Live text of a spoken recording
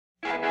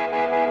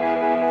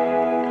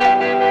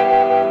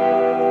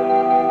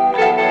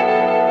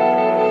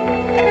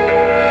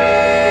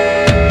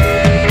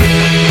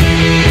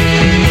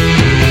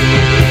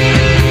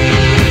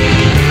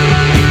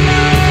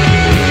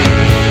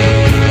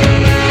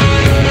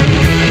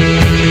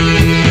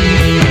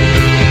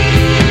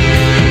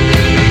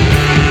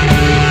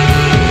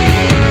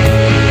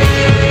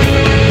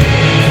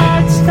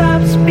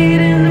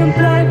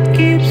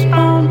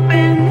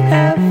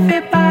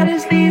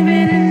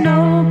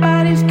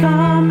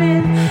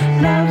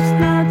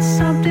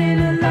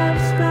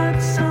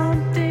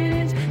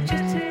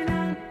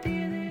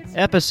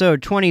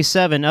episode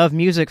 27 of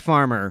Music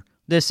Farmer.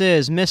 This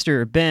is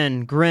Mr.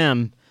 Ben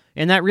Grimm,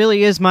 and that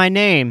really is my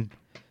name.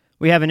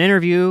 We have an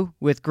interview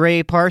with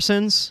Gray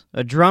Parsons,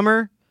 a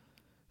drummer,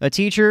 a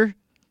teacher,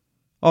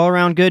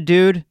 all-around good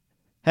dude.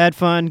 Had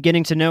fun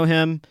getting to know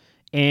him,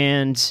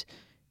 and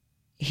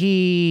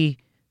he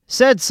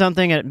said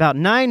something at about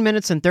 9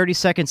 minutes and 30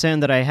 seconds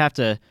in that I have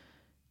to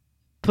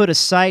put a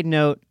side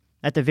note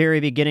at the very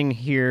beginning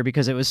here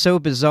because it was so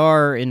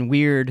bizarre and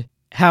weird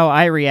how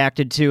I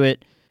reacted to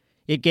it.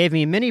 It gave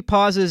me many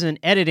pauses in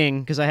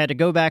editing because I had to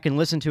go back and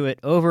listen to it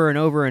over and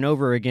over and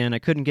over again. I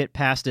couldn't get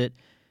past it.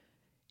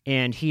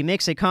 And he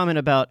makes a comment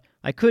about,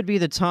 I could be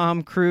the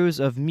Tom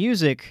Cruise of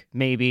music,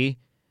 maybe.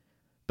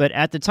 But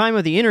at the time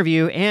of the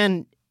interview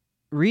and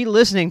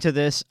re-listening to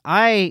this,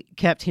 I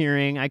kept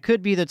hearing, I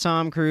could be the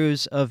Tom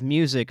Cruise of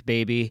music,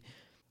 baby.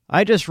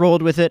 I just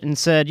rolled with it and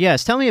said,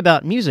 yes, tell me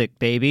about music,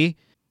 baby.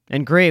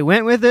 And Gray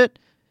went with it.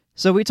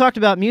 So we talked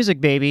about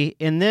music, baby,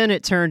 and then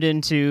it turned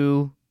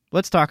into,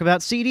 let's talk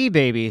about CD,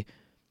 baby.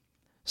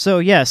 So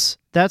yes,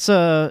 that's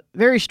a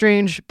very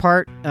strange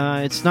part.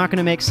 It's not going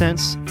to make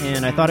sense,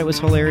 and I thought it was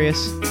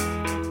hilarious.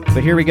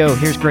 But here we go.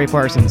 Here's Gray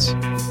Parsons.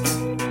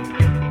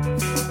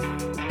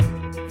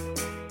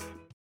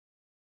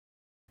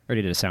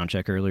 Already did a sound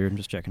check earlier. I'm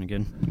just checking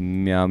again.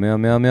 Meow, meow,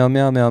 meow, meow,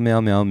 meow, meow,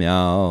 meow, meow,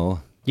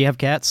 meow. Do you have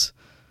cats?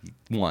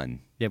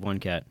 One. You have one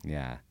cat.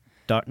 Yeah.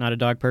 Not a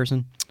dog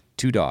person?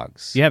 2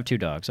 dogs. You have 2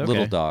 dogs. Okay.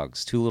 Little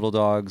dogs. 2 little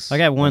dogs. I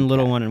got one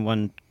little one and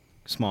one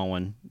small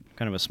one.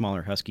 Kind of a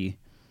smaller husky.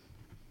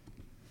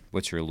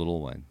 What's your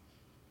little one?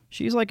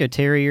 She's like a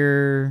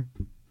terrier,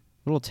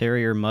 little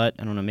terrier mutt.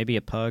 I don't know, maybe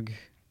a pug.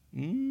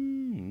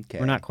 Okay.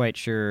 We're not quite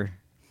sure.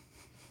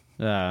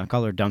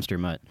 Call her dumpster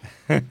mutt.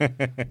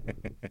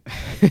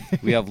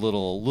 We have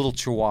little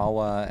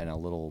chihuahua and a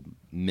little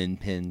min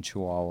pin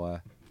chihuahua.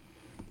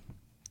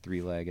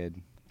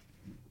 3-legged.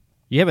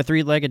 You have a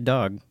 3-legged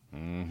dog.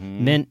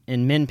 Mm-hmm.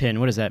 Min pin,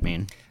 what does that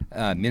mean?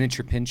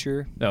 Miniature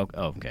pincher. Oh,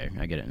 okay.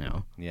 I get it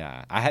now.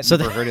 Yeah. I had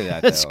never heard of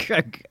that,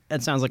 though.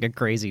 That sounds like a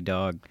crazy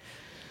dog.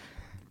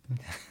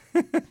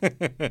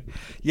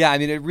 Yeah, I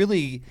mean, it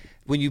really,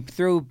 when you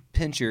throw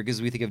pincher,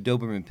 because we think of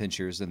Doberman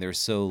pinchers, and they're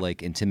so,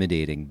 like,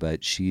 intimidating,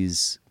 but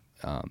she's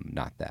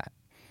not that.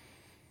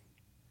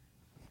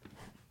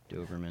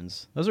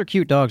 Dobermans. Those are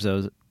cute dogs,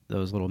 those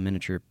little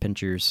miniature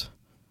pinchers.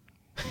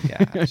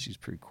 Yeah, she's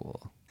pretty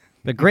cool.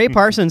 But Gray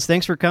Parsons,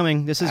 thanks for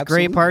coming. This is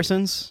Absolutely. Gray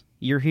Parsons.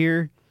 You're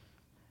here.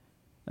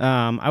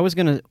 I was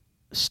going to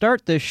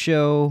start this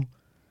show.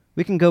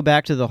 We can go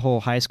back to the whole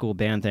high school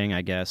band thing,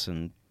 I guess,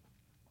 and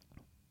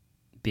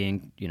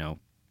being,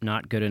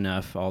 not good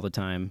enough all the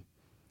time,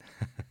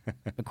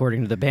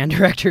 according to the band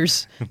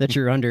directors that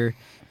you're under.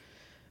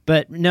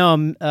 But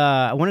no,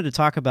 I wanted to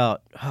talk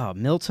about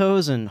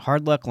Milto's and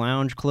Hard Luck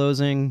Lounge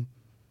closing.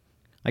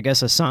 I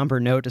guess a somber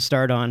note to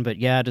start on, but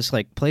yeah, just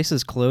like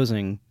places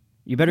closing.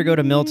 You better go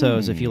to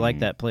Milto's if you like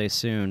that place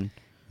soon.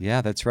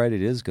 Yeah, that's right.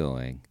 It is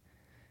going.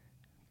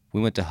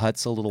 We went to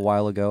Huts a little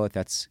while ago. If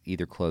that's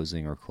either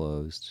closing or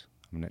closed,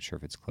 I'm not sure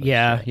if it's closed.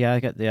 Yeah,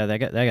 yet. That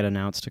got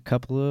announced a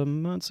couple of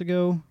months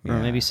ago, or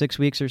maybe 6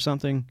 weeks or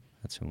something.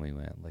 That's when we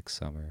went, like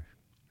summer.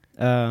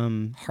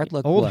 Hard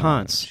Luck Old Lounge.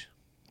 Haunts.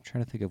 I'm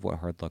trying to think of what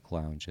Hard Luck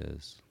Lounge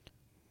is.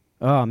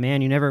 Oh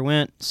man, you never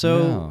went. So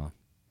No.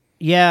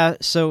 yeah,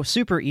 so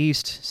Super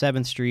East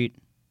 7th Street,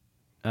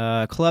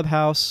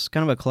 clubhouse,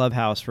 kind of a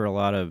clubhouse for a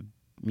lot of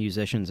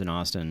musicians in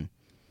Austin,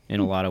 in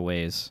a lot of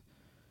ways.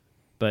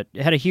 But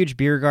it had a huge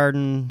beer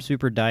garden,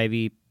 super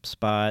divey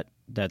spot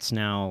that's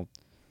now,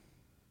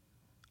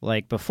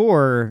 like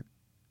before.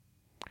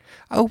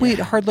 Oh wait,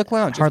 Hard Luck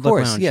Lounge. Hard of Luck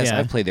course, Lounge, yes, yeah.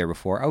 I've played there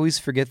before. I always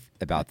forget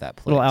about that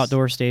place. Little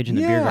outdoor stage in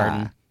the beer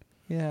garden.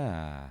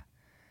 Yeah,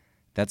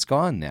 that's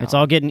gone now. It's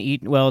all getting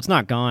eaten. Well, it's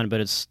not gone, but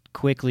it's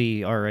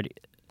quickly already.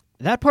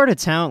 That part of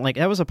town,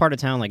 that was a part of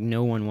town like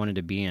no one wanted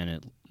to be in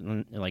it.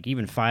 Like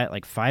even 5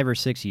 or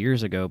 6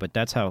 years ago. But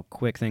that's how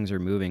quick things are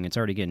moving. It's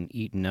already getting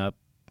eaten up.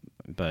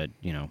 But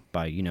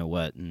by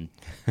what, and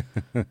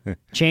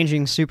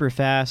changing super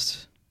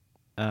fast.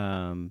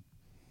 Yeah,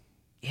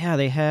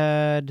 they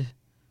had.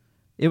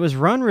 It was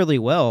run really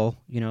well.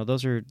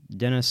 Those are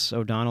Dennis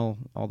O'Donnell,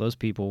 all those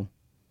people,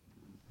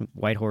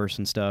 Whitehorse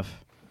and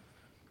stuff.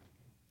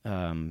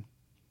 It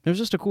was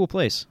just a cool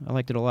place. I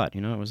liked it a lot.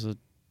 It was you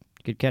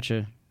could catch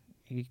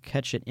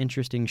an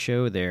interesting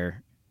show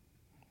there.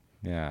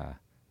 Yeah,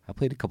 I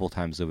played a couple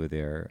times over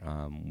there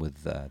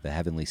with the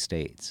Heavenly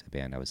States, a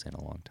band I was in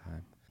a long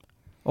time.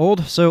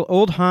 Old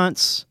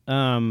haunts.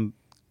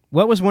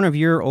 What was one of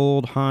your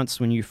old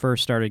haunts when you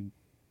first started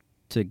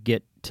to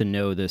get to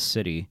know this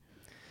city?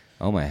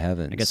 Oh my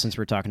heavens! I guess since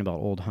we're talking about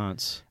old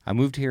haunts, I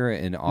moved here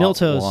in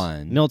Milto's.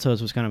 '01.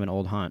 Milto's was kind of an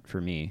old haunt for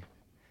me.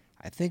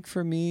 I think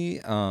for me,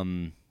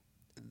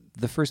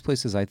 the first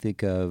places I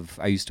think of,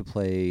 I used to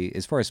play,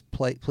 as far as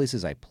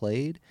places I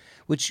played,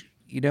 which,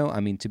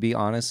 to be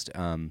honest,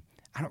 I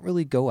don't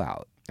really go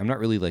out. I'm not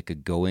really like a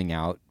going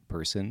out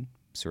person,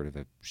 sort of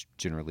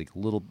generally a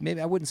little,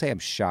 maybe I wouldn't say I'm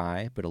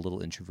shy, but a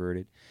little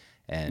introverted.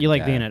 And You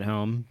like being at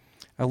home?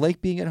 I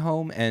like being at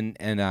home, and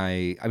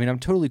I mean, I'm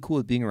totally cool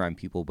with being around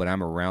people, but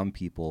I'm around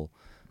people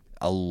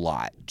a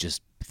lot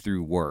just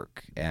through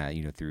work,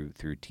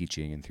 through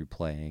teaching and through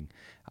playing,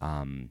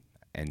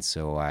 and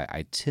so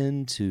I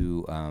tend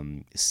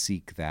to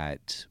seek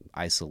that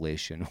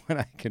isolation when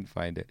I can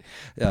find it.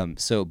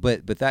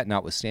 But that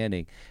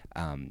notwithstanding,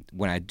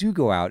 when I do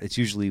go out, it's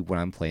usually when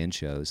I'm playing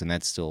shows, and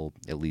that's still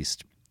at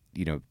least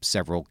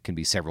several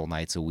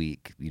nights a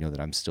week, that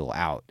I'm still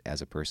out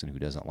as a person who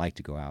doesn't like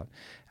to go out.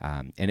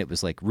 And it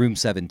was like Room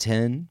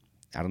 710.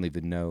 I don't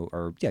even know,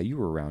 or yeah, you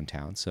were around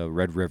town. So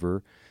Red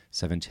River,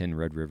 710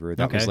 Red River.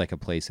 That was like a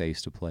place I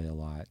used to play a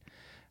lot.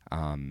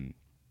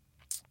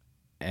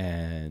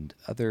 And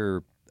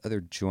other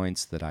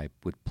joints that I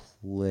would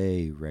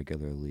play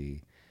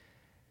regularly.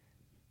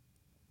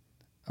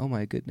 Oh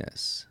my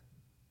goodness.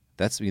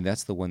 That's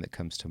the one that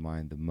comes to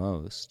mind the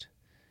most.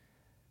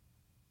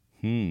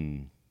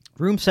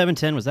 Room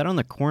 710, was that on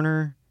the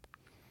corner?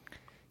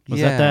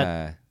 Was yeah,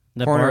 that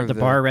the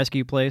bar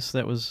rescue place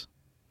that was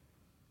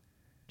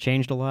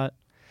changed a lot?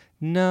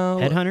 No.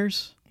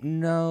 Headhunters?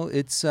 No,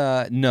 it's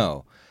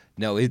no,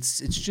 it's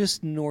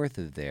just north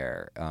of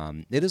there.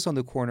 It is on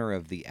the corner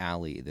of the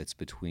alley that's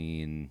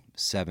between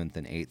 7th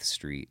and 8th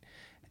Street,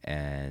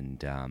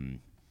 and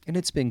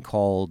it's been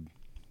called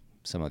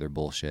some other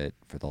bullshit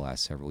for the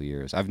last several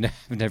years. I've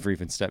never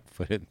even stepped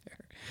foot in there.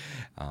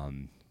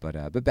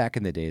 But back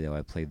in the day, though,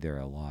 I played there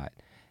a lot.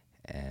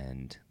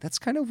 And that's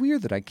kind of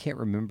weird that I can't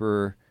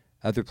remember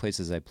other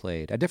places I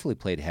played. I definitely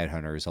played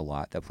Headhunters a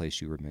lot, that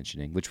place you were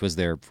mentioning, which was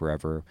there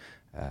forever.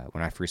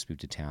 When I first moved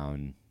to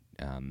town,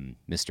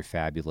 Mr.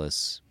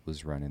 Fabulous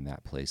was running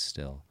that place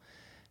still.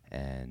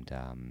 And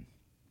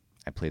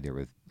I played there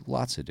with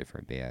lots of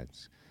different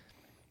bands.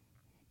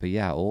 But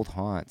yeah, old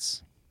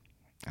haunts.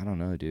 I don't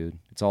know, dude.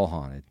 It's all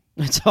haunted.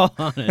 It's all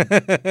haunted.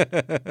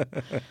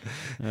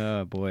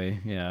 Oh, boy,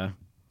 yeah.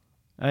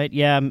 I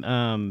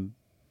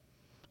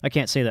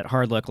can't say that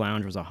Hard Luck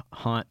Lounge was a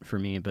haunt for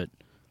me, but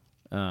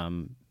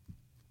when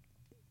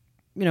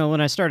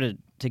I started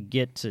to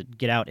get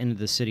out into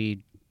the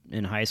city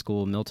in high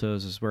school,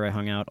 Miltos is where I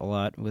hung out a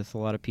lot with a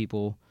lot of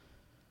people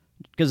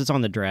because it's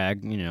on the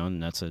drag,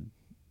 and that's a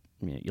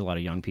lot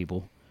of young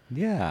people.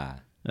 Yeah.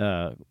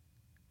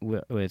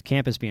 With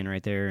campus being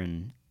right there,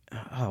 and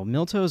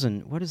Miltos,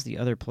 and what is the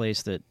other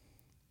place that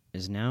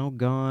is now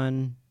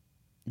gone?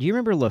 Do you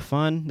remember La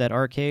Fun, that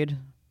arcade?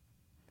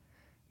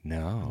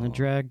 No. On the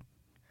drag?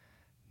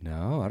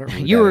 No, I don't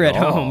remember. You were at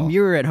all. home.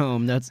 You were at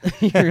home.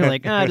 You're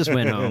like, I just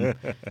went home.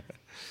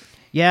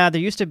 Yeah, there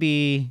used to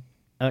be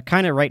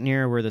kind of right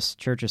near where this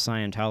Church of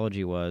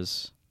Scientology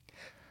was.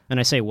 And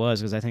I say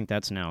was because I think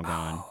that's now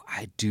gone. Oh,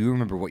 I do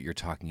remember what you're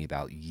talking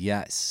about.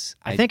 Yes.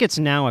 I think it's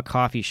now a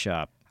coffee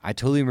shop. I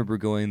totally remember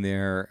going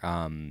there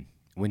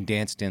when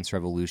Dance Dance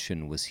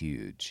Revolution was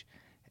huge.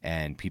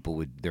 And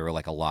there were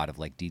like a lot of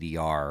like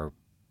DDR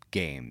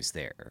games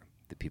there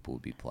that people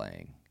would be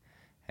playing.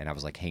 And I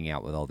was like hanging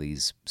out with all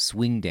these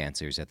swing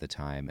dancers at the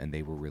time, and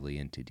they were really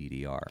into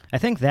DDR. I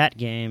think that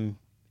game,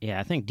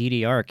 I think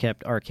DDR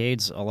kept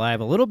arcades alive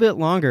a little bit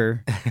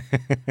longer.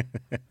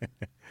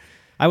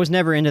 I was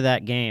never into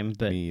that game,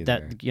 but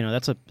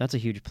that's a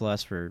huge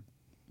plus for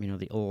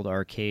the old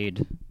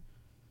arcade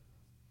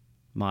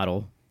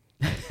model.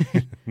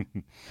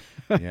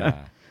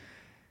 Yeah.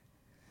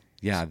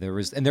 Yeah, there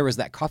was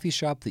that coffee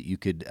shop that you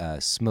could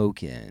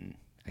smoke in.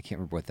 I can't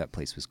remember what that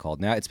place was called.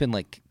 Now it's been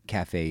like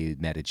Cafe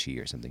Medici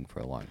or something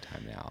for a long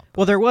time now.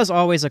 Well, there was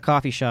always a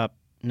coffee shop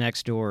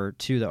next door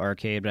to the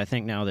arcade, but I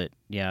think now that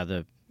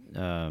the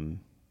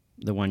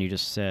one you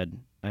just said,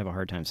 I have a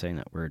hard time saying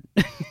that word.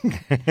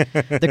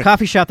 The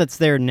coffee shop that's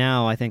there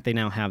now, I think they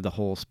now have the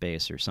whole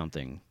space or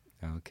something.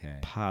 Okay.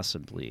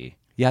 Possibly.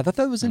 Yeah, I thought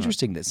that was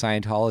interesting that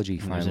Scientology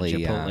finally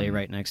there's a Chipotle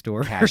right next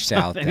door. Cashed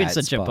out that it's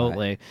a spot.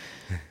 Chipotle.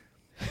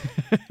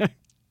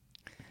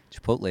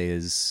 Chipotle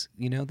is,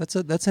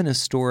 that's an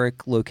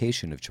historic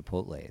location of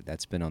Chipotle.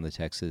 That's been on the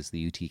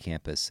UT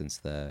campus since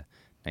the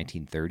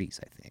 1930s,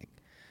 I think.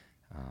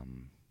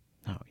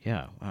 Oh,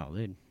 yeah. Wow,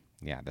 dude.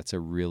 Yeah, that's a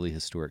really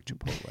historic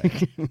Chipotle.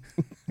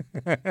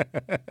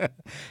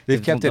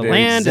 They've kept it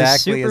land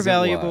exactly is super as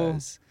valuable. It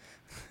was.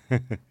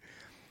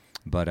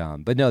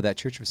 But no, that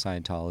Church of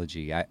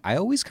Scientology, I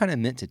always kind of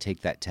meant to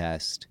take that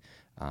test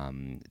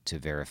to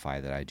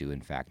verify that I do, in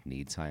fact,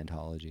 need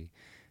Scientology.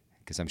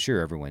 Because I'm sure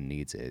everyone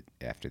needs it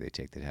after they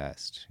take the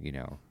test.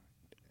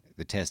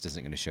 The test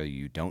isn't going to show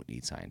you don't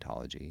need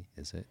Scientology,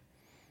 is it?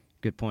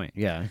 Good point.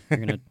 Yeah,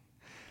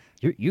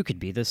 you could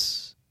be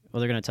this. Well,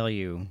 they're going to tell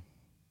you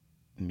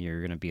you're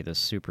going to be this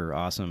super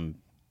awesome,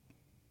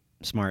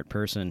 smart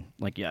person.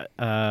 Like,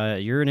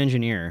 you're an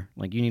engineer.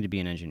 Like, you need to be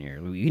an engineer.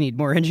 You need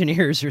more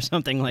engineers or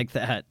something like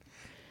that.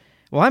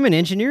 Well, I'm an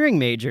engineering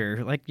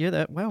major. Like,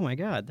 wow, my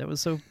God, that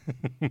was so.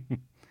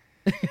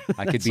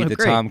 I could be the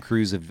great. Tom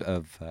Cruise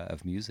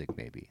of music,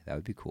 maybe. That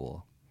would be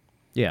cool.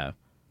 Yeah,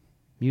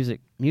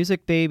 music,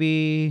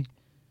 baby.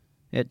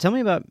 Yeah, talk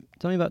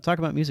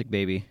about music,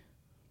 baby.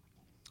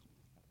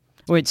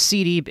 Wait,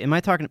 CD. Am I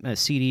talking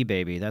CD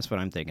baby? That's what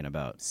I'm thinking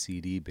about.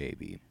 CD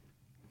baby.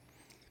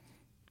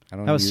 I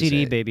don't How use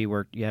CD it. Baby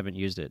worked? You haven't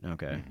used it.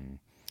 Okay. Mhm.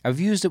 I've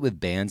used it with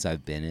bands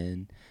I've been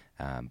in,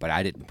 but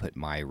I didn't put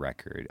my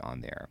record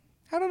on there.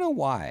 I don't know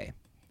why.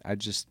 I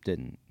just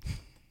didn't.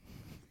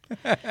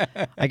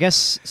 I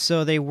guess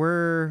so.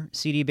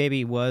 CD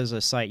Baby was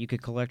a site you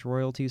could collect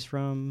royalties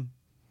from,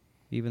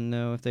 even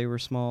though if they were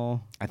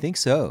small. I think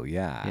so,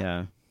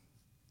 yeah.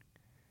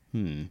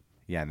 Yeah.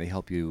 Yeah, and they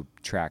help you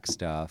track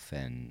stuff,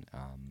 and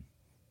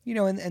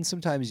and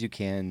sometimes they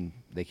can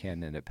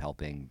end up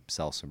helping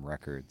sell some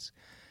records.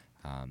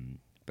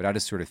 But I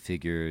just sort of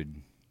figured,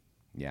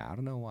 yeah, I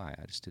don't know why,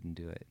 I just didn't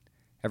do it.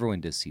 Everyone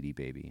does CD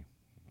Baby,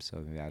 so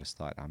maybe I just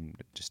thought I'm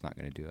just not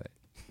going to do it.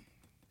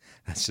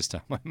 That's just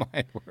how my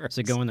mind works. Does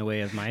it go in the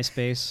way of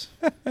MySpace,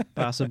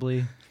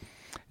 possibly?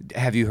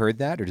 Have you heard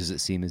that, or does it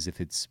seem as if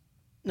it's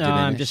No,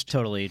 diminished? I'm just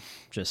totally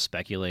just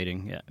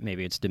speculating. Yeah,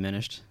 maybe it's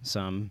diminished.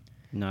 Some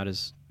not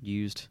as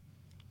used.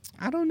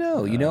 I don't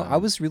know. I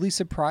was really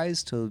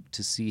surprised to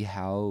see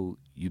how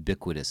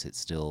ubiquitous it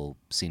still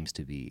seems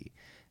to be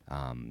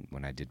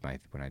when I did my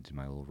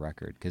little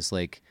record, because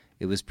like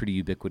it was pretty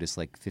ubiquitous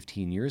like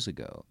 15 years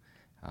ago,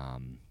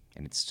 and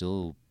it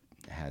still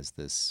has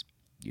this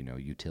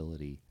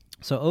utility.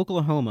 So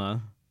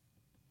Oklahoma.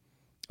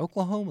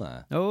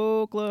 Oklahoma,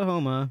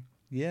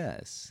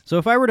 yes. So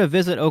if I were to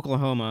visit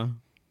Oklahoma,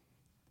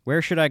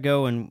 where should I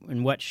go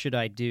and what should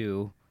I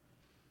do?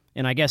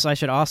 And I guess I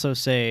should also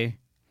say,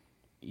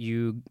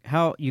 you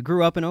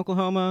grew up in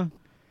Oklahoma?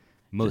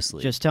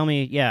 Mostly. Just tell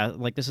me, yeah,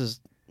 like this is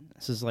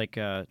like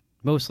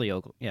mostly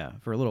Oklahoma, yeah,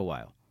 for a little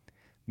while.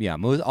 Yeah,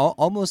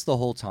 almost the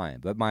whole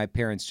time. But my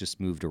parents just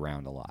moved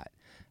around a lot.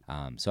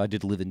 So I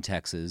did live in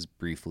Texas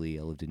briefly.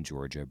 I lived in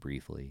Georgia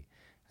briefly.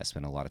 I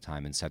spent a lot of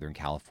time in Southern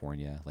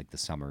California, like the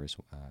summers.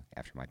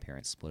 After my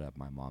parents split up,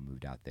 my mom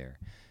moved out there.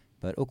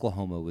 But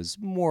Oklahoma was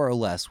more or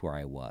less where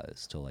I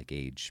was till like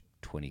age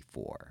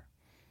 24.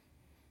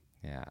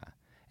 Yeah.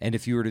 And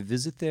if you were to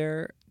visit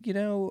there,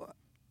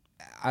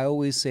 I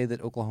always say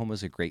that Oklahoma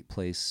is a great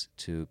place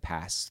to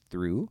pass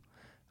through.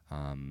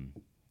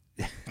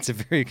 It's a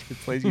very good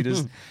place. You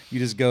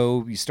just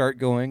go, you start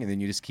going, and then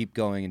you just keep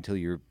going until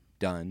you're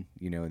done,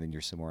 and then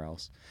you're somewhere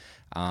else.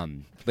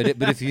 But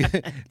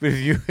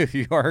if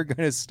you are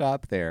going to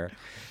stop there,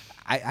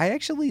 I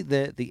actually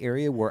the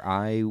area where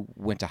I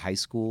went to high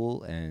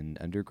school and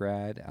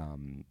undergrad,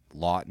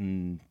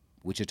 Lawton,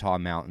 Wichita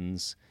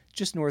Mountains,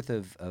 just north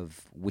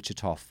of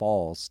Wichita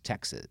Falls,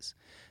 Texas.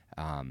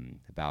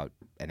 About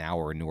an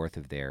hour north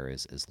of there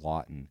is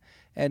Lawton.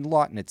 And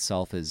Lawton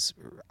itself is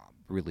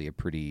really a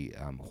pretty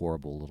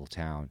horrible little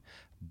town.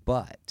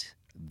 But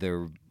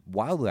the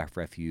wildlife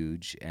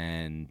refuge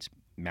and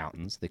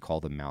mountains, they call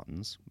them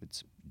mountains.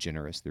 It's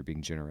generous. They're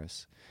being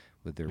generous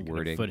with their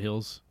wording.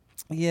 Foothills.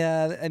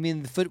 Yeah, I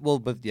mean,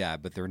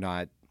 but they're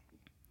not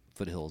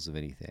foothills of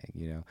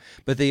anything,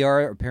 But they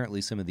are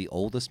apparently some of the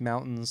oldest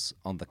mountains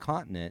on the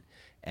continent,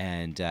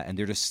 and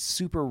they're just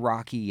super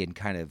rocky and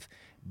kind of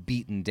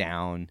beaten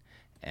down,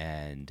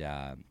 and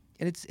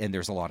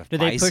there's a lot of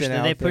bison out there.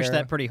 Do they push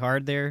that pretty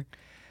hard there,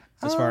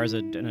 as far as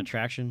an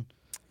attraction?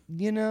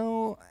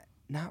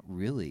 Not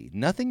really.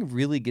 Nothing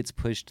really gets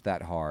pushed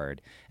that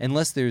hard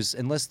unless there's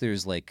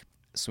like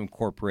some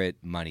corporate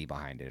money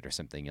behind it or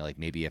something. Like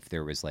maybe if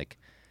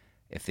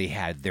they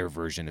had their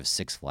version of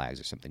Six Flags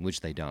or something,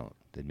 which they don't,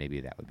 then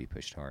maybe that would be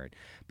pushed hard.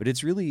 But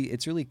it's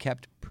really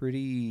kept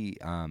pretty.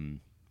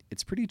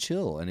 It's pretty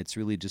chill, and it's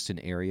really just an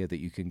area that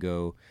you can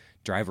go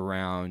drive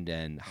around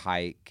and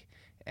hike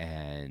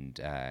and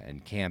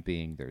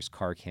camping. There's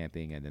car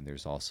camping, and then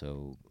there's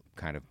also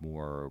kind of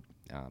more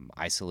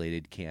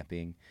isolated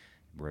camping,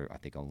 where I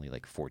think only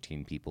like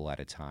 14 people at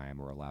a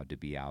time are allowed to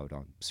be out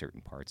on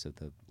certain parts of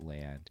the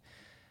land.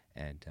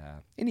 And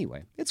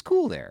anyway, it's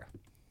cool there.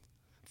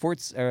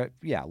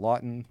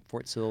 Lawton,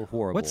 Fort Sill,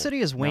 horrible. What city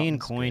is Wayne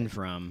Mountains, Coyne good.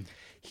 from?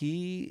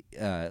 He,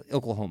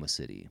 Oklahoma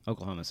City.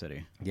 Oklahoma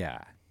City. Yeah.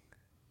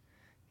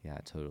 Yeah,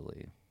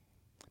 totally.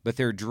 But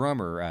their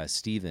drummer,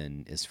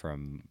 Steven, is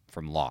from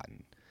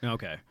Lawton.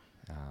 Okay.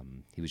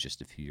 He was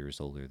just a few years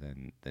older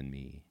than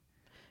me.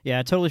 Yeah,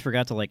 I totally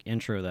forgot to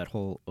intro that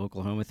whole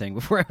Oklahoma thing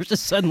before I was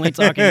just suddenly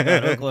talking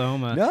about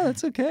Oklahoma. No,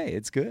 that's okay.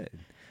 It's good.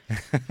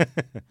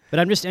 But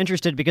I'm just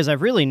interested because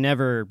I've really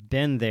never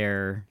been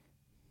there.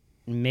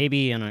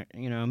 Maybe on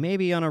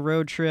a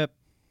road trip,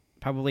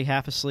 probably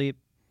half asleep,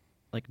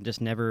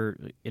 just never.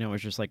 It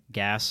was just like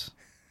gas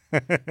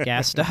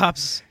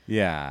stops.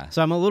 Yeah.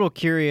 So I'm a little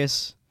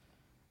curious.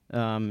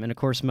 And of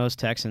course, most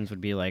Texans would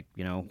be like,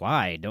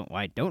 why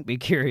don't be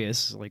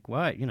curious? Like,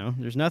 why?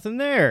 There's nothing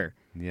there.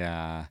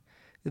 Yeah.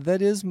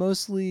 That is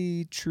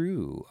mostly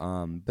true.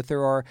 But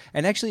there are,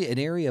 and actually an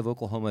area of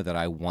Oklahoma that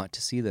I want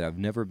to see that I've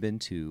never been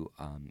to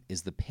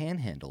is the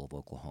Panhandle of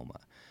Oklahoma,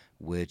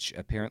 which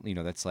apparently,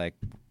 that's like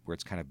where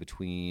it's kind of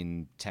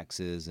between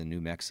Texas and New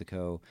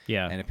Mexico.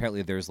 Yeah. And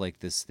apparently there's like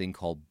this thing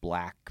called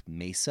Black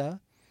Mesa.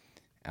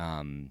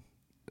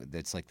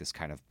 That's like this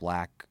kind of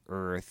black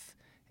earth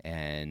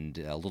and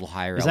a little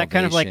higher elevation. Is that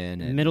kind of like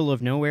middle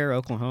of nowhere,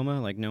 Oklahoma?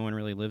 Like no one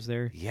really lives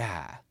there?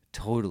 Yeah,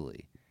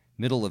 totally.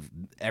 Middle of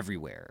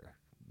everywhere.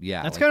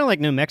 yeah, That's kind of like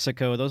New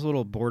Mexico. Those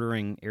little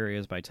bordering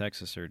areas by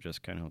Texas are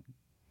just kind of,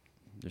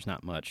 there's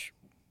not much.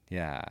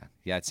 yeah.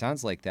 It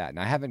sounds like that, and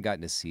I haven't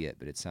gotten to see it,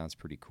 but it sounds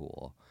pretty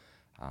cool.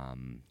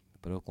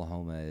 But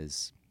Oklahoma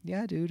is,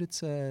 yeah, dude.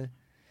 It's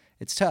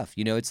tough.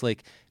 It's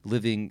like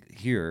living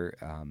here.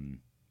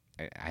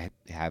 I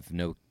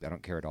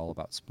don't care at all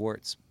about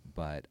sports,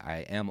 but I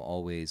am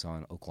always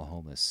on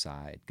Oklahoma's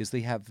side because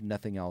they have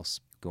nothing else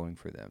going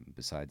for them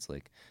besides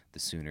like the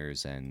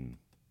Sooners and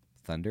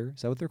Thunder.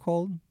 Is that what they're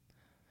called?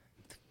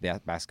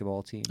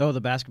 Basketball team. Oh,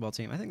 the basketball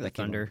team. I think the That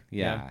came Thunder.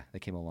 Yeah, they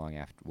came along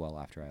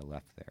after I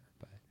left there.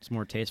 But It's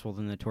more tasteful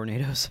than the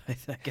Tornadoes,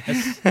 I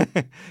guess.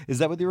 is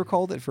that what they were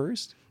called at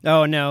first?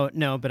 Oh,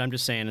 no, but I'm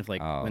just saying if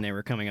when they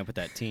were coming up with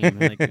that team, I'm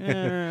like,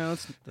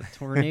 it's the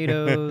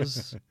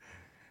Tornadoes.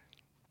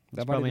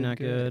 That's probably not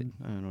good.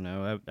 I don't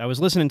know. I was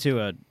listening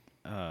to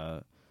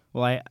I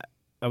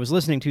was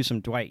listening to some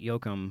Dwight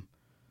Yoakam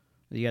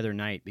the other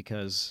night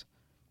because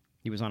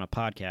he was on a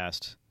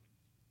podcast.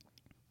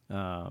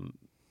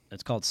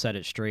 It's called Set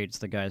It Straight. It's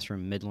the guys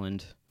from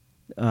Midland.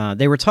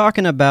 They were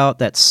talking about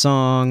that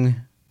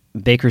song,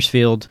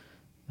 Bakersfield,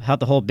 how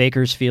the whole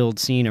Bakersfield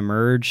scene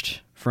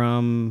emerged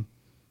from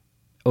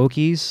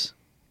Okies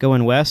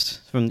going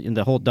west from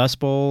the whole Dust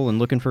Bowl and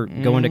looking for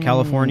going to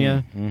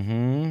California.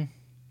 Mm-hmm.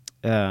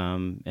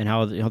 And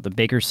how the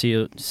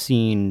Bakersfield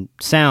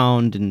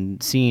sound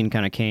and scene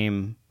kind of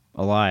came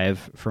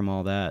alive from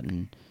all that.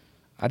 And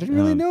I didn't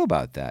really know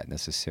about that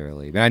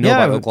necessarily. I mean, I know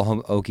about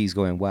Oklahoma Okies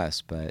going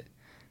west, but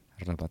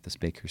I don't know about this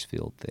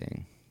Bakersfield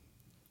thing.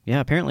 Yeah,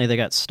 apparently they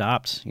got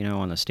stopped,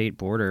 on the state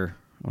border,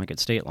 like at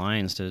state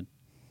lines to,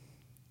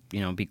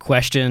 be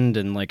questioned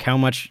and like how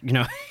much,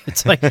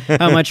 it's like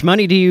how much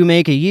money do you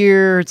make a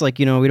year? It's like,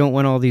 we don't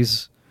want all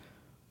these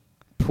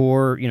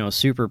poor,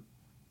 super,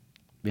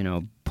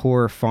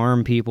 poor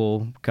farm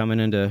people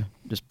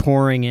just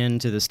pouring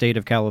into the state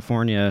of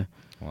California.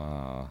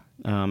 Wow.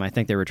 I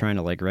think they were trying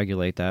to like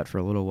regulate that for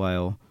a little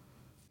while.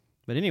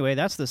 But anyway,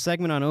 that's the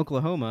segment on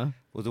Oklahoma.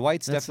 Well,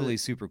 Dwight's definitely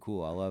super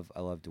cool.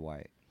 I love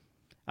Dwight.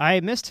 I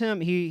missed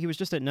him. He was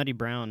just at Nutty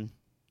Brown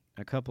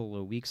a couple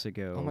of weeks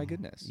ago. Oh my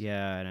goodness.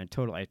 Yeah, and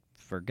I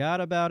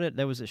forgot about it.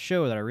 That was a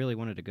show that I really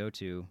wanted to go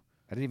to.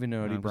 I didn't even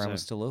know Nutty Brown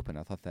was still open.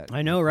 I thought that.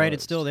 I know, right? closed.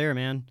 It's still there,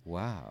 man.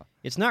 Wow.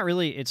 It's not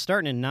really. It's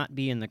starting to not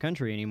be in the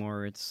country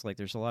anymore. It's like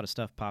there's a lot of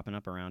stuff popping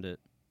up around it.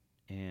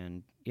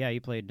 And yeah,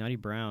 he played Nutty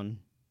Brown,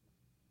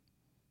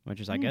 which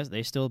is I guess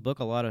they still book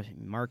a lot of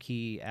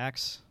marquee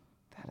acts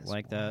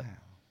like that.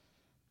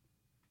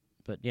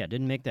 But yeah,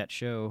 didn't make that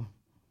show.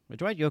 But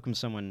Dwight Yoakam's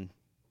someone.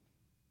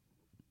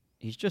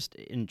 He's just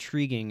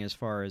intriguing as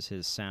far as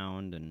his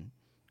sound and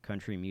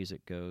country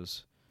music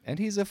goes. And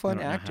he's a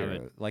fun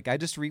actor. Like I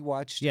just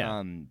rewatched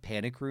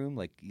Panic Room.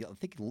 Like I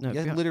think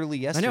literally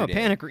yesterday. I know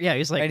Panic Room. Yeah,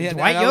 he's like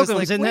Dwight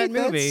Yoakam's in that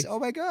movie. Oh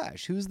my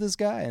gosh, who's this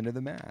guy under the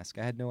mask?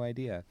 I had no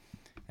idea.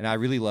 And I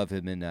really love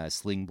him in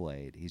Sling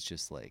Blade. He's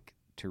just like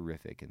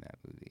terrific in that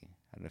movie.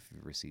 I don't know if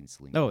you've ever seen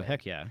Sling Blade. Oh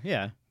heck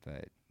yeah.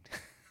 But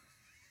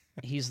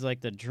he's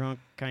like the drunk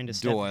kind of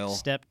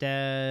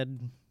stepdad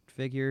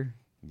figure.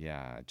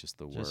 Yeah, just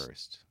the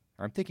worst.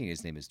 Or I'm thinking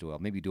his name is Doyle.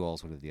 Maybe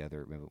Doyle's one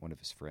of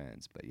his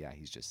friends. But yeah,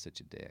 he's just such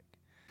a dick.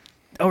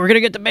 Oh, we're gonna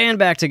get the band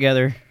back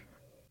together.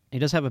 He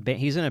does have a band.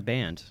 He's in a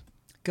band.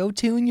 Go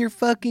tune your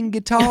fucking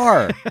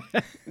guitar.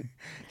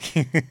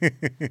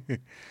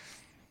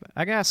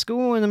 I got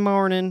school in the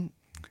morning.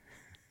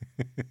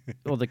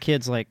 Well, the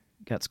kid's like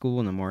got school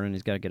in the morning.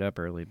 He's got to get up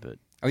early. But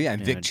oh yeah,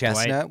 and Vic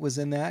Chestnut was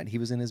in that. He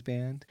was in his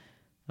band.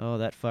 Oh,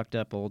 that fucked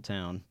up old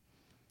town.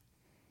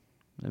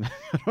 I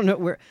don't know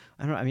where.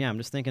 I'm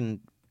just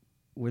thinking.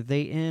 Were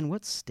they in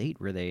what state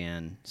were they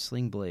in?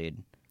 Sling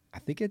Blade. I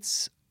think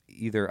it's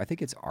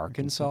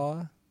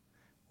Arkansas,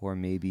 or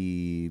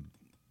maybe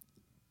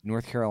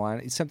North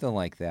Carolina. It's something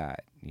like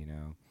that.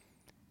 I'm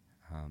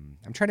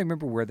trying to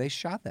remember where they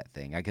shot that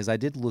thing because I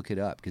did look it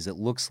up because it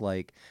looks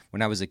like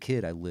when I was a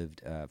kid I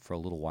lived for a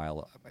little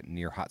while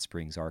near Hot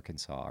Springs,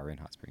 Arkansas, or in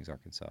Hot Springs,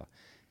 Arkansas,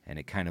 and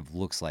it kind of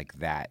looks like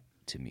that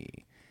to me,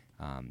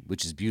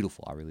 which is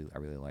beautiful. I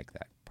really like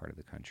that part of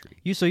the country.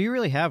 So you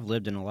really have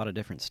lived in a lot of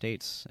different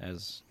states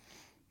as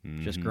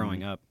just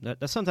growing up.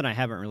 That's something I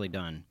haven't really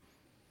done.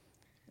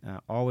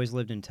 Always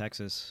lived in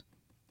Texas.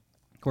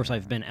 Of course,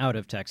 I've been out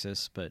of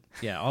Texas, but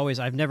yeah, always.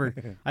 I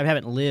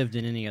haven't lived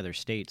in any other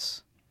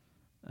states.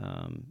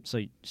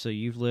 So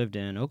you've lived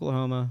in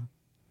Oklahoma.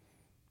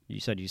 You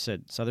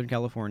said Southern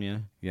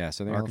California. Yeah,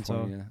 Southern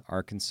California,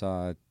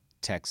 Arkansas,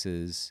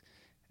 Texas,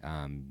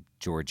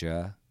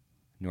 Georgia,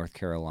 North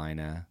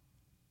Carolina,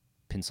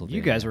 Pennsylvania.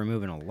 You guys were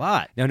moving a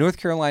lot. Now, North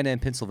Carolina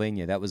and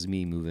Pennsylvania, that was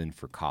me moving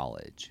for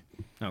college.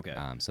 Okay.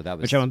 So that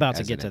was. Which I'm about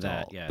to get to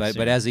that. Yeah.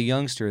 But as a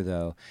youngster,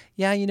 though,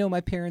 yeah,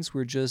 my parents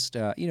were just,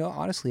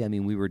 honestly, I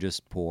mean, we were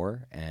just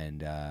poor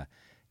and.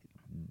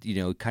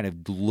 Kind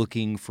of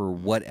looking for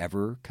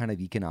whatever kind of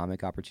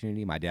economic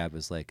opportunity. My dad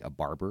was like a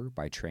barber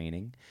by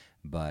training,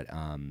 but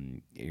a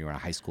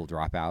high school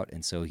dropout,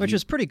 and so which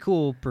is pretty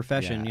cool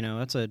profession. Yeah.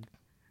 That's a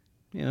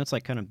You know, it's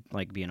like kind of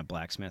like being a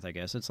blacksmith, I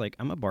guess. It's like,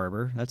 I'm a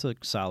barber. That's a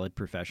solid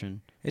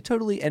profession. It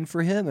totally, and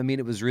for him, I mean,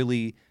 it was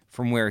really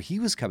from where he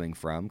was coming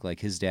from. Like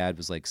his dad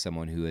was like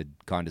someone who had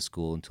gone to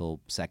school until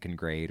second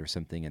grade or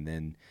something, and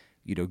then,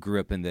 you know, grew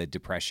up in the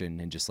Depression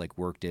and just like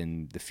worked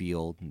in the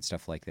field and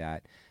stuff like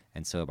that.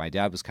 And so my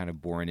dad was kind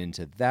of born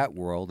into that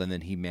world, and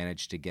then he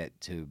managed to get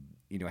to,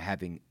 you know,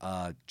 having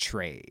a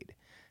trade.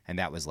 And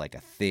that was like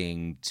a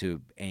thing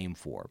to aim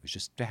for, was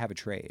just to have a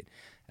trade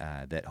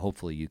that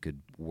hopefully you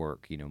could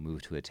work, you know,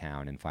 move to a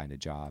town and find a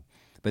job.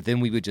 But then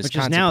we would just Which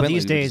is now these consequently, we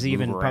would days just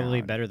even move probably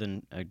around. better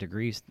than a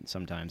degree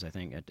sometimes, I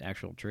think, at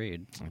actual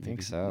trade. I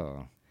think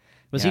so.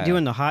 Was he Yeah.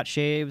 doing the hot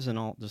shaves and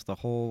all, just the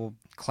whole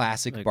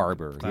Classic like,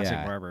 barber. Classic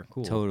yeah, barber.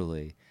 Cool.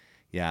 Totally.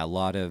 Yeah, a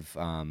lot of,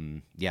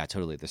 yeah,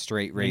 totally. The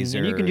straight And- razor.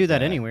 and you can do that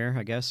the- anywhere,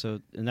 I guess.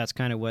 So, and that's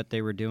kind of what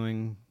they were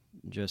doing.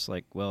 Just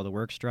like, well, the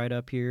work's dried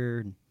up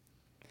here.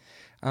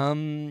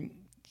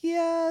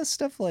 Yeah,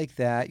 stuff like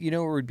that. You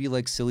know, or it would be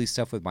like silly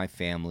stuff with my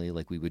family.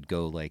 Like we would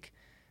go like,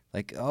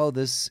 oh,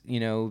 this, you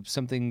know,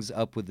 something's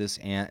up with this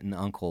aunt and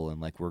uncle,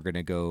 and like we're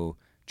gonna go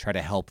try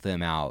to help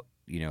them out.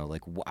 You know,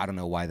 like I don't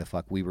know why the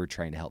fuck we were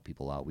trying to help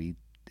people out. We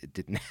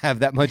didn't have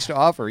that much to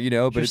offer, you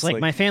know. But Just it's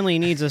like, my family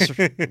needs us,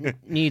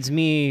 needs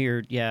me,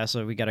 or yeah,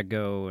 so we got to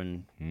go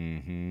and.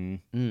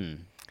 Mm-hmm.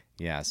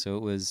 Yeah, so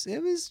it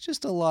was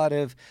just a lot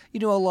of, you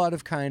know, a lot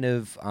of kind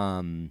of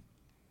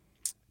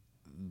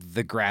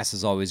the grass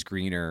is always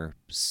greener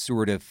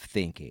sort of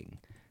thinking,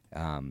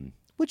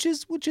 which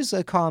is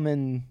a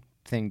common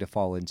thing to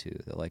fall into.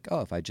 They're like,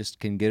 oh, if I just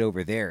can get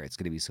over there, it's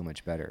going to be so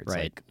much better. It's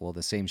Right. like, well,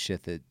 the same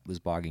shit that was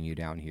bogging you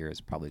down here is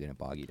probably going to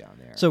bog you down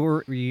there. So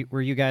were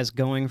you guys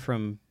going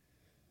from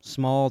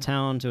small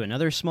town to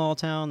another small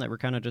town that were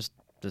kind of just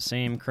the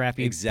same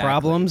crappy Exactly.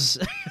 problems?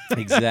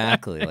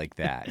 Exactly like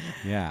that.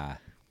 Yeah.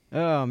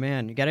 Oh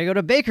man, you got to go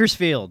to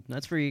Bakersfield.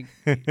 That's where you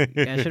guys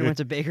should have went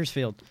to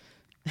Bakersfield.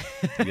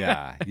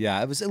 Yeah.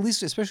 It was, at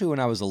least, especially when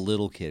I was a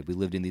little kid, we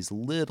lived in these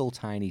little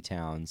tiny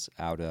towns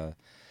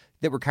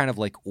that were kind of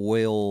like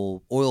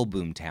oil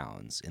boom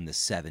towns in the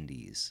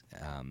 70s,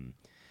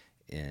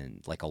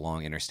 in like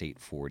along Interstate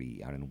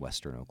 40 out in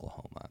western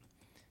Oklahoma.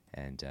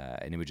 And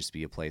it would just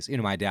be a place. You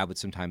know, my dad would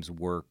sometimes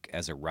work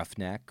as a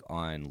roughneck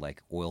on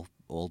like oil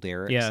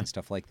derricks Yeah. and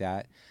stuff like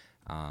that.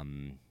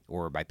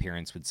 Or my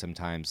parents would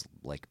sometimes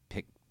like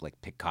pick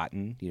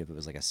cotton. You know, if it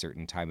was like a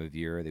certain time of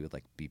year, they would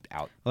like be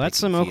out. Well, that's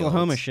picking some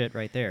Oklahoma fields. shit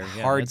right there.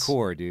 Yeah,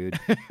 Hardcore, dude.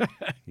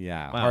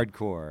 Yeah, Wow.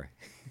 hardcore.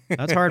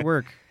 That's hard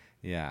work.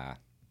 Yeah,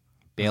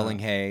 baling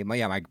hay.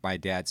 My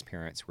dad's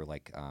parents were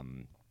like,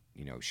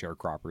 you know,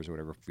 sharecroppers or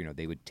whatever. You know,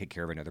 they would take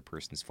care of another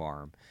person's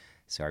farm.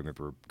 So I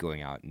remember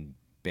going out and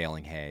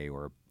baling hay,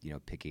 or you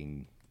know,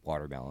 picking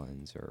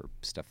watermelons or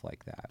stuff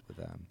like that with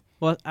them.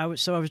 Well, I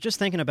was just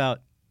thinking about,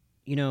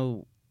 you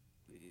know,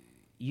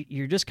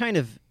 you're kind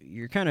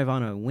of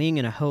on a wing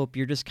and a hope.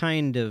 You're just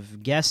kind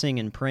of guessing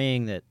and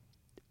praying that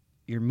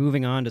you're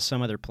moving on to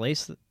some other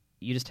place. That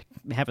you just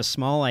have a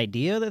small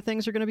idea that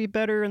things are going to be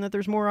better and that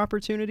there's more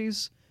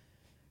opportunities.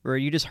 Or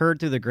you just heard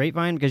through the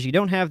grapevine, because you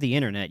don't have the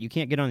internet. You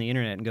can't get on the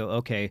internet and go,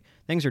 okay,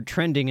 things are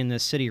trending in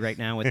this city right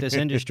now with this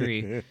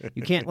industry.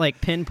 You can't like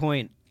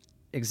pinpoint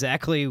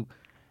exactly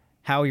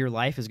how your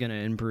life is going to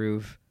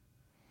improve.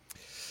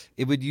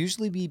 It would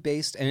usually be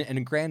based,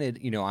 and granted,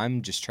 you know,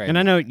 I'm just trying. And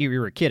I know you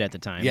were a kid at the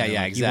time. Yeah, you know,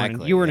 yeah, like, you weren't-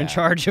 exactly, You weren't in yeah.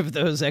 charge of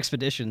those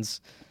expeditions.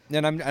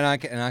 And I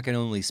can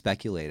only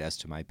speculate as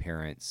to my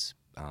parents'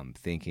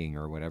 thinking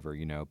or whatever,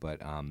 you know. But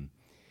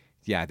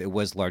yeah, it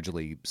was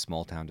largely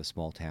small town to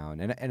small town,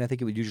 and I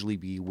think it would usually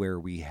be where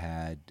we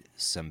had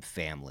some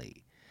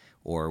family,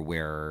 or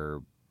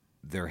where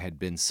there had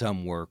been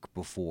some work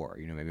before.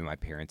 You know, maybe my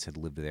parents had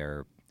lived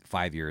there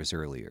 5 years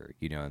earlier,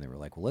 you know, and they were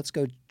like, well, let's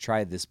go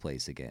try this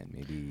place again.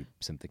 Maybe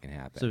something can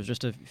happen. So it was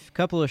just a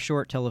couple of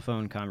short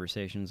telephone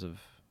conversations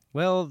of,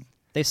 well,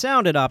 they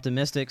sounded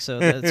optimistic, so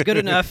that's good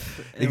enough.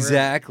 And we're-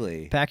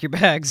 Exactly. Pack your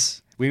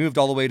bags. We moved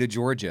all the way to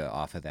Georgia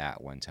off of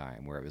that one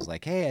time, where it was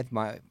like, hey,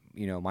 my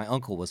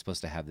uncle was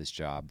supposed to have this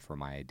job for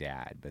my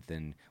dad, but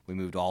then we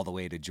moved all the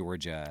way to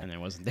Georgia, And it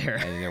wasn't there.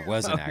 and there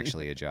wasn't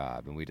actually a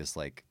job, and we just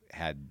like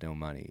had no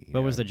money.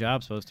 What was the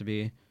job supposed to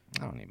be?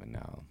 I don't even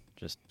know.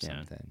 Just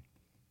Something.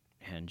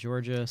 in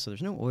Georgia, so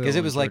there's no oil. Because it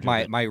in was like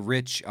Georgia, but my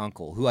rich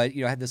uncle, who I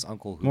had this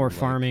uncle who more like,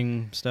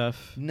 farming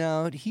stuff.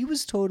 No, he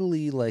was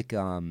totally like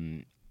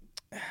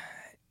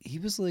he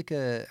was like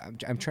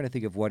I'm trying to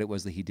think of what it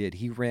was that he did.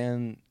 He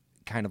ran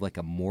kind of like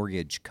a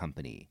mortgage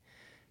company,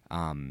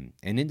 and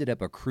ended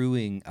up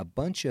accruing a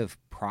bunch of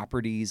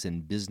properties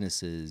and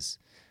businesses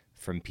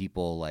from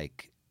people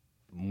like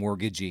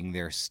mortgaging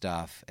their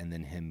stuff and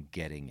then him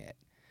getting it.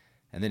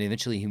 And then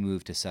eventually he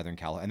moved to Southern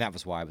California, and that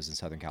was why I was in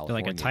Southern So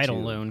California. like a title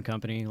too. loan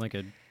company, like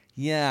a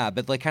Yeah,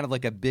 but like kind of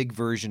like a big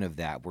version of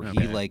that, where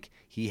Okay.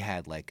 he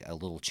had like a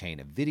little chain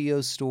of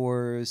video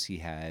stores. He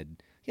had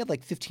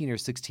like 15 or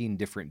 16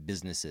 different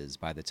businesses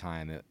by the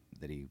time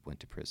that he went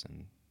to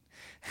prison.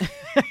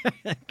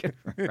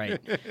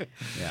 right.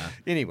 Yeah.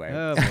 Anyway,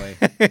 Oh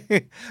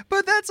boy,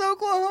 but that's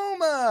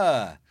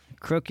Oklahoma.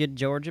 crooked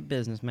Georgia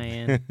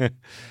businessman.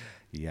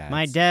 Yeah.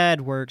 My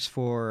dad works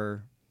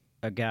for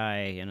a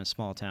guy in a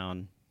small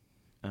town,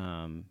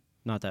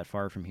 not that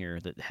far from here,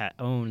 that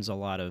owns a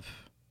lot of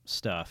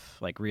stuff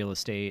like real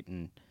estate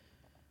and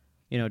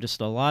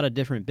just a lot of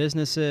different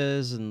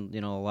businesses and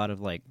a lot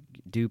of like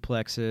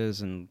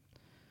duplexes and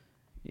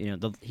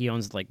he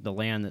owns like the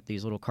land that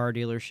these little car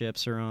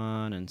dealerships are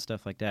on and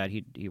stuff like that.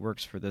 He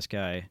works for this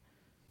guy,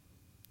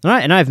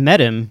 and I've met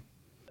him.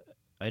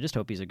 I just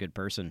hope he's a good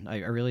person. I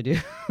really do.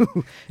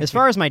 As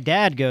far as my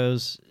dad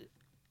goes,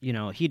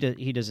 he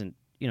doesn't.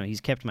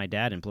 He's kept my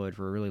dad employed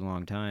for a really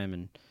long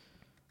time,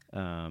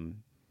 and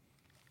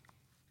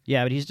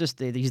yeah, but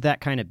he's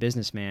that kind of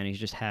businessman. He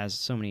just has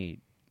so many.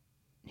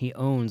 He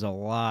owns a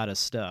lot of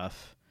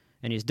stuff,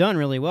 and he's done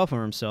really well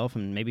for himself.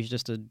 And maybe he's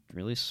just a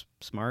really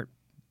smart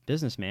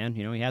businessman.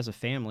 He has a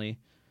family.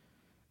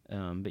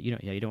 But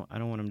I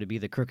don't want him to be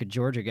the crooked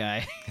Georgia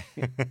guy,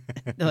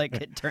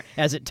 like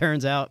as it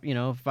turns out,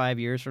 5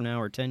 years from now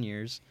or 10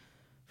 years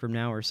from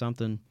now or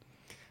something.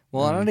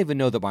 Well, I don't even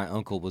know that my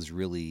uncle was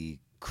really.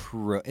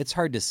 It's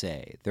hard to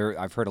say.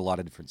 I've heard a lot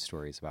of different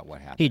stories about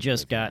what happened. He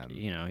just got,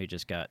 he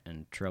just got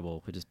in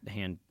trouble.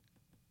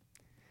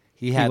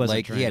 He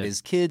had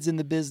his kids in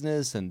the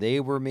business, and they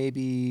were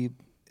maybe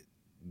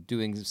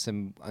doing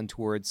some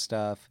untoward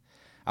stuff.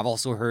 I've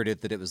also heard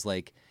that it was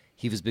like.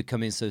 He was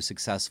becoming so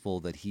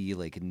successful that he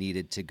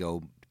needed to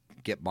go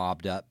get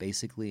mobbed up,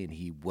 basically, and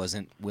he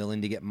wasn't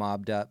willing to get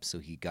mobbed up, so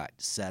he got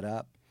set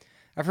up.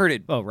 I've heard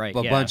it a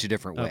bunch of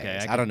different ways.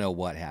 Okay, I don't know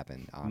what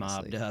happened,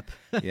 honestly. Mobbed up.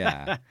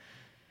 Yeah.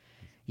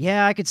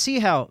 Yeah, I could see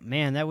how,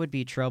 man, that would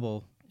be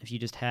trouble if you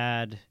just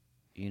had,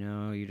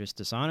 you're just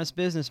dishonest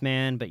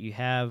businessman, but you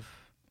have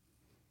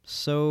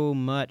so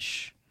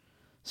much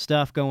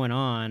stuff going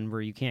on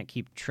where you can't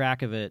keep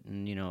track of it,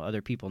 and,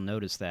 other people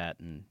notice that,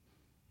 and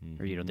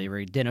or they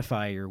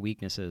identify your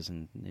weaknesses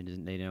and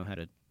they know how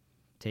to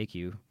take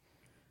you.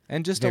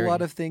 And just a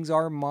lot of things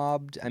are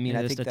mobbed. I mean,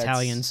 I think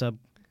Italian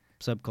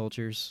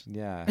subcultures.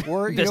 Yeah,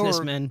 or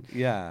businessmen.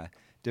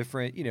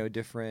 Different.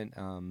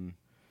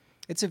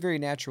 It's a very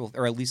natural,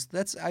 or at least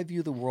I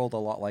view the world a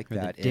lot like or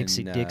that. The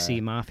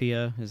Dixie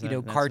Mafia. Is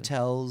that,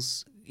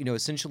 cartels.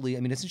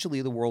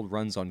 Essentially the world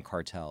runs on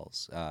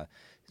cartels.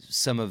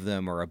 Some of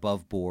them are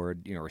above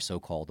board, or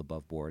so-called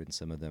above board, and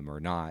some of them are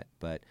not.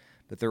 But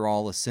they're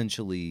all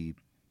essentially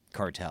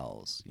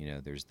cartels.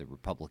 There's the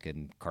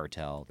Republican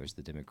cartel, there's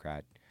the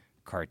Democrat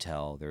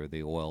cartel, there are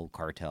the oil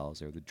cartels,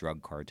 there are the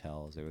drug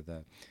cartels, there are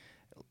the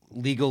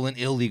legal and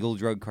illegal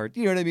drug cartels.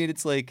 You know what I mean?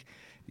 It's like,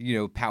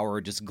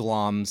 power just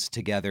gloms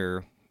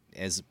together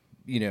as,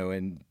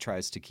 and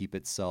tries to keep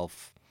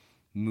itself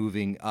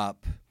moving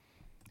up.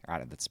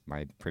 That's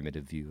my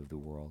primitive view of the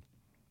world.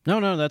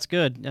 No, that's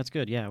good. That's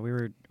good. Yeah, we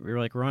were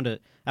on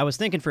to. I was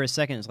thinking for a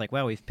second, it's like,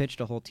 wow, we've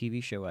pitched a whole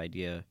TV show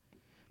idea.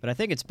 But I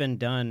think it's been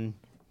done.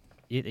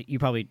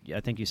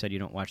 I think you said you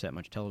don't watch that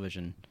much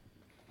television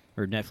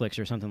or Netflix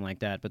or something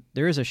like that. But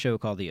there is a show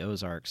called The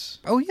Ozarks.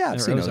 Oh yeah,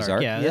 I've seen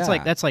Ozark. Yeah,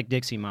 that's like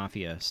Dixie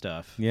Mafia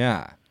stuff.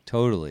 Yeah,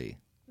 totally.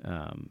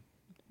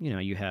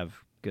 You have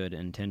good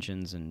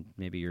intentions and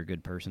maybe you're a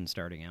good person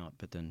starting out,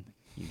 but then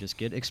you just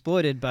get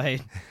exploited by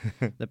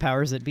the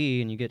powers that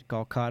be, and you get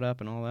all caught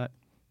up and all that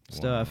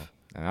stuff.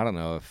 And I don't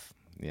know if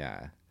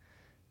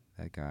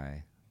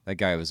that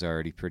guy was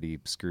already pretty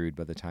screwed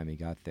by the time he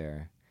got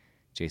there.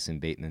 Jason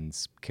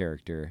Bateman's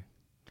character.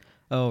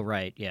 Oh,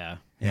 right, yeah.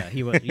 Yeah,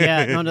 he was.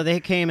 Yeah, no, they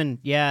came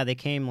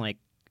like,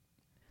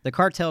 the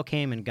cartel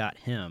came and got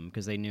him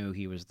because they knew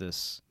he was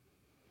this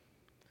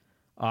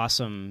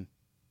awesome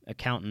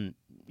accountant.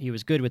 He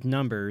was good with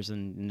numbers,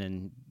 and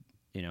then,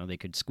 they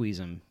could squeeze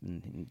him,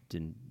 and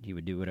he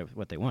would do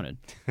what they wanted.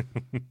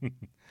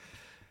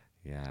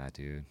 Yeah,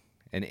 dude.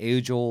 An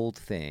age-old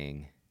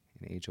thing,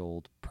 an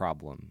age-old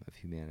problem of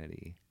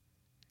humanity.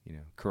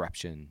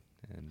 Corruption.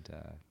 And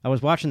I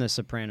was watching The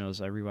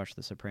Sopranos. I rewatched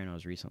The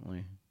Sopranos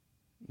recently,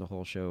 the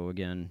whole show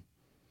again,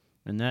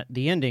 and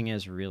the ending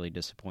is really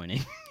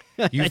disappointing.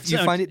 You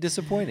find it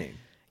disappointing?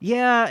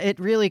 Yeah, it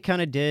really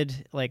kind of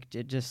did.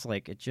 It just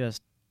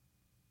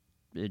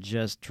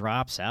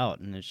drops out,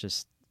 and it's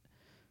just.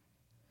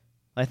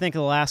 I think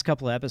the last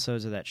couple of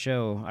episodes of that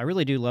show, I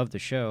really do love the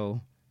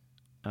show.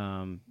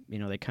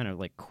 They kind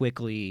of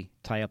quickly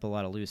tie up a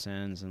lot of loose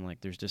ends, and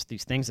there's just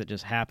these things that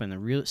just happen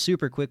really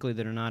super quickly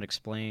that are not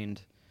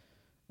explained.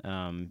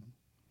 And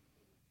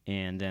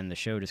then the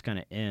show just kind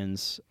of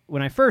ends.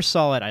 When I first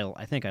saw it,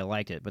 I think I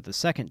liked it, but the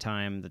second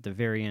time, at the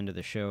very end of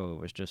the show,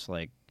 it was just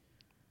I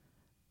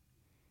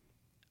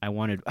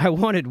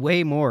wanted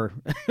way more.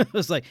 It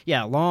was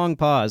long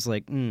pause,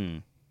 I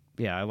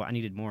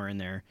needed more in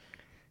there.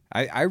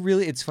 I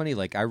really, it's funny,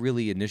 I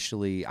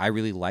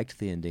really liked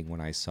the ending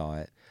when I saw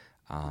it,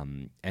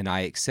 and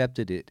I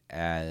accepted it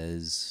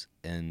as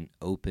an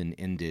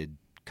open-ended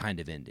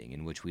kind of ending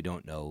in which we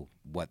don't know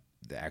what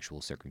the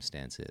actual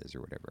circumstance is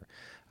or whatever.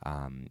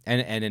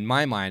 And in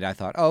my mind, I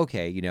thought, oh,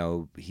 okay,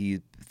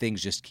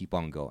 things just keep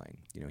on going.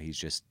 He's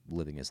just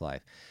living his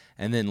life.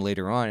 And then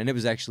later on, and it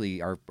was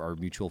actually our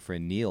mutual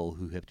friend Neil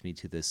who hipped me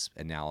to this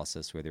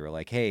analysis where they were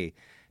like, hey,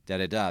 da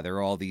da da. There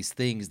are all these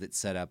things that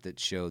set up that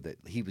show that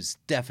he was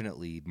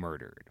definitely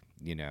murdered,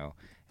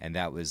 and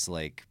that was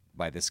like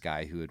by this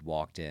guy who had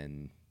walked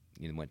in,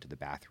 went to the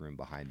bathroom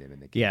behind him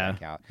and then came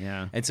back out.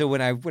 Yeah. And so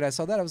when I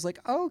saw that, I was like,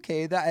 oh,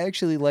 okay, that I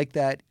actually like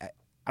that.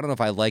 I don't know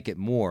if I like it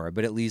more,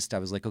 but at least I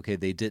was like, okay,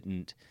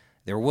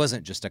 there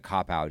wasn't just a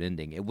cop-out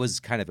ending. It was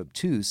kind of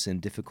obtuse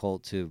and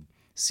difficult to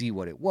see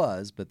what it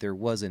was, but there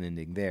was an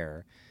ending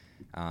there.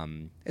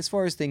 As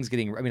far as things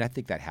I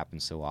think that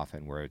happens so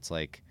often where it's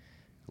like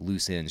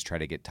loose ends try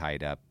to get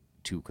tied up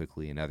too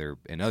quickly in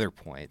other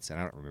points, and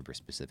I don't remember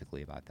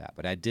specifically about that,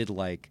 but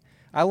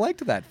I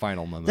liked that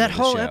final moment. That of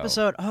the whole show.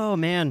 episode. Oh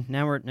man,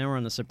 now we're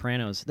on The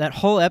Sopranos. That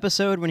whole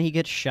episode when he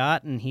gets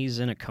shot and he's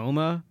in a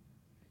coma,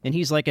 and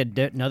he's like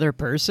another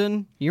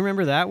person. You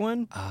remember that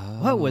one? Oh.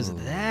 What was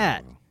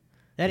that?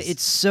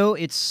 It's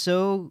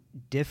so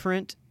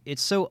different.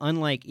 It's so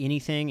unlike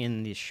anything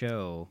in the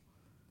show.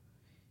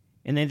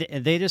 And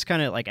they just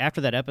kind of like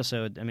after that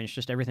episode. I mean, it's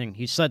just everything.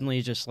 He's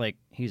suddenly just like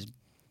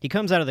he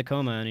comes out of the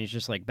coma and he's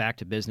just like back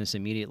to business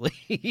immediately.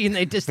 And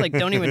they just like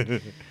don't even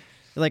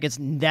like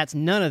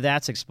none of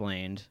that's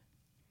explained.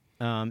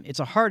 It's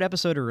a hard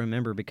episode to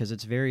remember because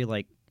it's very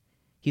like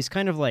he's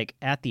kind of like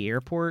at the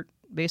airport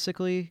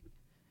basically,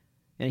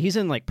 and he's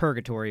in like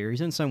purgatory or he's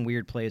in some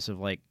weird place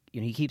of like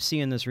he keeps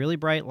seeing this really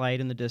bright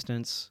light in the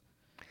distance.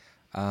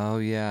 Oh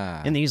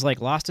yeah, and he's like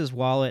lost his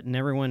wallet and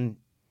everyone.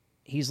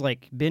 He's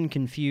like been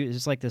confused.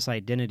 It's like this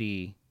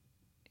identity.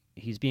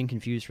 He's being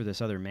confused for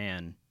this other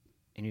man.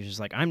 And he's just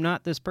like, I'm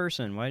not this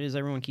person. Why does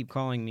everyone keep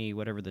calling me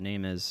whatever the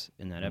name is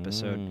in that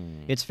episode?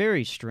 It's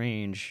very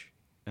strange.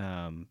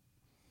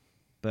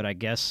 But I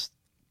guess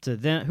to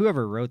them,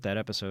 whoever wrote that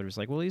episode was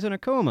like, well, he's in a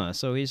coma.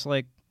 So he's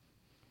like,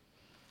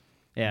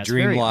 yeah, it's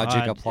dream very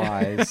logic odd.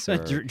 applies.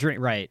 Or...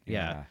 right,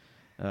 yeah.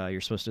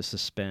 You're supposed to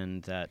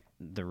suspend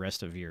the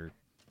rest of your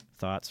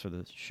thoughts for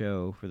the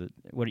show,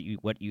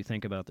 what you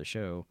think about the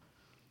show.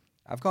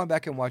 I've gone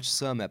back and watched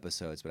some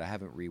episodes, but I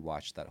haven't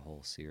rewatched that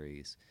whole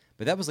series.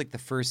 But that was like the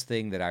first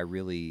thing that I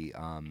really,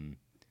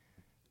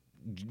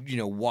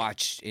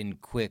 watched in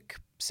quick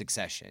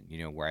succession,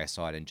 where I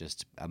saw it in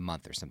just a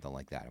month or something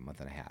like that, a month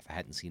and a half. I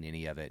hadn't seen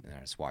any of it, and I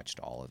just watched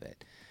all of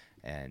it.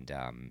 And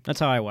that's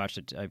how I watched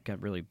it. I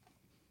got really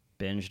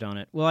binged on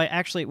it. Well, I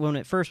actually, when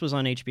it first was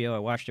on HBO, I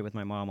watched it with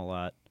my mom a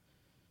lot,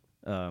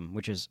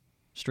 which is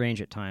strange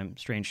at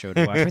times. Strange show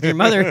to watch with your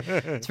mother.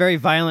 It's very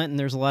violent, and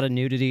there's a lot of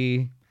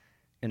nudity.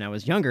 And I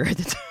was younger at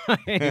the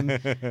time.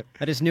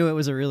 I just knew it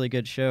was a really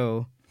good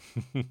show.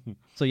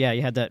 So yeah,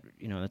 you had that,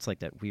 that's like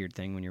that weird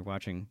thing when you're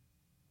watching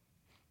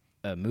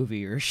a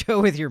movie or a show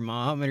with your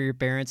mom or your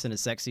parents and a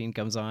sex scene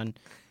comes on.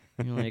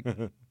 And you're like,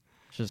 it's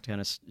just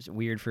kind of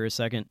weird for a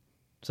second.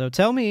 So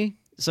tell me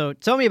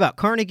about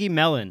Carnegie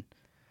Mellon.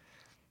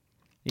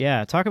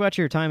 Yeah, talk about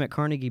your time at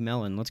Carnegie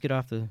Mellon. Let's get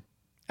off the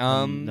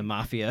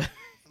mafia.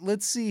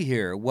 Let's see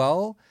here.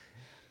 Well,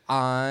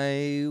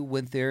 I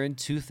went there in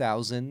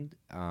 2000.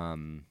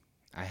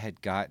 I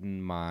had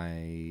gotten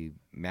my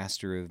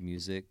Master of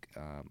Music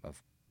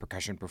of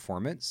Percussion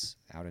Performance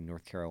out in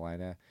North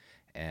Carolina,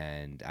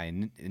 and I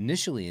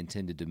initially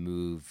intended to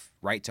move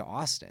right to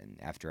Austin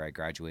after I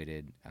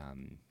graduated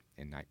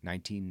in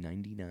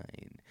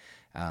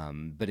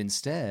 1999. But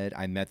instead,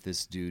 I met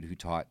this dude who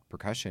taught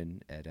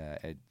percussion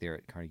there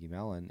at Carnegie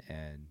Mellon,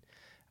 and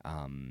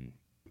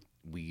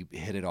we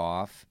hit it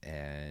off,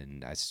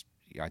 and I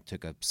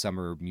took a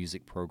summer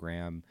music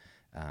program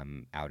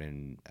out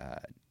in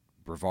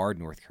Brevard,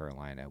 North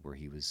Carolina, where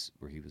he was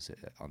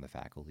on the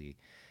faculty,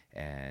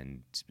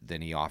 and then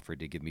he offered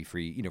to give me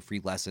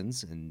free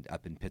lessons and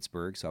up in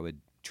Pittsburgh, so I would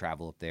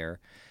travel up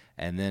there,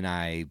 and then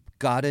I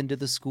got into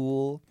the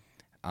school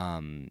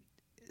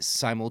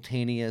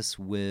simultaneous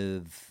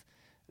with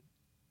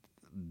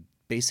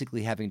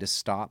basically having to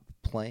stop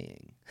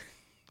playing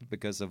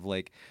because of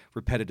like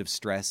repetitive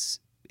stress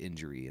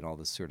injury and all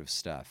this sort of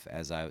stuff.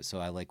 So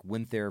I like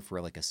went there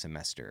for like a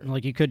semester.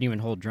 Like you couldn't even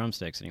hold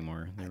drumsticks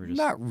anymore. They were just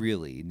not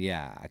really.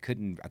 Yeah, I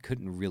couldn't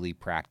really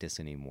practice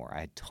anymore.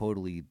 I had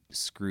totally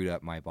screwed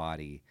up my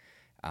body,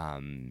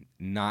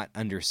 not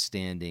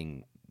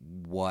understanding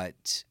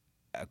what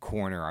a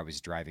corner I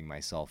was driving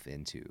myself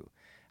into.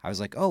 I was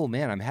like, oh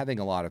man, I'm having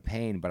a lot of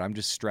pain, but I'm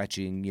just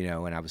stretching,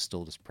 and I was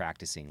still just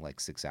practicing like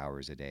 6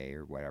 hours a day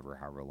or whatever,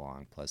 however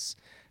long, plus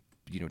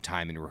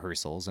time in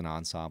rehearsals and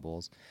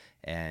ensembles.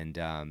 And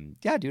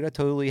yeah, dude, I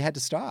totally had to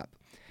stop.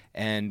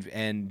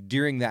 And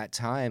during that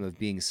time of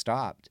being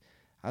stopped,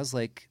 I was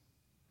like,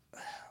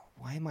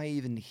 why am I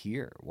even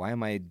here? Why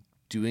am I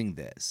doing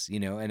this?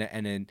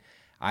 And then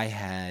I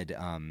had,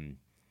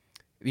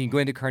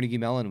 going to Carnegie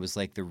Mellon was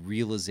like the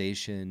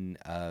realization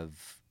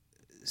of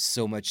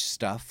so much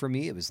stuff for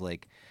me. It was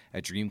like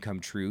a dream come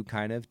true,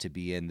 kind of, to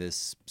be in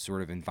this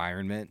sort of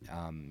environment.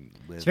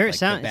 With it's very like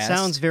the it best.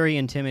 Sounds very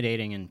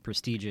intimidating and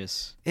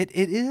prestigious. It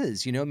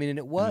is, and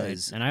it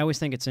was. And I always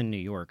think it's in New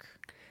York.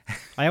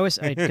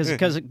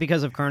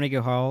 Because of Carnegie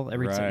Hall.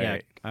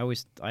 Right.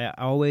 I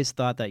always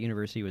thought that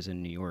university was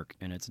in New York,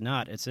 and it's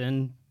not. It's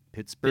in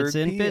Pittsburgh. It's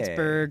in PA.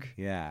 Pittsburgh.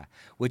 Yeah.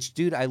 Which,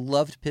 dude, I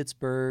loved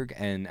Pittsburgh,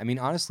 and I mean,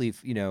 honestly,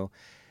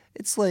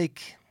 it's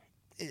like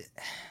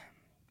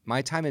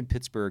my time in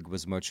Pittsburgh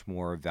was much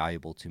more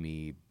valuable to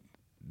me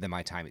than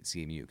my time at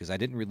CMU because I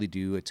didn't really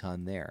do a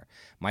ton there.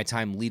 My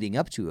time leading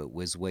up to it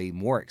was way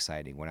more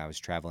exciting when I was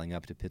traveling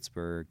up to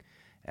Pittsburgh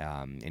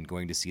and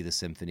going to see the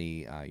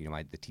symphony.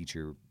 The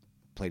teacher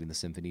played in the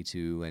symphony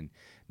too, and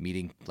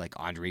meeting like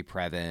Andre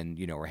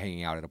Previn, or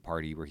hanging out at a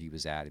party where he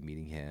was at and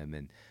meeting him,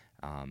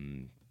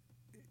 and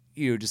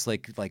just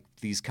like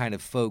these kind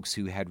of folks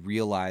who had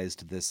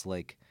realized this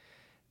like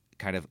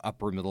kind of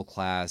upper middle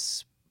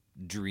class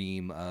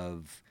dream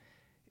of,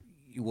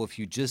 well, if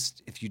you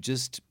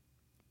just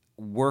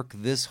work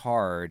this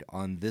hard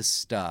on this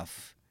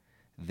stuff,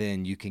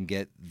 then you can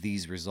get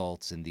these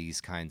results in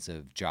these kinds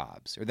of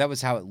jobs. Or that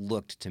was how it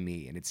looked to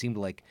me. And it seemed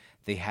like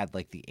they had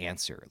like the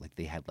answer, like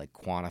they had like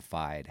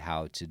quantified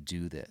how to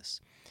do this.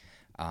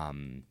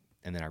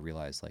 And then I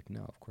realized like,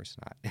 no, of course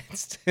not.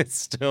 It's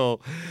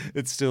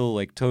still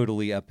like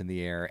totally up in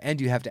the air,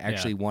 and you have to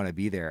actually want to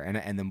be there.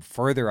 And the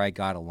further I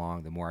got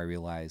along, the more I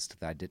realized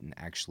that I didn't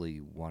actually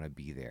want to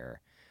be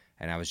there.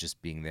 And I was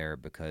just being there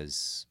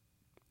because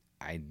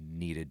I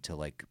needed to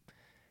like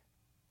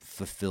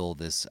fulfill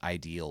this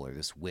ideal or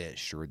this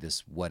wish or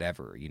this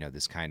whatever,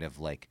 this kind of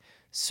like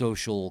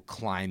social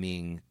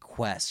climbing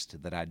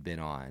quest that I'd been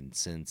on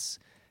since,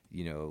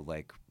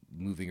 like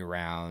moving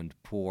around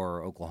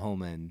poor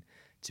Oklahoman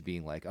to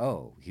being like,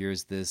 oh,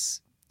 here's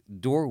this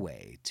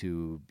doorway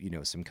to,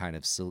 some kind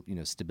of,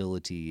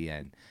 stability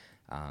and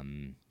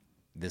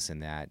this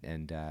and that.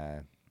 And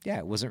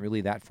it wasn't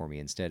really that for me.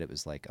 Instead, it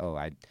was like,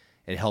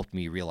 it helped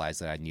me realize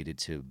that I needed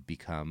to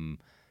become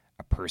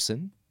a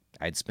person.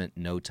 I'd spent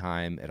no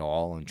time at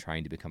all on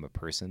trying to become a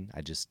person.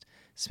 I just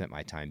spent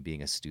my time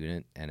being a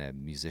student and a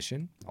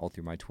musician all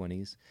through my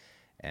 20s.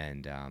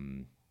 And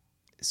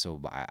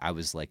so I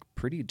was like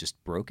pretty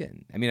just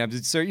broken. I mean,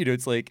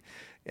 it's like,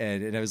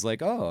 and I was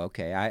like, oh,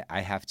 okay,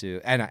 I have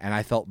to. And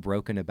I felt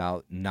broken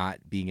about not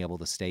being able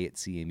to stay at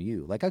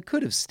CMU. Like I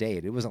could have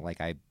stayed. It wasn't like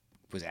I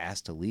was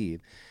asked to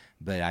leave,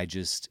 but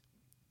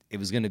it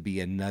was going to be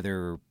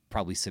another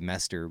probably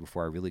semester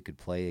before I really could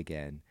play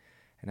again.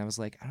 And I was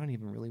like, I don't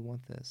even really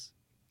want this.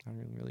 I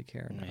don't even really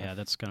care enough. Yeah,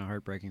 that's kind of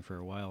heartbreaking for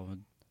a while.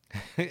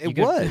 It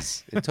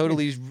was. It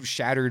totally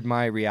shattered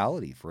my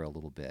reality for a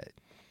little bit.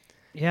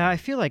 Yeah, I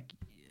feel like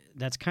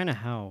that's kind of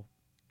how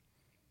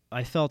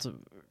I felt,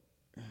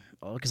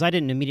 because I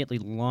didn't immediately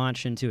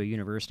launch into a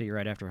university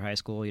right after high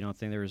school.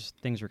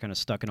 Things were kind of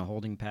stuck in a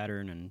holding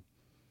pattern and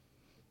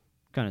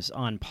kind of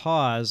on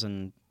pause,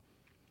 and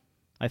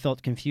I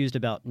felt confused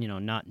about,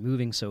 not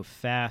moving so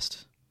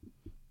fast.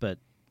 But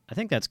I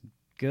think that's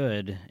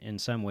good in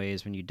some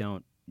ways when you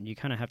kind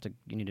of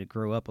you need to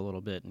grow up a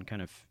little bit and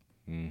kind of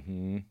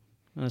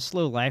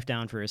slow life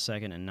down for a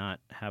second and not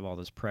have all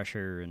this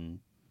pressure, and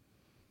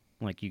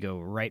like you go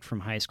right from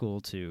high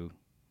school to,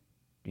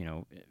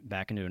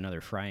 back into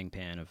another frying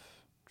pan of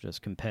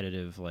just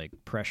competitive like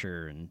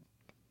pressure and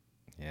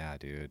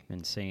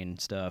insane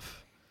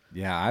stuff.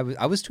 Yeah,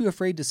 I was too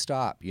afraid to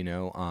stop,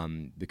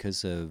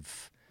 because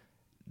of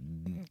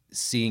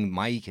seeing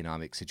my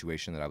economic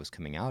situation that I was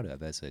coming out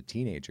of as a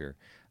teenager.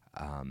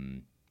 I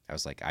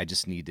was like, I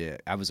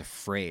was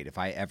afraid if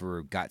I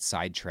ever got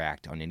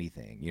sidetracked on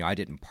anything. I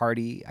didn't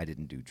party, I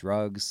didn't do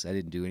drugs, I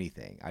didn't do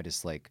anything. I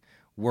just like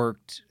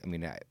worked. I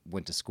mean, I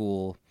went to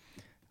school,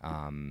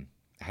 I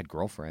had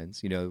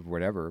girlfriends,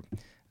 whatever.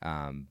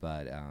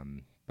 But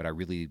I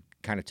really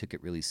kind of took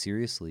it really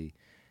seriously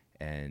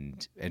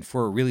and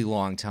for a really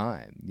long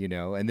time,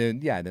 and then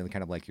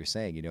kind of like you're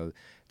saying,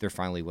 there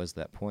finally was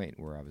that point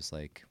where I was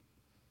like,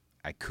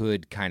 I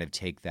could kind of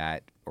take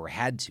that, or I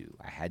had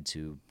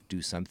to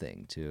do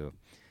something to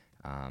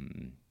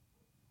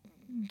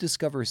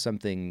discover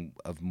something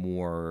of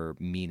more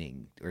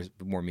meaning, or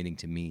more meaning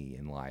to me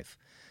in life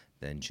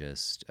than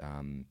just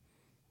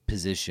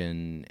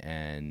position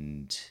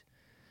and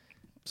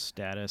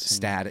status.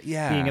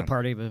 Yeah, being a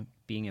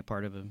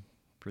part of a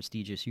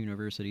prestigious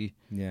university.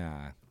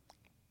 Yeah,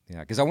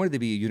 because I wanted to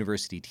be a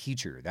university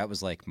teacher. That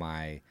was like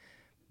my,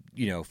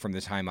 from the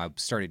time I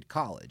started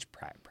college,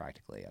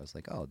 practically, I was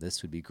like, oh,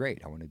 this would be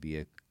great. I want to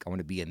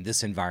be in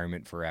this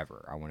environment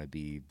forever. I want to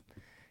be,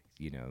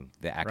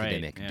 the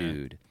academic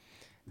dude.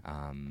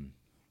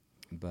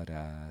 But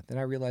then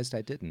I realized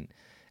I didn't.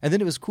 And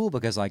then it was cool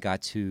because I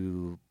got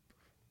to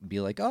be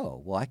like,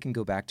 oh, well, I can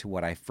go back to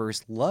what I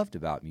first loved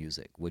about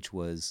music, which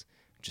was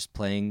just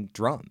playing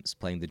drums,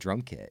 playing the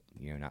drum kit,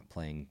 not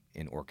playing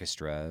in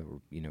orchestra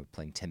or,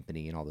 playing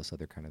timpani and all this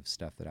other kind of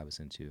stuff that I was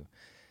into,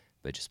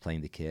 but just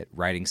playing the kit,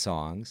 writing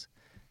songs.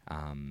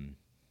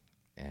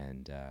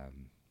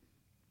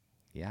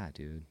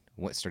 Dude.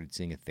 Started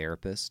seeing a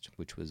therapist,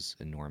 which was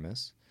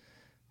enormous.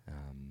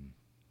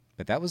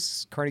 But that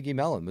was Carnegie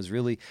Mellon. Was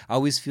really, I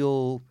always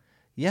feel,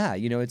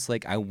 it's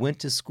like I went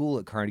to school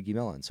at Carnegie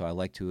Mellon, so I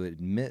like to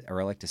admit, or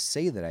I like to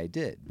say that I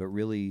did, but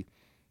really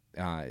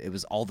it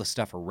was all the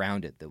stuff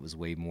around it that was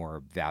way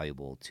more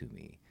valuable to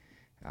me.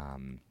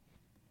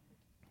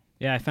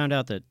 I found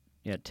out that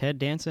Ted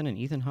Danson and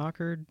Ethan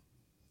Hawke,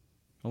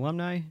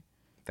 alumni.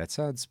 That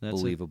sounds That's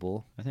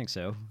believable. I think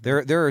so.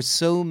 There are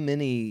so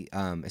many,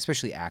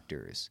 especially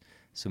actors.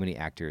 So many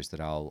actors that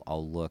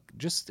I'll look.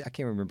 Just I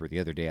can't remember the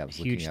other day I was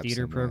Huge looking up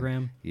theater someone.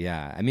 program.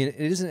 Yeah, I mean it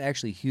isn't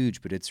actually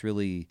huge, but it's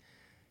really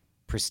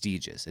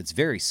prestigious. It's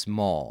very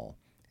small.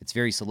 It's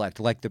very select.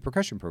 Like the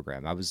percussion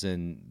program, I was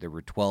in. There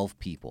were 12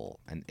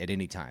 people, and at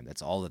any time,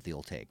 that's all that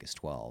they'll take is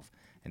 12,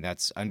 and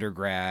that's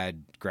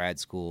undergrad, grad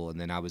school, and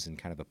then I was in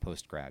kind of a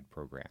post grad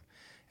program,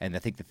 and I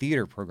think the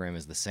theater program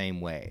is the same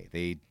way.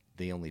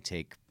 They only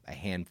take a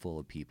handful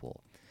of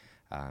people,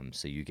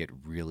 so you get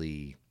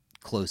really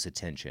close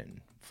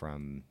attention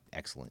from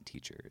excellent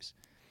teachers.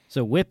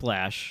 So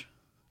Whiplash,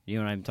 you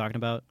know what I'm talking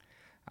about?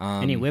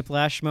 Any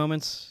Whiplash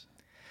moments?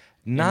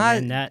 Not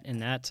in that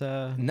not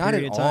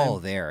period at of time? all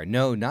there.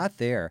 No, not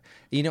there.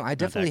 You know, I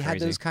definitely had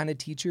crazy. those kind of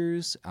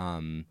teachers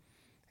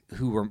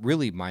who were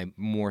really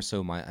more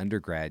so my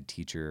undergrad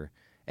teacher.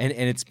 And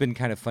it's been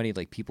kind of funny,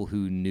 like people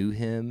who knew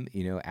him,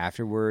 you know,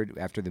 after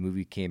the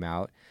movie came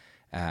out.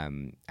 I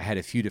had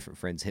a few different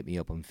friends hit me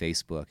up on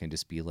Facebook and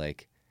just be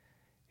like,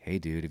 "Hey,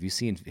 dude, have you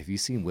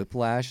seen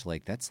Whiplash?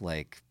 Like, that's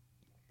like,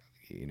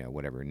 you know,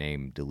 whatever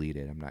name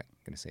deleted. I'm not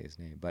gonna say his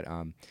name, but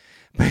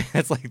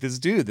that's like this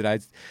dude that I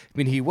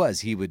mean, he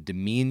would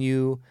demean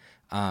you.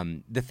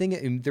 The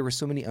thing, there were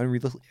so many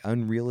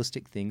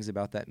unrealistic things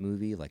about that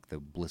movie, like the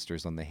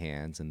blisters on the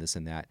hands and this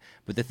and that.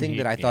 But the thing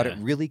that I thought it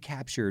really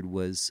captured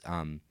was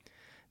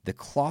the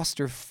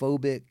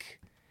claustrophobic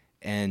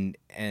and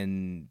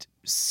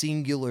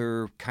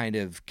singular kind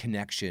of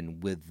connection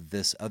with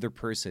this other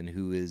person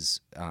who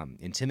is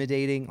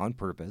intimidating on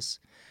purpose,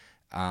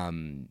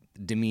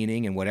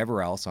 demeaning and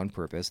whatever else on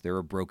purpose. They're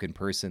a broken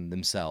person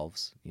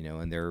themselves, you know,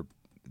 and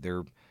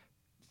they're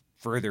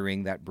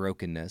furthering that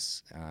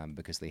brokenness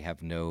because they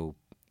have not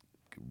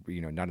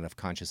enough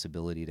conscious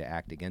ability to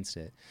act against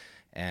it.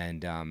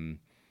 And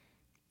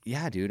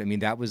yeah, dude, I mean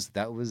that was,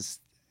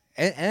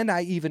 and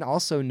I even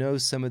also know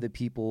some of the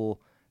people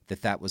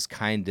that was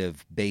kind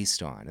of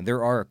based on. And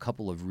there are a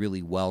couple of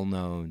really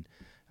well-known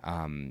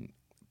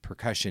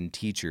percussion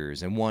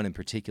teachers, and one in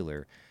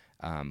particular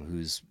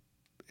who's,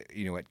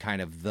 you know, at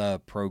kind of the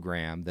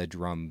program, the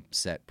drum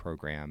set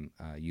program,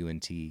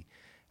 UNT,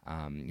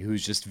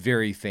 who's just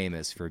very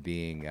famous for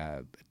being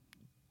a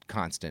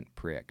constant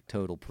prick,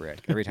 total prick.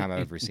 Every time I've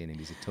ever seen him,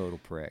 he's a total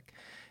prick.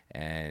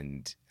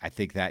 And I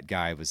think that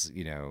guy was,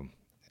 you know,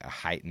 a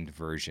heightened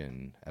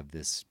version of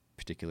this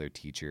particular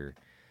teacher.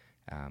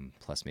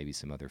 Plus maybe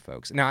some other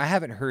folks. Now, I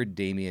haven't heard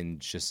Damien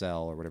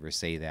Chazelle or whatever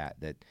say that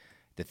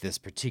this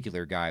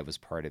particular guy was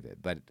part of it,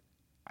 but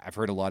I've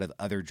heard a lot of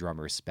other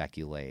drummers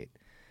speculate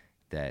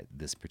that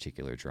this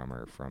particular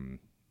drummer from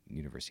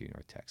University of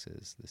North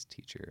Texas, this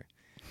teacher.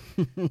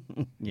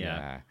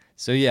 Yeah.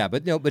 So yeah,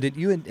 but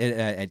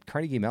at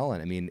Carnegie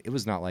Mellon, I mean, it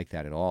was not like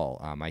that at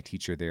all. My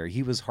teacher there,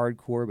 he was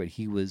hardcore, but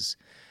he was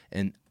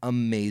an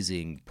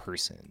amazing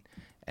person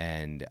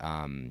and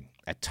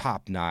a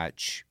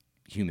top-notch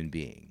human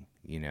being.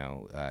 You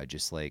know,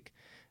 just like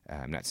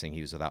I'm not saying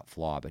he was without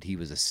flaw, but he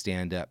was a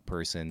stand-up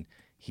person.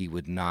 He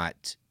would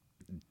not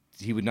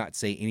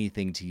say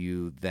anything to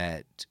you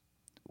that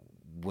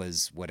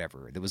was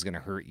whatever that was going to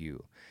hurt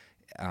you,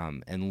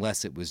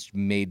 unless it was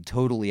made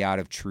totally out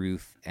of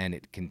truth and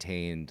it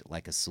contained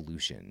like a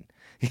solution.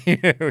 You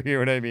know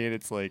what I mean?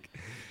 It's like,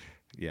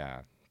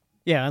 yeah.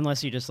 Yeah,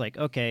 unless you just like,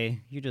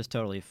 okay, you just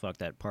totally fucked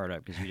that part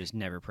up because you just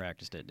never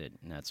practiced it,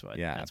 and that's what.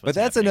 Yeah, that's but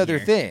that's happening another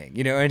here. thing,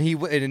 you know. And he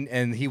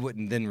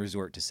wouldn't then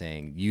resort to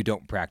saying you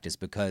don't practice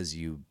because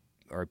you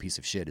are a piece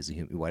of shit as a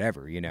human,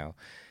 whatever, you know.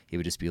 He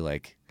would just be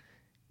like,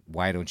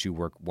 why don't you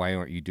work? Why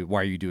are you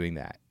doing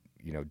that?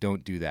 You know,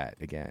 don't do that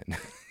again.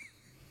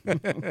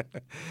 It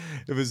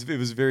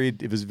was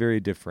very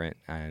different,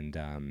 and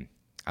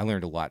I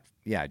learned a lot.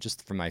 Yeah,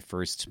 just from my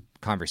first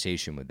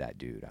conversation with that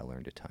dude, I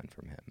learned a ton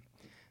from him.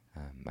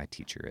 My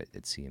teacher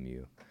at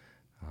CMU.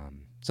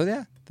 So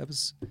yeah, that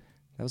was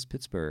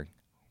Pittsburgh.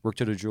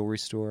 Worked at a jewelry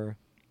store.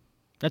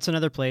 That's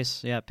another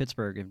place. Yeah,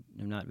 Pittsburgh.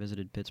 I've not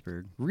visited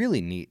Pittsburgh. Really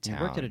neat town.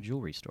 I worked at a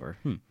jewelry store.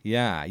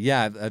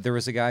 Yeah. There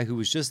was a guy who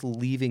was just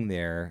leaving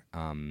there.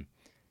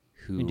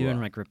 Who You doing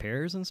like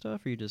repairs and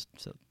stuff, or you just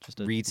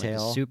a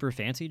retail, like a super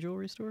fancy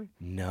jewelry store?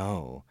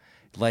 No,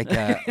 like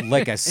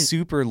a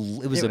super.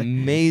 It was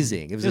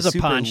amazing. It was a super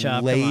pawn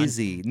shop.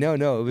 Lazy. No,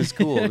 it was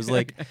cool. It was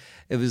like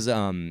it was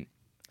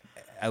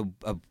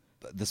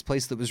this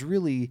place that was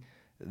really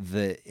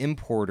the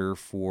importer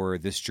for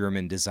this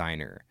German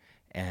designer,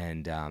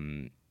 and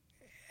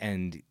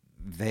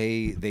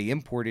they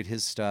imported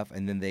his stuff,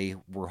 and then they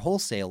were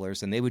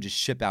wholesalers, and they would just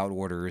ship out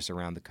orders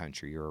around the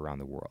country or around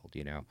the world,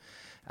 you know.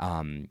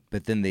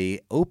 But then they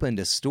opened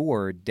a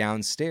store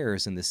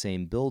downstairs in the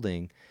same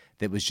building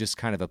that was just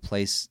kind of a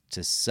place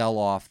to sell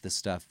off the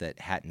stuff that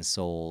hadn't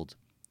sold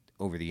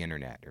over the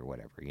internet or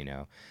whatever, you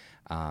know.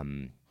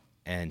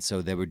 And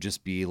so there would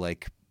just be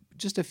like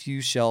just a few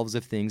shelves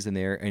of things in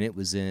there, and it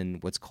was in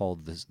what's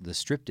called the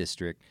Strip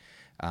District,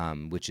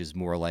 which is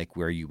more like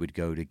where you would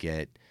go to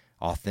get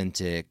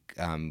authentic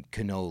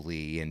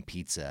cannoli and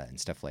pizza and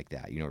stuff like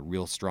that.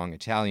 Real strong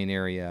Italian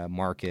area,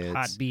 markets.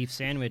 Hot beef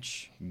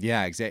sandwich.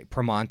 Yeah, exactly.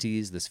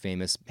 Pramonti's, this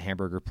famous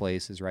hamburger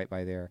place, is right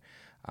by there.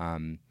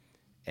 And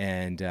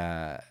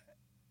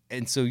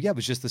so, yeah, it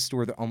was just the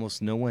store that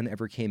almost no one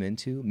ever came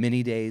into.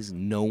 Many days,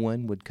 no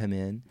one would come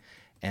in.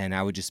 And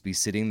I would just be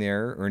sitting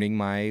there earning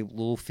my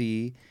little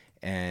fee.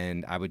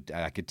 And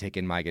I could take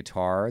in my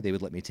guitar. They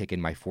would let me take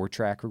in my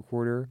 4-track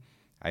recorder.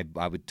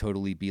 I would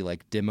totally be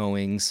like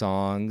demoing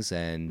songs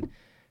and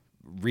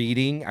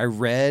reading. I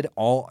read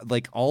all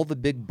the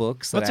big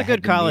books. That's a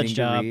good college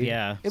job.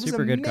 Yeah, it was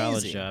super amazing. good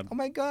college job. Oh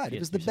my God, it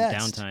was the Some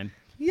best. Downtime.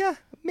 Yeah,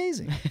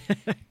 amazing.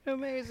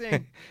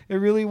 Amazing. It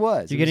really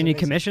was. Did you get any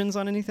commissions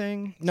on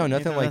anything? No,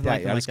 nothing like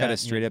that. I just got a that?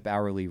 straight up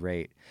hourly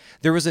rate.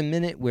 There was a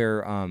minute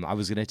where I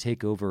was going to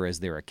take over as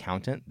their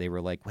accountant. They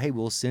were like, "Hey,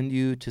 we'll send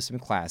you to some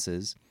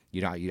classes.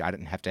 I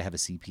didn't have to have a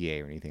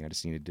CPA or anything. I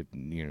just needed to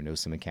know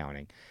some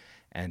accounting."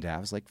 And I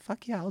was like,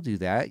 "Fuck yeah, I'll do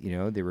that."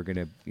 They were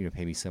going to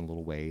pay me some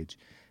little wage,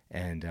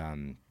 and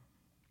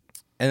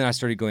then I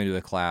started going to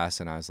a class,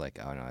 and I was like,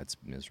 "Oh no, it's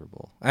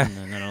miserable." And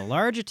then a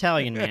large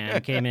Italian man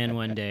came in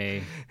one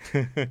day.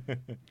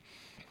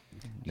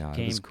 No,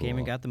 it was cool. Came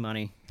and got the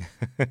money.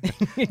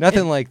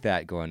 Nothing like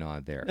that going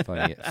on there.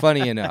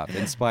 Funny enough,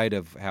 in spite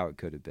of how it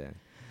could have been.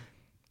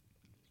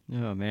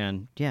 Oh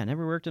man, yeah,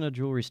 never worked in a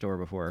jewelry store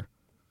before.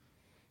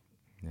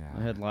 Yeah,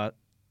 I had a lot.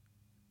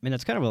 I mean,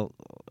 that's kind of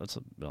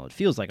it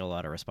feels like a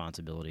lot of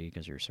responsibility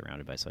because you're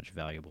surrounded by such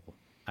valuable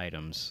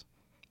items.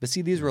 But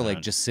see, these were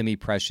like just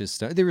semi-precious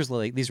stuff. These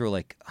were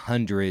like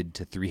 $100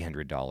 to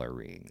 $300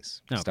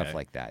 rings, stuff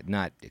like that.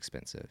 Not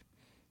expensive,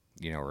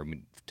 or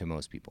to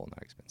most people,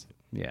 not expensive.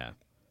 Yeah.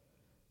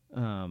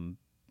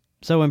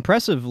 So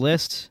impressive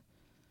list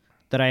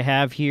that I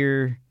have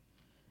here.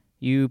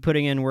 You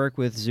putting in work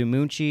with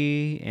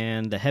Zumunchi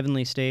and the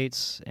Heavenly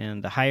States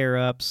and the Higher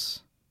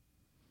Ups,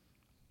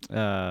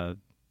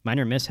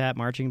 Minor Mishap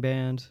Marching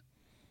Band,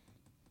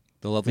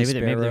 the Lovely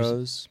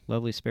Sparrows.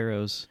 Lovely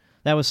Sparrows.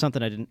 That was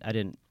something I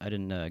didn't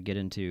get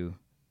into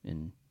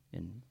in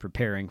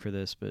preparing for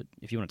this. But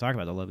if you want to talk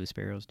about the Lovely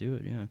Sparrows, do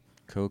it. Yeah.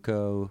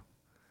 Coco.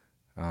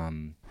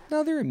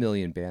 No, there are a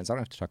million bands. I don't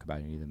have to talk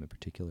about any of them in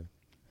particular.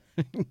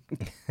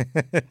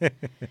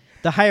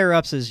 The Higher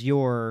Ups is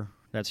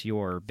that's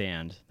your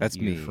band. That's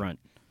me. Front.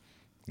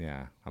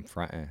 Yeah, I'm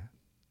front.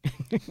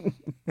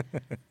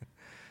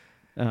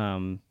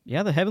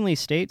 Yeah, the Heavenly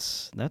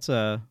States. That's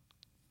when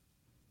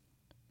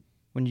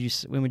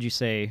would you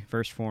say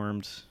first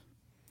formed?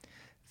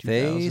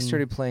 They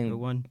started playing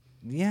 2001?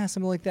 Yeah,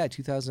 something like that.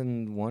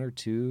 2001 or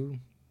 2,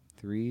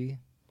 3.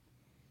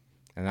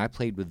 And I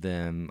played with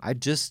them. I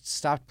just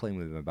stopped playing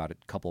with them about a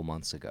couple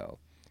months ago,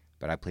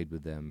 but I played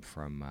with them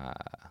from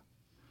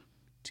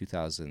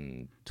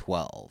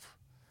 2012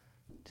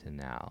 to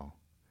now.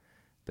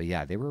 But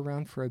yeah, they were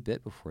around for a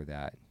bit before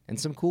that, and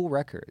some cool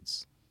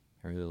records.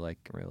 I really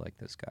like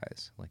those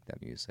guys. I like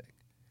that music.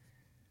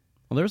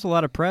 Well, there was a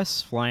lot of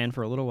press flying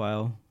for a little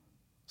while.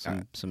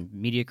 Some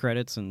media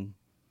credits and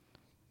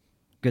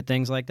good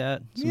things like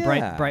that. Some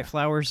bright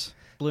flowers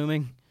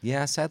blooming.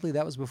 Yeah, sadly,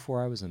 that was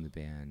before I was in the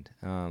band.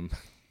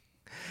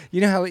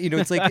 You know how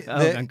it's like.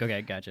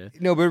 Okay, gotcha.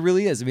 No, but it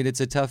really is. I mean,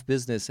 it's a tough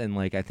business, and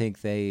like I think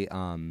they,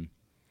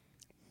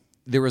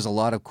 there was a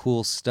lot of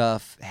cool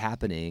stuff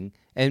happening,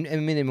 and I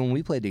mean, when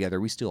we played together,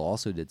 we still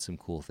also did some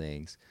cool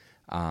things.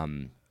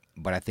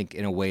 But I think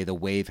in a way, the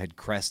wave had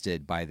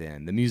crested by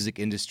then. The music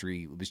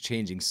industry was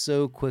changing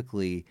so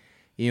quickly.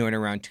 In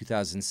around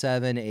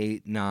 2007,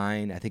 8,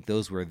 9, I think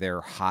those were their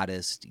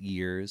hottest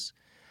years.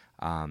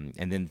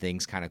 And then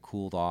things kind of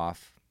cooled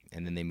off,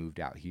 and then they moved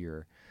out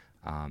here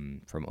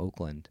from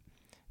Oakland.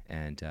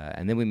 And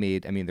then we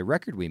made, the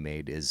record we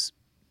made is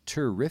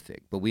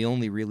terrific, but we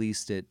only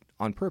released it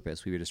on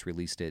purpose. We just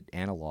released it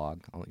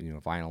analog,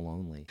 vinyl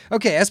only.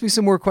 Okay, ask me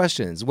some more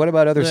questions. What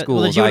about other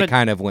schools I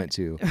kind of went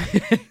to?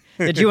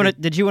 Did you want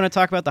to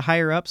talk about the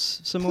Higher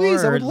Ups some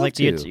Please, more, I would or love like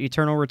to. the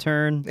Eternal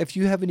Return? If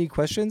you have any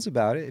questions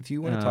about it, if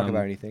you want to talk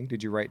about anything,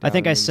 did you write down I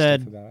think I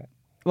said, stuff about it?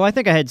 Well, I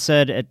think I had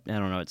said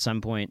at some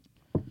point,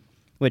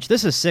 which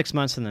this is 6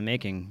 months in the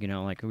making.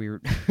 Like we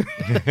were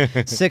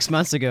 6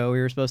 months ago, we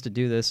were supposed to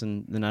do this,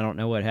 and then I don't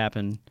know what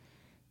happened.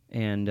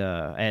 And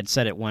I had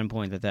said at one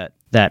point that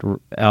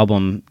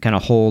album kind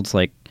of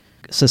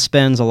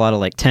suspends a lot of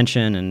like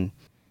tension and.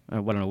 I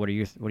don't know. What do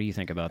you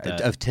think about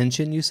that? Of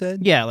tension, you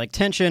said? Yeah, like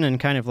tension and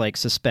kind of like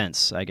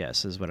suspense, I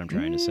guess, is what I'm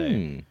trying to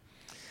say.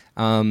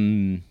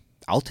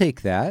 I'll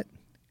take that.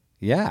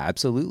 Yeah,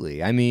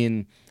 absolutely. I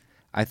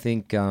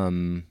think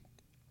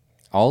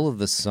all of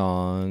the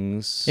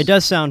songs. It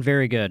does sound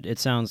very good.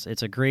 It's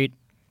a great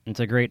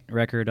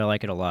record. I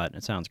like it a lot.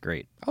 It sounds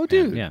great. Oh,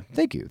 dude. Yeah.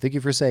 Thank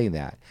you for saying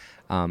that.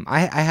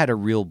 I had a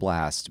real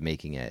blast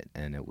making it,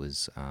 and it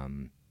was a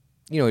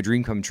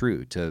dream come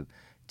true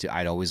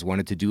I'd always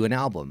wanted to do an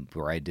album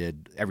where I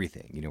did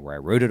everything, where I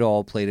wrote it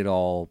all, played it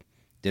all,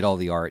 did all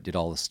the art, did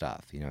all the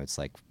stuff. It's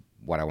like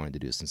what I wanted to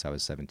do since I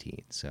was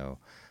 17. So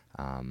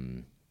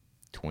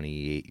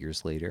 28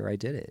 years later, I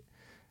did it.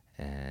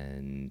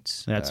 and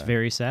That's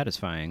very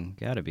satisfying.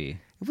 Gotta be.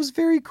 it was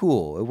very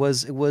cool. It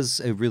was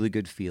a really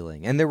good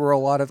feeling, and there were a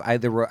lot of I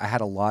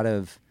had a lot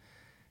of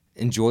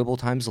enjoyable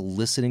times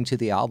listening to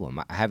the album.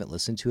 I haven't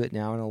listened to it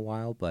now in a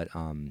while, but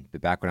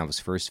back when I was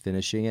first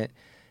finishing it,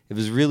 it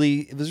was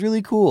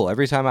really cool.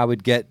 Every time I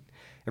would get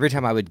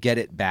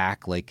it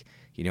back, like,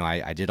 you know,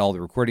 I did all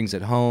the recordings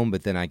at home,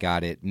 but then I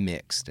got it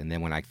mixed. And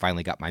then when I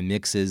finally got my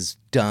mixes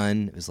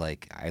done, it was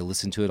like I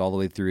listened to it all the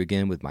way through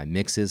again with my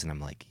mixes, and I'm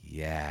like,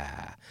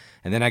 yeah.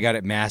 And then I got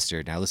it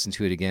mastered, and I listened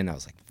to it again, and I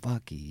was like,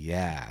 fuck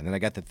yeah. And then I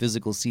got the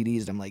physical CDs,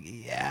 and I'm like,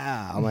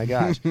 yeah, oh my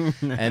gosh. and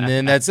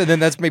then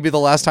that's maybe the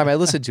last time I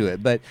listened to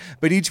it. But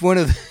each one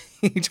of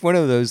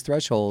those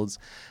thresholds,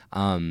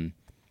 to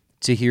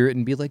hear it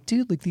and be like,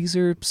 dude, like, these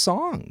are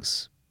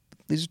songs.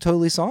 These are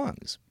totally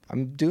songs.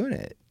 I'm doing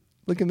it.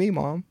 Look at me,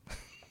 Mom.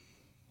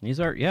 These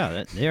are,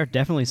 they are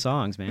definitely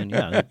songs, man.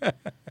 Yeah.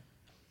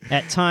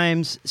 At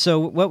times, so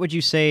what would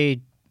you say?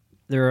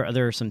 There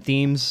are some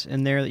themes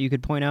in there that you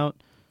could point out.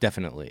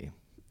 Definitely.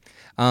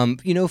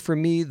 You know, for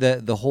me,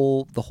 the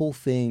whole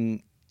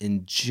thing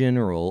in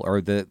general,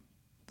 or the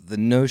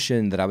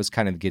notion that I was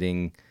kind of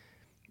getting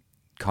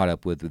caught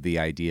up with the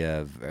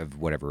idea of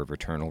whatever, of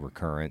eternal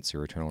recurrence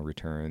or eternal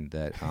return,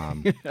 that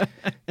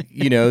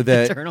you know,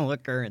 that eternal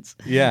occurrence.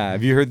 Yeah,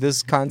 have you heard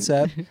this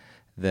concept?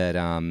 That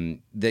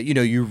that, you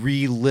know, you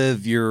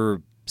relive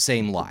your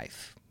same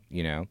life,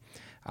 you know,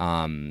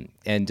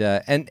 and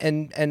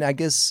I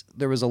guess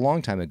there was a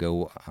long time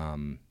ago,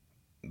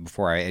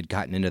 before I had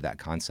gotten into that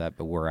concept,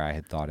 but where I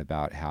had thought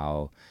about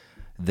how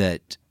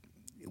that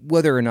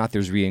whether or not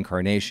there's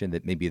reincarnation,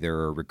 that maybe there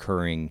are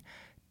recurring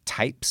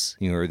types,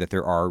 you know, or that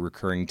there are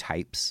recurring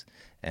types,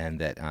 and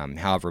that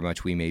however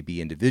much we may be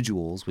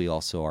individuals, we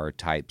also are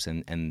types,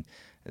 and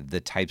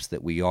the types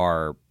that we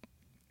are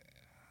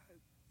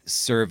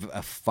serve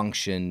a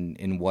function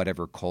in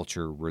whatever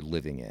culture we're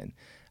living in.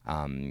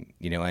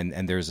 You know,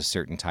 and there's a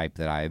certain type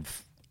that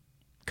I've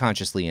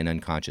consciously and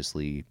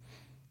unconsciously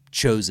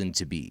chosen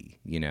to be,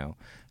 you know,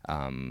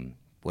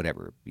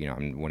 whatever, you know,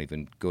 I won't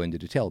even go into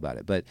detail about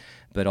it, but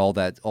all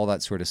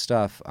that sort of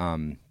stuff.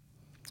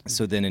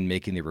 So then in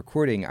making the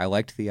recording, I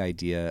liked the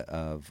idea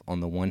of, on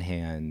the one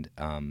hand,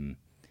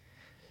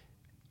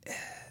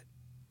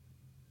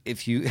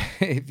 if you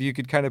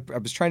could kind of, I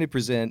was trying to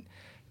present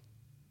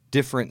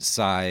different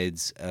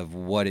sides of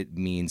what it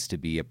means to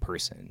be a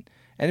person,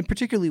 and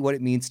particularly what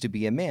it means to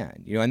be a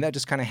man, you know, and that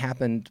just kind of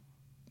happened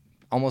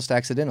almost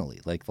accidentally,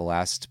 like the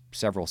last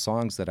several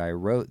songs that I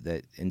wrote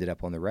that ended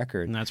up on the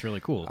record. And that's really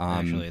cool,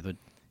 actually.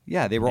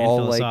 Yeah, they were all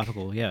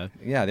philosophical, like,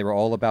 yeah, they were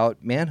all about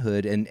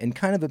manhood and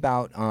kind of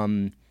about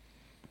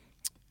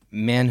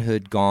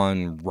manhood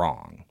gone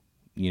wrong,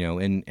 you know,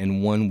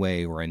 in one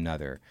way or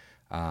another.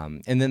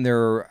 And then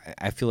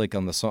I feel like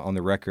on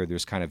the record,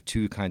 there's kind of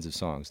two kinds of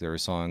songs. There are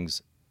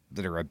songs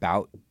that are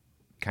about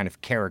kind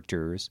of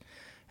characters,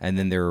 and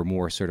then there are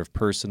more sort of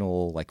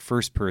personal, like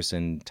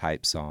first-person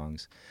type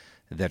songs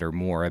that are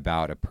more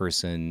about a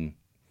person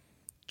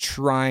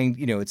trying,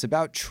 you know, it's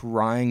about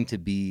trying to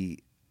be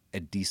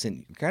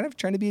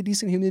trying to be a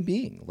decent human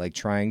being, like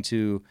trying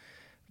to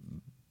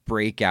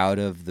break out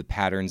of the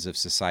patterns of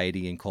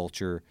society and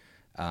culture,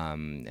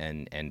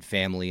 and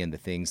family, and the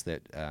things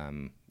that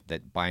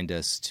that bind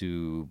us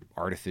to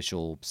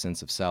artificial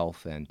sense of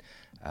self, and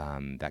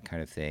that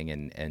kind of thing,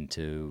 and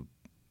to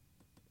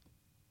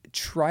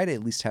try to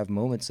at least have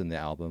moments in the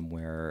album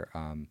where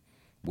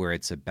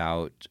it's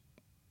about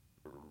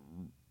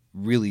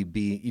really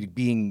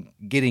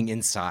getting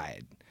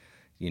inside,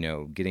 you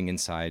know, getting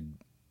inside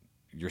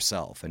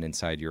yourself and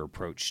inside your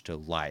approach to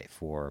life,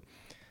 or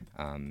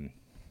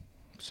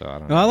so I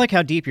don't know. I like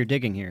how deep you're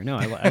digging here. No,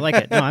 I like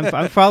it. No,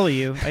 I follow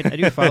you. I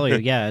do follow you.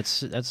 Yeah,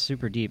 that's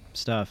super deep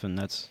stuff, and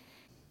that's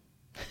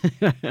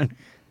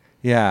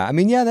yeah. I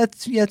mean,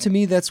 to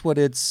me, that's what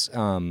it's,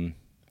 or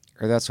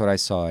that's what I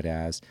saw it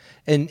as,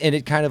 and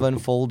it kind of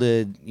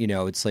unfolded. You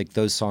know, it's like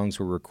those songs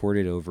were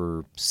recorded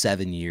over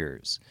 7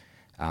 years.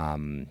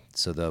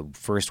 So the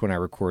first one I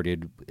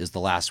recorded is the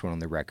last one on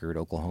the record,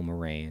 Oklahoma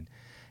Rain,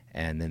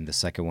 and then the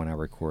second one I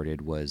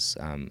recorded was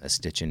A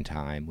Stitch in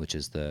Time, which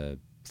is the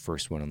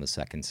first one on the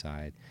second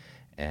side,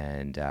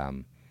 and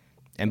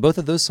both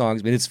of those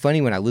songs. I mean, it's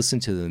funny when I listen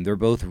to them; they're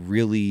both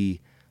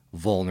really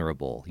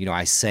vulnerable. You know,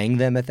 I sung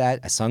them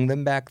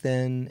back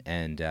then,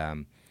 and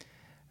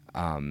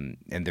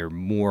they're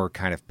more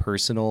kind of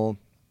personal.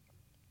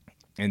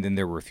 And then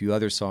there were a few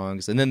other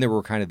songs, and then there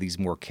were kind of these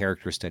more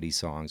character study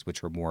songs,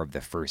 which were more of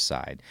the first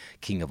side,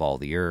 King of All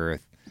the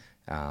Earth,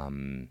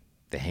 The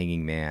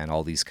Hanging Man,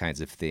 all these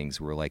kinds of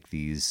things were like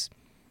these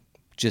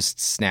just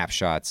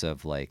snapshots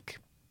of like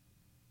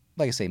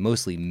I say,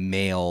 mostly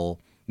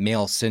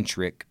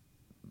male-centric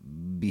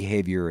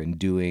behavior and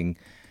doing.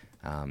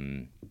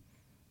 And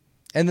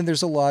then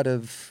there's a lot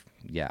of,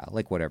 a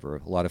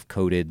lot of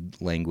coded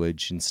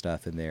language and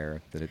stuff in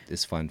there that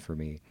is fun for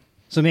me.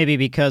 So maybe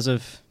because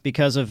of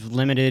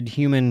limited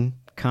human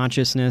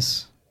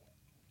consciousness,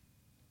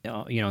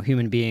 you know,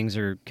 human beings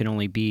can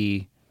only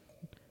be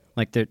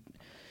like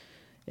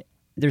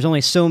there's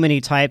only so many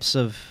types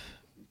of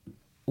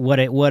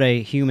what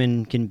a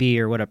human can be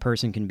or what a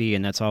person can be,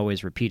 and that's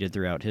always repeated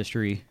throughout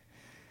history.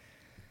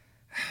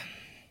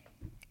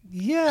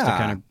 Yeah,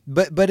 kind of...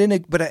 but in a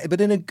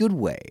good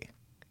way.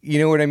 You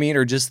know what I mean?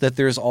 Or just that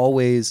there's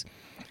always,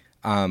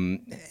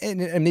 and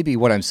maybe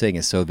what I'm saying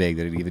is so vague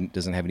that it even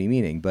doesn't have any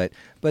meaning. But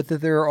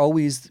that there are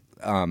always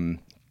a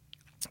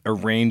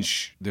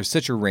range. There's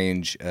such a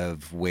range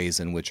of ways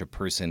in which a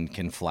person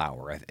can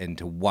flower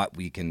into what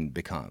we can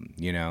become.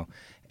 You know,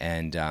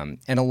 and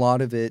a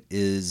lot of it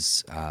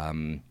is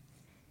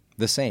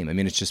the same. I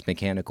mean, it's just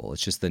mechanical.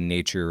 It's just the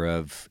nature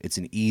of it's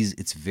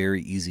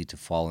very easy to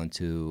fall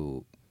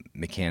into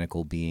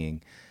mechanical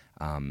being,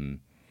 and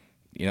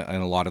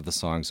a lot of the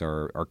songs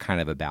are kind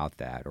of about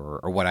that,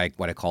 or what I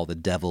call the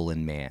devil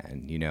in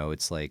man.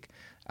 It's like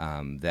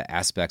the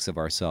aspects of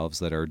ourselves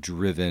that are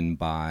driven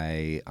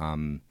by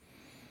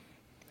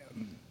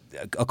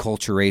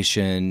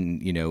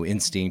acculturation,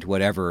 instinct,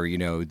 whatever.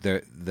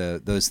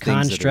 Those things,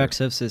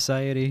 constructs of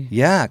society.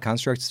 Yeah,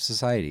 constructs of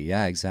society.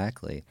 Yeah,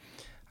 exactly.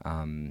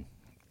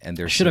 And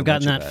I should have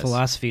gotten that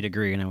philosophy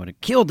degree, and I would have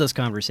killed this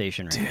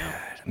conversation right now.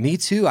 Me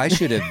too. I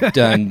should have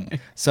done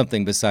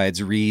something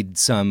besides read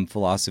some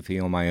philosophy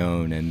on my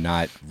own and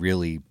not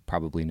really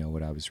probably know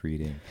what I was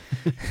reading.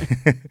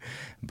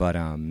 But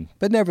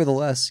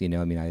nevertheless,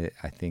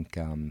 I think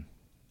I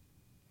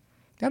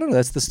don't know.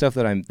 That's the stuff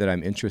that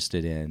I'm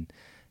interested in,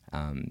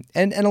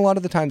 and a lot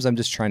of the times I'm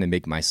just trying to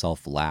make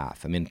myself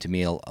laugh. I mean, to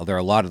me, there are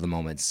a lot of the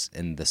moments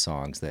in the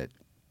songs that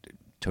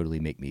totally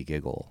make me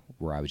giggle,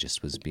 where I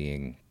was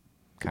being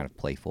kind of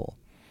playful.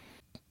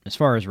 As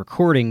far as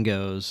recording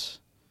goes,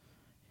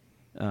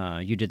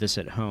 you did this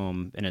at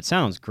home, and it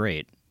sounds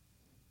great.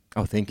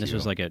 Oh, thank you. This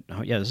was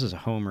this is a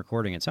home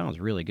recording. It sounds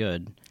really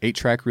good.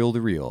 8-track reel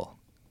to reel.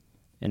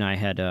 And I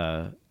had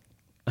I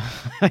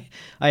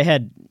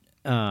had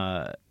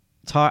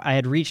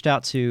reached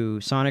out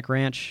to Sonic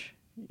Ranch.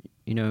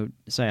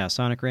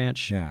 Sonic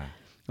Ranch. Yeah.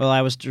 Well,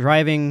 I was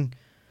driving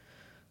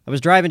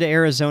to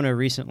Arizona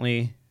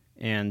recently,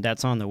 and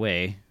that's on the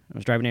way. I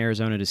was driving to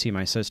Arizona to see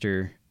my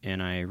sister,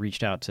 and I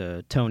reached out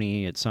to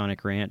Tony at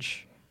Sonic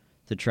Ranch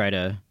to try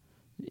to,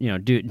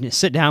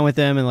 sit down with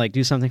them and like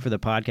do something for the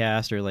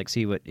podcast, or like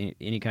see what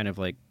any kind of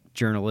like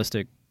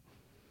journalistic,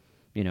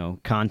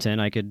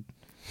 content I could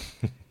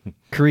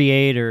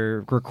create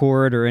or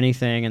record or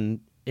anything. And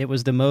it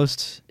was the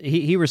most.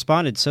 He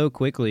responded so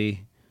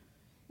quickly,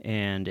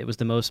 and it was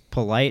the most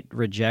polite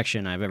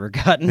rejection I've ever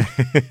gotten.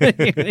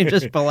 He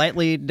just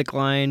politely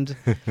declined,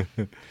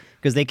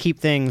 because they keep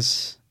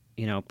things,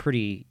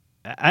 pretty.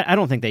 I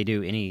don't think they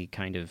do any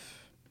kind of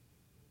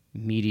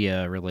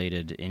media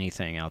related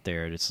anything out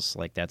there. It's just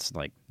like that's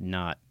like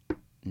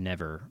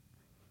never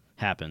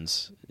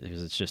happens,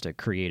 because it's just a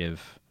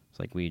creative. It's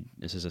like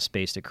this is a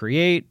space to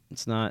create.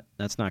 That's not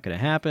going to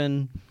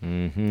happen.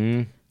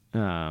 Mm-hmm.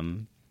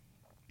 And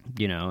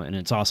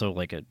it's also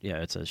like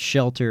it's a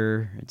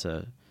shelter. It's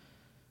a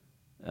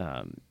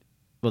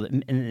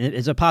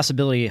it's a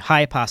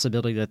high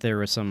possibility that there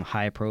was some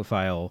high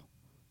profile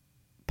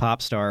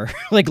pop star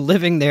like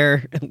living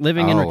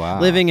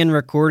and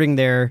recording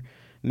there.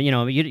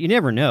 You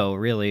never know,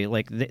 really.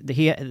 Like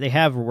they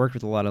have worked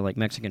with a lot of like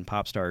Mexican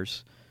pop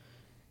stars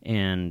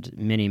and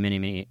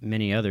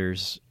many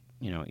others,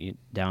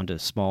 down to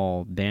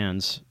small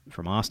bands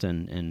from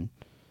Austin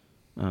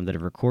and that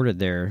have recorded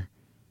there.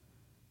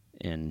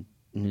 And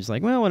he's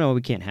like, well, no,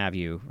 we can't have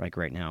you like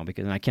right now,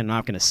 because I'm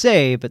not going to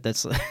say, but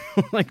that's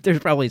like there's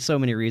probably so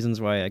many reasons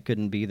why I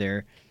couldn't be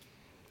there.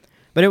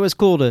 But it was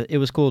cool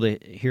to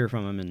hear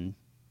from him,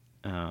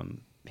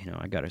 and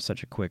I got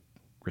such a quick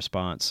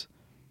response.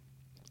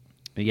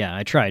 But yeah,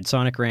 I tried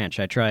Sonic Ranch.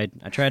 I tried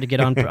to get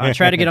on. I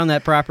tried to get on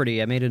that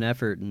property. I made an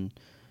effort, and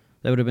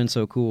that would have been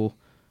so cool.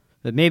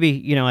 But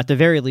maybe at the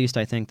very least,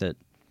 I think that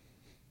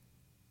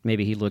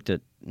maybe he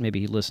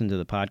listened to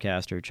the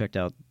podcast or checked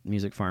out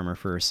Music Farmer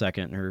for a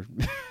second, or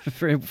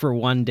for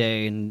one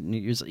day, and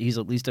he's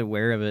at least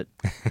aware of it.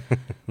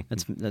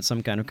 That's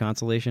some kind of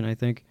consolation, I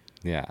think.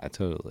 Yeah,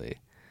 totally.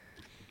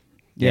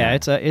 Yeah,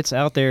 it's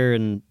out there,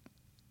 and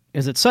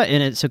it's such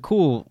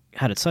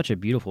a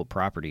beautiful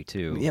property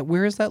too. Yeah,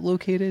 where is that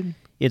located?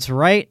 It's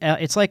right.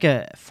 It's like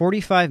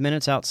 45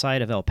 minutes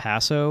outside of El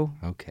Paso.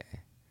 Okay.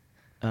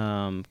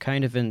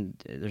 Kind of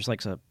there's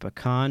like a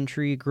pecan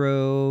tree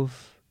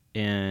grove,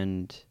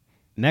 and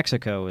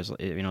Mexico is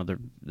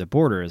the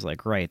border is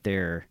like right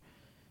there,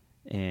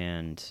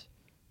 and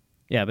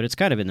yeah, but it's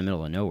kind of in the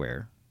middle of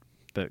nowhere.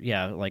 But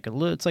yeah,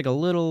 it's like a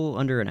little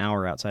under an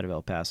hour outside of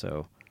El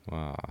Paso.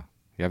 Wow.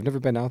 Yeah, I've never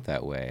been out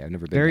that way. I've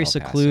never been very to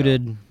El Paso.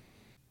 Secluded.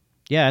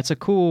 Yeah, it's a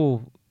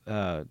cool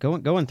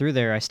going through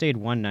there. I stayed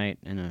one night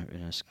in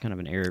a kind of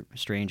an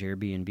strange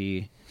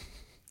Airbnb.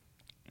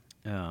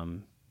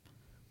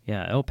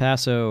 Yeah, El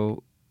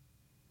Paso.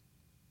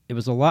 It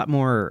was a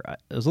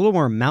little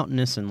more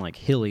mountainous and like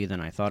hilly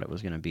than I thought it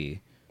was going to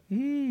be.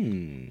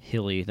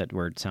 Hilly. That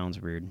word sounds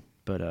weird,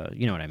 but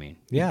you know what I mean.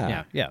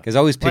 Yeah. Yeah. Because I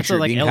always picture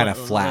it being kind of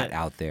flat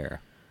out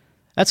there.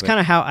 That's kind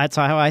of how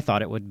I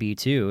thought it would be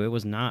too. It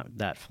was not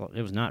that.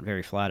 It was not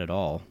very flat at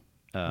all.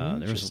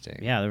 Interesting.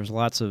 There was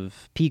lots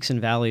of peaks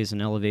and valleys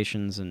and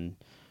elevations, and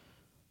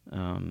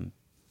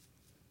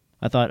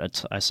I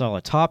thought I saw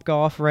a Top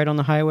Golf right on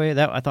the highway.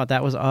 I thought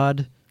that was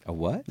odd. A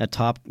what? A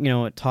Top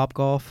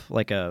Golf,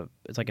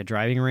 it's like a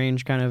driving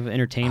range kind of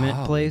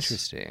entertainment place.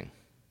 Interesting.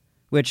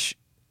 Which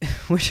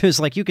was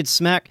like you could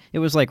smack. It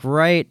was like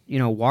right,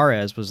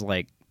 Juarez was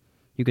like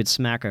you could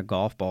smack a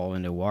golf ball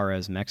into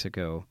Juarez,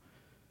 Mexico.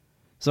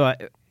 So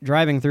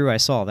driving through, I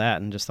saw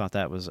that and just thought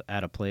that was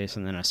out of place.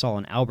 And then I saw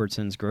an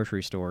Albertsons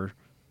grocery store,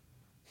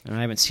 and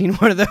I haven't seen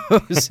one of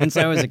those since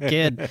I was a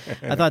kid.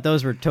 I thought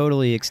those were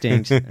totally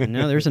extinct. And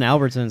no, there's an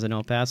Albertsons in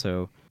El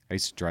Paso. I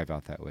used to drive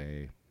out that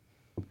way,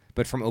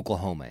 but from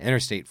Oklahoma,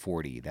 Interstate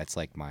 40. That's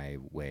like my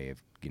way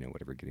of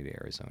whatever getting to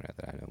Arizona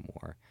that I know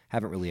more.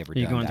 Haven't really ever.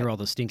 You're done going that through all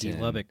the stinky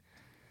Lubbock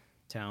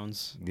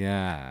towns.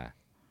 Yeah.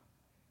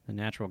 The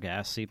natural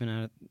gas seeping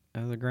out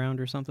of the ground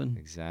or something.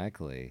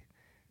 Exactly.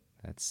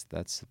 That's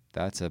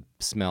a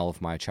smell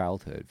of my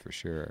childhood for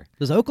sure.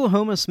 Does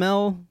Oklahoma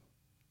smell?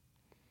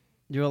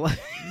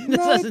 It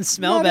doesn't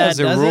smell not bad, as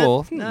a does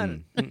rule. it?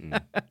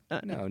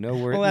 No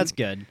word. Well, that's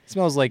good. It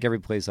smells like every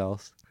place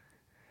else.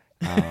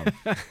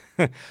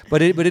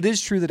 But it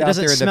is true that out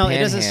there in the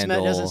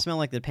Panhandle, it doesn't smell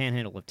like the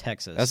Panhandle of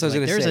Texas. That's what I was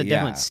gonna There's say, a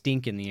definite yeah.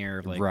 stink in the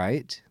air,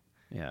 right?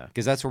 Yeah,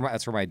 because that's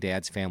where my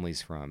dad's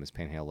family's from, is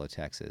Panhandle,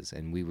 Texas,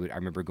 and I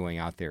remember going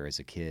out there as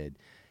a kid,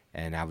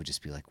 and I would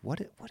just be like,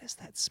 what is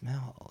that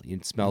smell?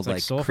 It smelled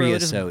like sulfur,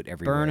 creosote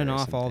everywhere, burning or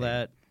off all something.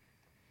 that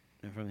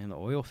from the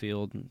oil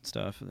field and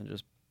stuff, and then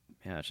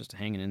it's just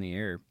hanging in the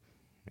air.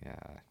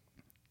 Yeah.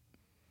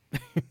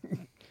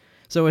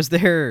 So is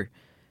there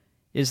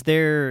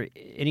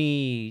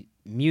any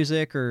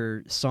music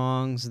or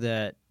songs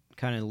that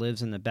kind of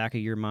lives in the back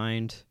of your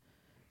mind,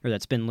 or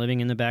that's been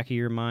living in the back of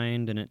your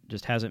mind and it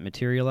just hasn't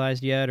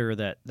materialized yet, or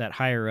that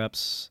higher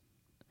ups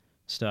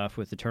stuff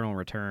with Eternal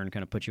Return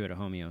kind of put you at a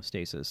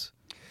homeostasis?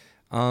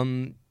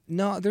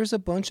 No, there's a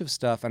bunch of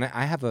stuff, and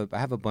I have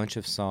a bunch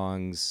of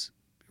songs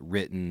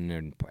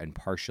written and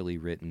partially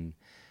written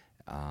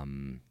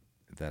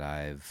that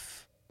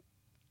I've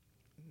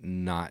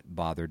not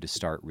bothered to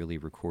start really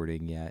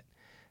recording yet.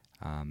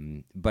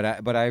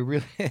 But I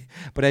really,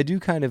 but I do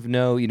kind of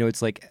know,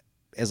 it's like,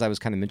 as I was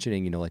kind of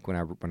mentioning, like when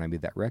I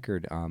made that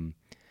record,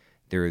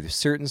 there are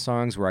certain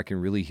songs where I can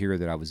really hear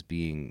that I was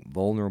being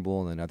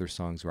vulnerable, and then other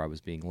songs where I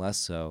was being less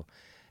so.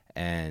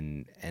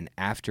 And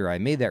after I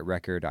made that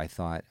record, I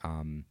thought,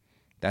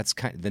 that's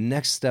kind of the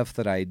next stuff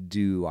that I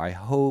do. I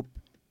hope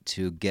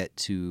to get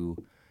to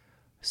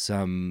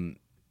some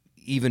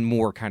even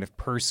more kind of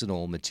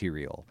personal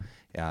material.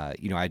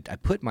 I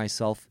put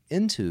myself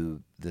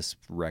into this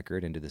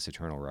record, into this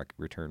Eternal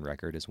Return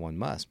record, as one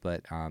must,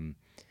 but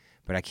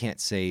I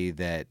can't say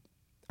that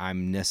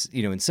I'm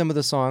in some of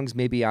the songs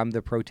maybe I'm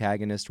the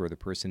protagonist or the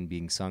person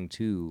being sung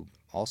to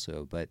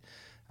also, but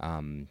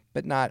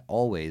not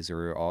always,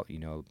 or all,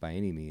 by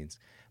any means.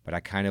 But I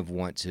kind of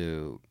want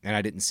to, and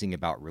I didn't sing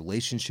about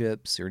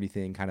relationships or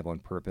anything, kind of on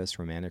purpose,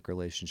 romantic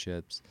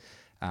relationships.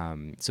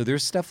 So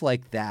there's stuff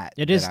like that.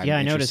 It is, that I'm yeah,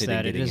 I noticed interested in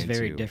that. It is getting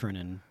very into. different.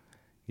 And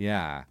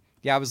Yeah.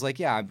 I was like,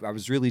 I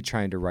was really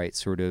trying to write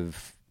sort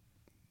of,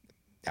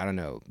 I don't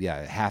know,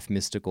 half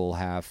mystical,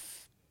 half,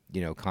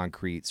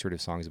 concrete sort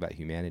of songs about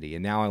humanity.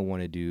 And now I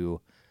want to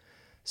do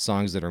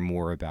songs that are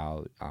more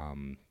about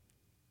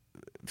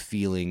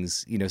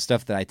feelings,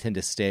 stuff that I tend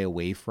to stay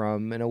away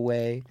from in a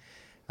way,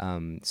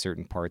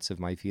 certain parts of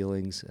my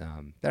feelings.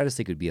 That I just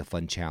think would be a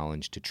fun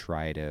challenge to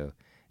try to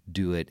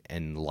do it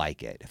and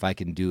like it. If I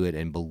can do it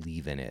and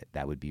believe in it,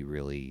 that would be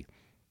really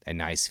a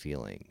nice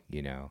feeling,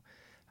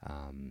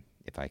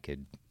 if I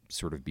could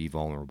sort of be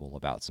vulnerable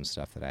about some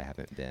stuff that I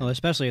haven't been. well,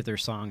 especially if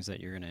there's songs that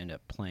you're going to end up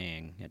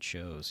playing at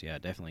shows. Yeah,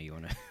 definitely you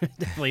want to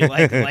definitely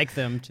like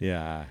them.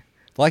 Yeah.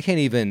 Well, I can't,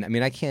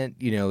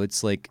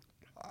 it's like,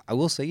 I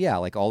will say,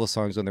 like all the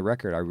songs on the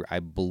record, I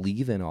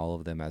believe in all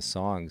of them as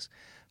songs.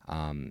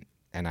 And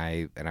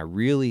I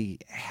really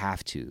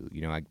have to,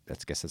 I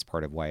guess that's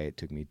part of why it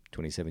took me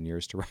 27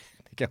 years to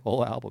make a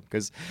whole album,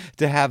 because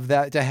to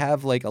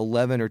have like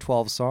 11 or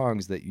 12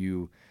 songs that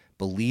you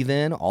believe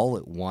in all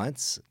at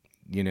once,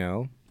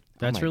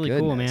 That's really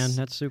cool, man.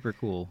 That's super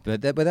cool.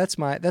 But that's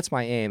my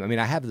aim.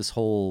 I have this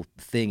whole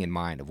thing in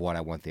mind of what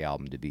I want the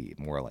album to be.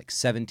 More like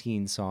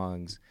 17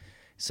 songs,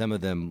 some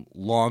of them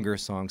longer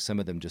songs, some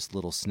of them just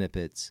little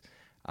snippets.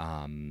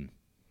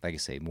 Like I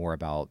say, more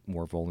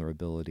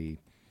vulnerability.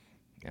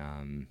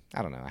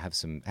 I don't know. I have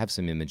some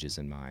images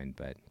in mind,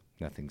 but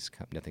nothing's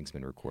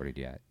been recorded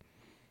yet.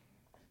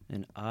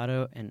 An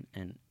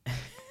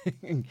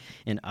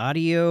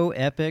audio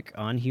epic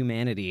on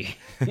humanity.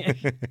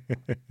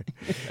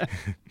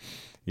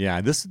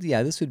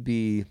 This would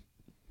be.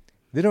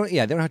 They don't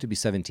have to be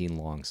 17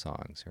 long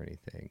songs or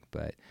anything,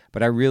 but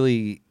I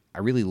really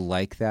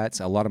like that.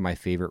 So a lot of my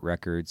favorite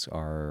records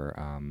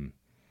are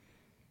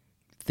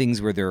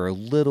things where there are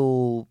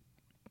little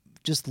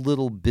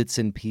bits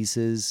and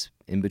pieces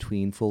in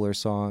between fuller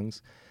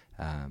songs,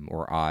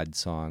 or odd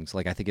songs.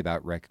 Like I think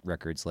about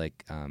records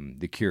like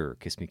The Cure,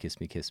 Kiss Me, Kiss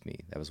Me, Kiss Me.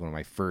 That was one of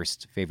my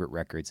first favorite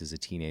records as a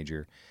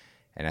teenager.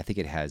 and I think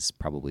it has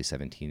probably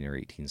 17 or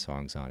 18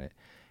 songs on it,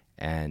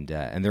 and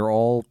they're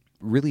all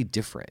really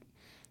different.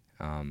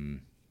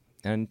 And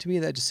to me,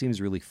 that just seems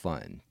really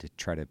fun to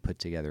try to put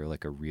together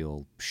like a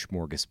real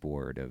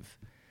smorgasbord of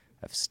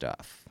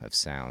stuff, of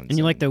sounds. And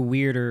you like the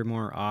weirder,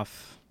 more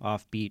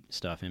offbeat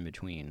stuff in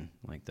between,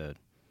 like the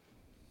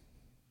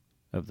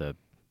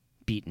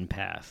beaten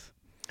path.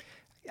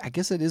 I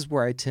guess it is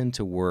where I tend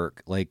to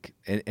work. Like,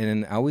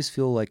 and I always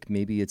feel like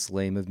maybe it's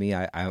lame of me.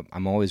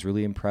 I'm always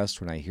really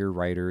impressed when I hear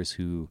writers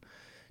who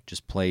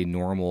just play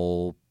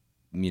normal,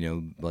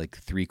 like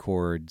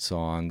 3-chord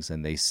songs,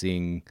 and they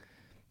sing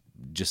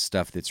just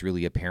stuff that's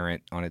really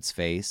apparent on its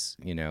face,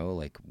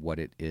 like what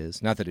it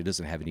is. Not that it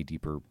doesn't have any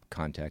deeper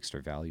context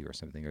or value or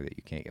something, or that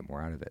you can't get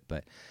more out of it.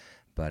 But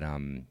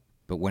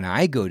when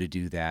I go to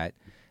do that,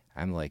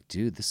 I'm like,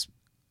 dude, this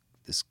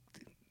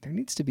there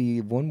needs to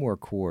be one more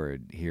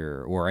chord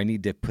here, or I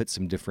need to put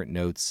some different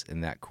notes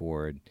in that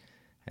chord,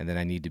 and then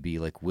I need to be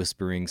like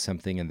whispering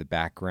something in the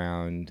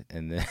background,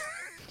 and then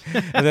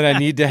and then I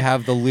need to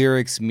have the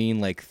lyrics mean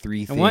like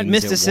 3 things. I want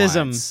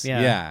mysticism. At once.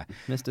 Yeah.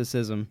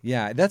 Mysticism.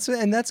 Yeah, that's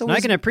always. And I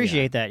can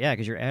appreciate that,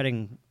 because you're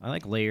adding. I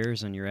like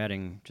layers, and you're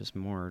adding just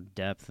more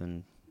depth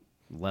and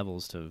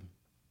levels to.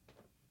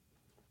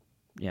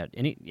 Yeah,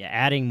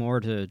 adding more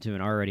to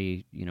an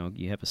already,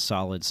 you have a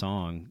solid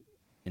song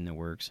in the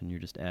works, and you're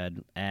just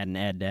add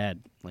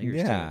layers to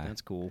it.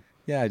 That's cool.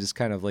 Yeah, just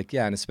kind of like,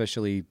 and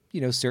especially,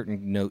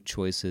 certain note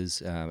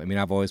choices. I mean,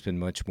 I've always been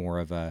much more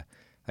of a,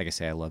 like I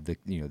say, I love the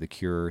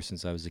Cure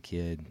since I was a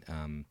kid.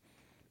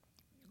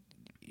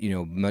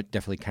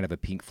 Definitely kind of a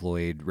Pink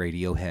Floyd,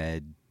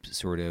 Radiohead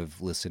sort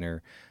of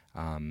listener.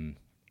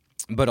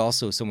 But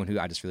also someone who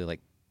I just really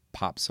like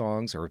pop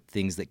songs or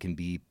things that can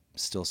be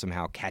still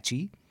somehow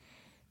catchy.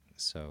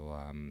 So,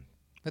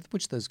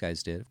 which those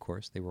guys did, of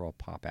course. They were all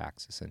pop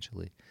acts,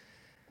 essentially.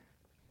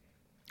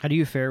 How do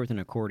you fare with an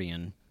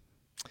accordion?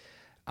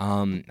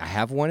 I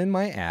have one in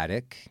my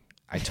attic.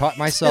 I taught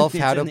myself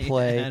how to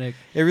play. Attic.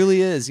 It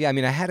really is. Yeah, I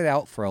mean, I had it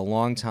out for a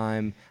long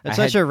time. That's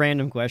such a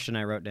random question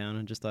I wrote down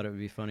and just thought it would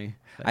be funny.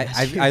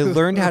 I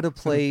learned how to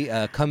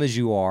play Come As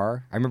You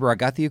Are. I remember I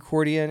got the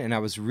accordion, and I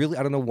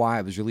don't know why,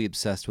 I was really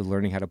obsessed with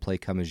learning how to play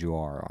Come As You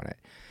Are on it.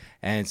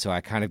 And so I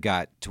kind of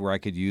got to where I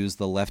could use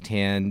the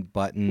left-hand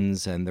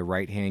buttons and the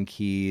right-hand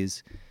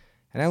keys.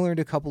 And I learned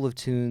a couple of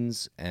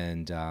tunes,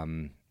 and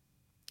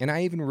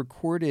I even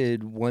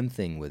recorded one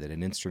thing with it,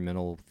 an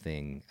instrumental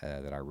thing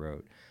that I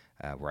wrote,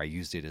 where I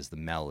used it as the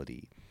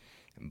melody.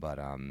 But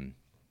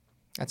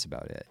that's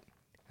about it.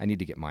 I need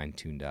to get mine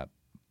tuned up.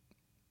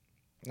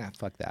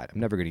 Fuck that. I'm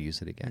never going to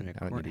use it again.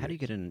 How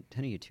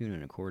do you tune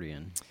an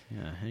accordion?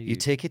 Yeah, you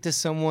take it to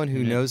someone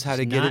who knows how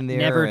to get in there.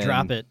 Never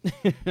drop it.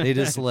 They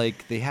just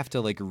they have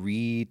to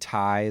retie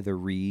the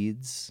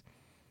reeds,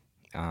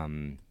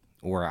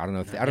 or I don't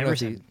know if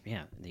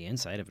the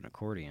inside of an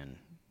accordion.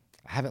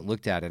 I haven't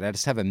looked at it. I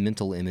just have a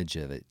mental image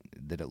of it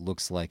that it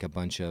looks like a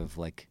bunch of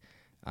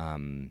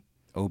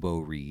oboe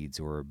reeds,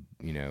 or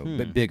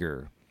but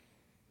bigger.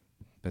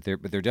 But they're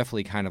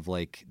definitely kind of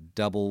like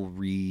double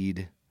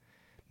reed.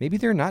 Maybe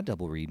they're not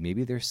double reed.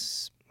 Maybe they're.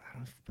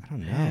 I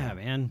don't know. Yeah,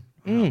 man.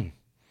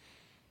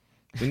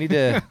 We need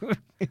to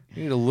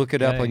look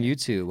it up on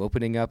YouTube.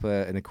 Opening up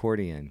an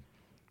accordion.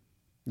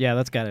 Yeah,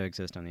 that's got to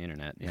exist on the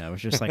internet. Yeah, I was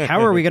just like,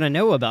 how are we going to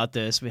know about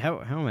this?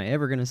 How am I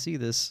ever going to see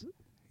this?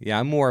 Yeah,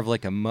 I'm more of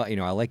like I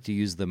like to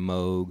use the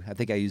Moog. I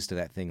think I used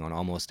that thing on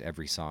almost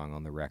every song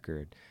on the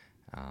record,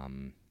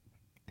 and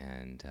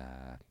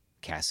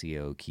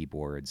Casio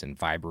keyboards and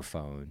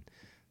vibraphone.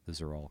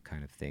 Those are all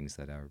kind of things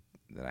that I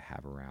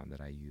have around that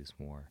I use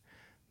more.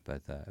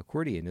 But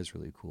accordion is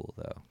really cool,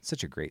 though. It's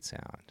such a great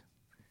sound.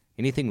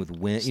 Anything with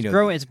wind,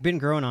 it's been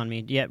growing on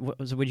me. Yeah,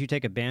 would you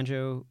take a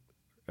banjo,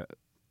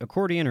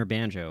 accordion, or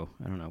banjo?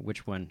 I don't know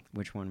which one.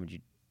 Which one would you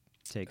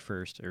take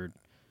first, or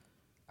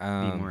be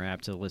more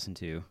apt to listen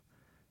to?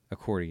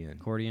 Accordion.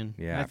 Accordion.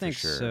 Yeah, I think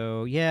for sure.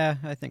 so. Yeah,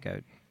 I think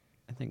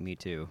me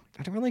too.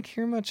 I don't really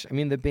care much. I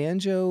mean, the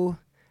banjo.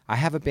 I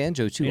have a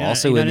banjo too, You're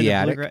also in the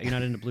attic. You're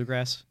not into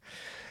bluegrass?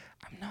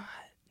 I'm not.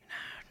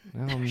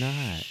 No, I'm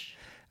not.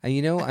 I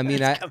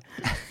mean,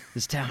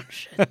 this town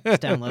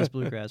loves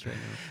bluegrass right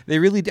now. They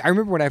really do. I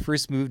remember when I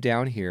first moved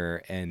down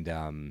here, and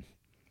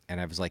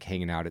I was like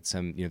hanging out at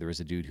some. There was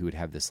a dude who would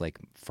have this like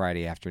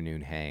Friday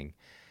afternoon hang,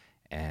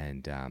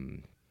 and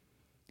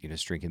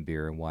just drinking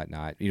beer and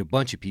whatnot. A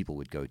bunch of people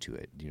would go to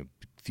it. A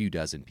few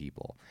dozen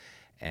people,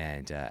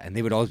 and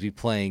they would always be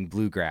playing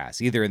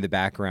bluegrass, either in the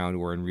background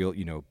or in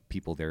real,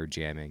 people there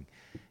jamming,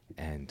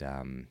 and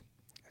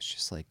it's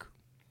just like.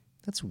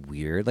 That's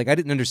weird. Like I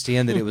didn't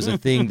understand that it was a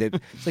thing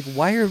that it's like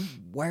why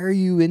are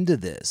you into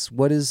this?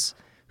 When?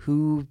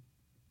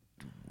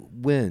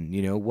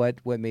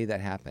 What made that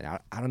happen?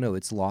 I don't know.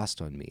 It's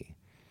lost on me.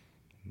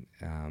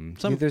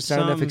 There's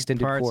not enough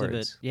extended parts chords. Of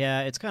it,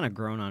 yeah, it's kind of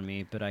grown on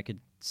me, but I could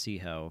see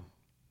how.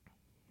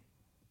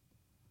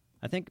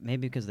 I think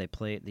maybe because they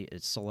play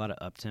it's a lot of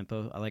up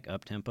tempo. I like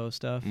up tempo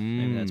stuff.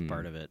 Maybe that's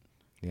part of it.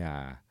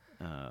 Yeah.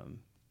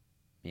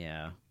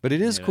 Yeah. But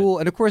it is cool,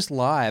 and of course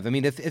live. I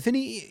mean, if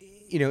any.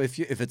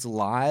 if it's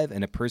live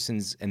and a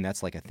person's, and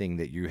that's like a thing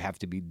that you have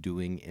to be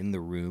doing in the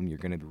room, you're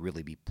going to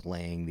really be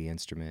playing the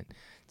instrument.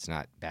 It's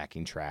not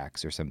backing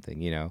tracks or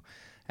something,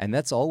 and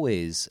that's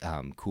always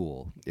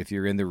cool if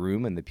you're in the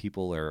room and the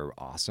people are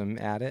awesome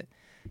at it,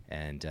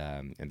 and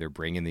they're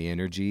bringing the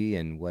energy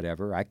and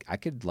whatever. I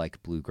could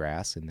like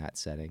bluegrass in that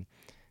setting.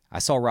 I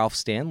saw Ralph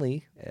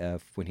Stanley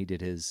when he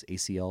did his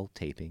ACL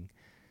taping,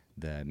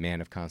 the Man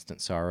of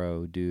Constant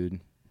Sorrow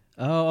dude.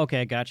 Oh,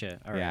 okay,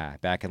 gotcha. All right. Yeah,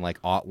 back in like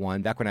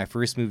 '01, back when I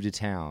first moved to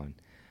town,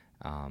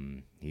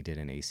 he did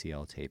an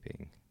ACL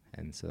taping,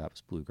 and so that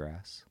was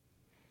bluegrass.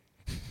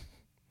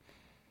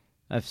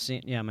 I've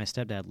seen. Yeah, my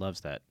stepdad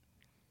loves that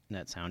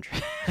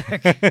soundtrack.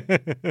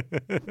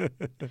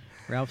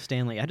 Ralph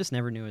Stanley. I just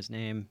never knew his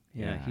name.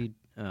 Yeah. He.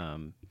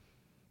 No,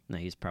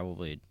 he's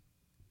probably.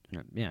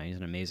 Yeah, he's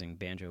an amazing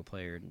banjo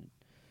player.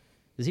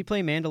 Does he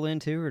play mandolin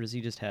too, or does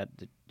he just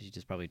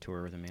probably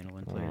tour with a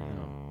mandolin player?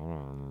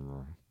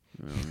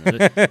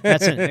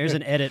 There's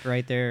an edit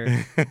right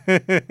there.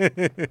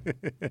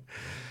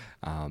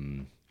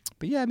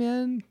 But yeah,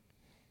 man.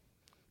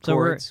 So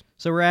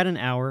we're at an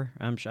hour.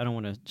 I don't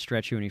want to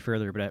stretch you any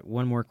further, but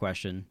one more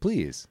question,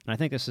 please. And I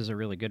think this is a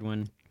really good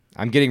one.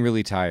 I'm getting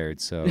really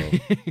tired, so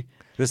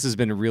this has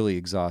been really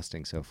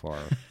exhausting so far.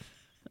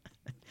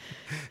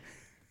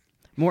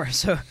 More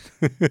so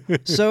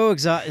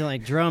exhausting.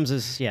 Like drums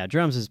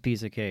is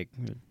piece of cake,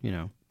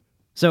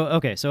 So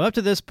okay, so up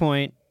to this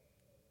point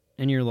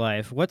in your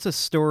life, what's a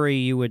story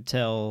you would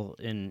tell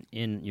in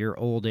your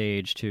old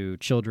age to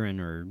children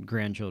or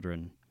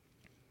grandchildren?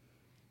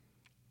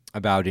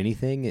 About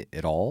anything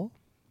at all?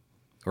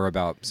 Or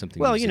about something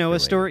Well, music-related? a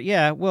story,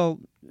 yeah, well,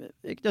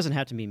 it doesn't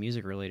have to be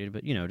music related,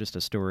 but, just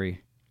a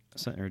story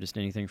or just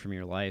anything from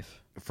your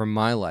life. From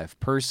my life,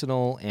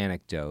 personal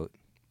anecdote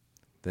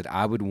that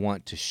I would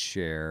want to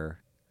share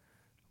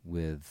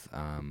with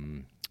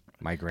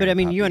my grandpuppies. But, I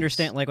mean, you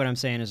understand, like, what I'm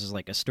saying is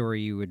like a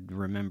story you would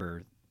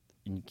remember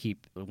and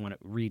want to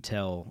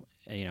retell,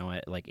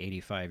 at like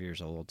 85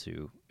 years old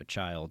to a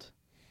child,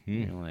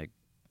 like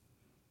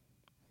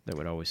that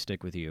would always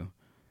stick with you.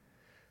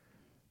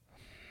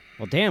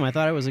 Well, damn, I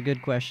thought it was a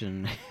good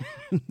question.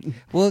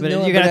 Well, but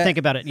you got to think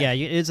about it. Yeah,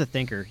 it's a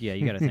thinker. Yeah,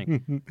 you got to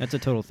think. That's a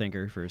total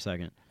thinker for a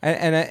second.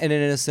 And in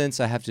a sense,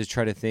 I have to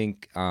try to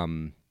think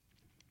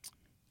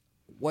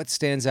what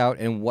stands out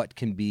and what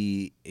can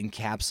be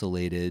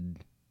encapsulated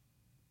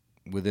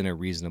within a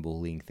reasonable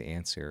length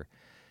answer.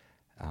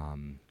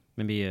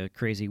 Maybe a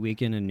crazy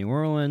weekend in New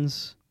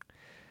Orleans,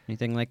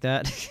 anything like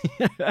that.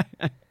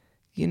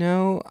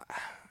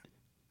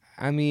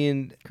 I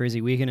mean,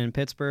 crazy weekend in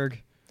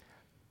Pittsburgh.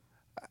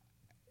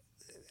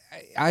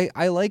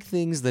 I like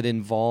things that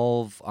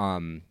involve,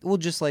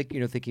 just like,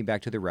 thinking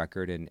back to the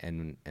record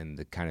and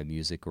the kind of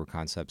music or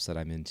concepts that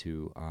I'm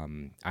into.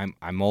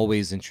 I'm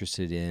always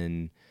interested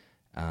in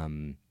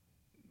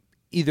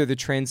either the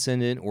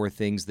transcendent or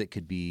things that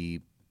could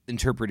be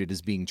interpreted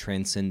as being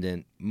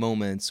transcendent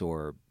moments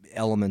or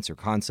elements or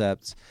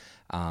concepts.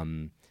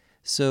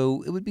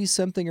 So it would be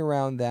something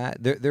around that.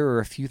 There are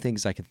a few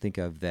things I can think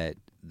of that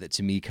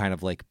to me kind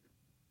of like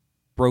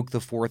broke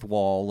the fourth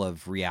wall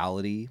of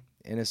reality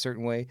in a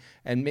certain way.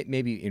 And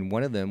maybe in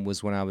one of them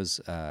was when I was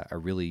a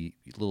really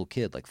little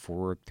kid, like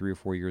 3 or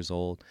 4 years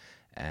old.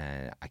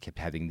 And I kept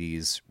having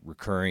these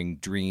recurring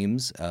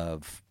dreams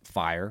of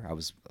fire. I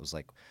was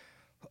like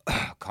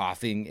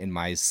coughing in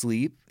my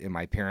sleep, and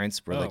my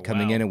parents were like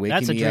coming in and waking me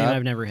up. That's a dream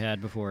I've never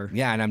had before.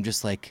 Yeah, and I'm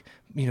just like,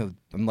 I'm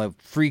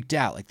like freaked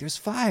out. Like there's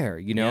fire,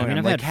 Yeah, and I've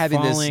I'm like had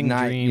having this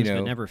night, dreams,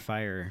 but never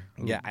fire.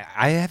 Ooh. Yeah,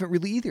 I haven't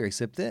really either,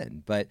 except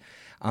then. But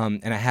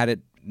and I had it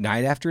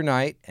night after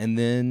night, and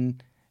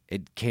then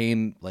it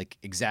came like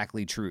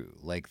exactly true.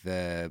 Like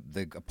the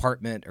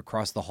apartment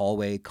across the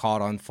hallway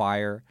caught on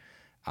fire.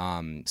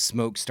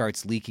 Smoke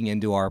starts leaking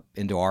into our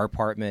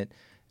apartment.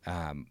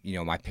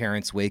 My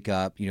parents wake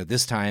up.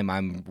 This time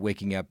I'm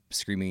waking up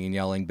screaming and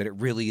yelling, but it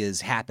really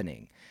is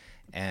happening.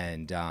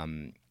 And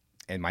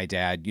my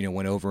dad,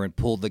 went over and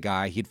pulled the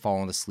guy. He'd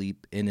fallen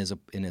asleep in his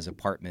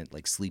apartment,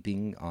 like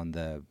sleeping on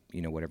the,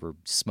 whatever,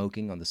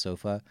 smoking on the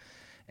sofa.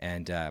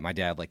 And my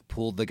dad like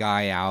pulled the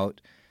guy out,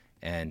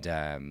 and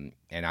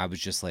I was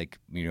just like,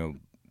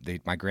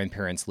 my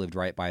grandparents lived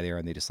right by there,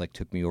 and they just like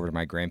took me over to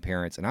my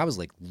grandparents, and I was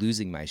like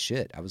losing my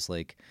shit. I was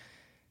like,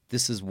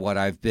 this is what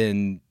I've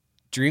been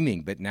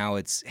dreaming, but now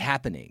it's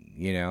happening,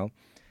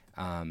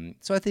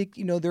 So I think,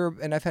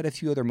 and I've had a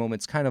few other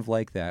moments kind of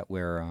like that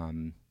where,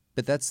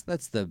 but that's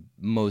the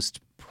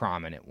most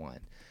prominent one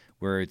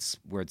where it's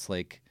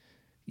like,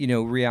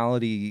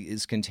 reality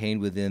is contained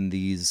within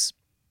these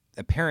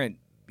apparent,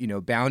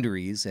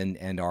 boundaries,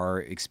 and our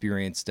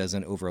experience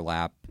doesn't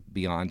overlap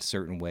beyond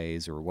certain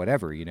ways or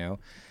whatever,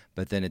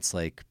 but then it's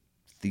like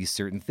these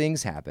certain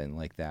things happen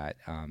like that,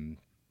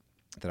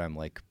 that I'm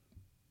like,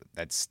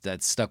 that's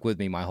stuck with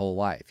me my whole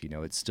life.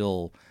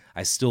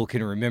 I still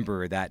can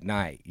remember that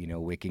night,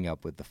 waking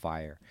up with the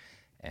fire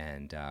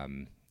and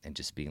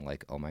just being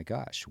like, oh my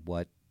gosh,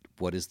 what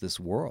is this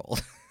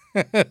world?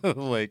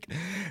 Like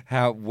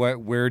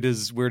where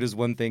does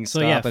one thing So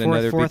stop yeah, and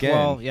another fourth begin?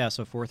 wall. Yeah,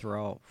 so fourth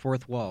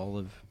wall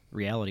of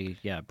reality.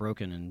 Yeah,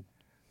 broken and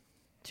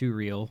too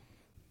real.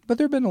 But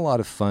there have been a lot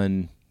of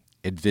fun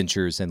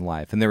adventures in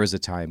life, and there was a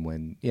time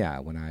when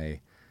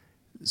I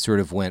sort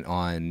of went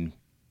on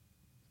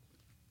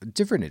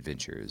different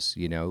adventures.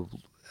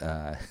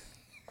 I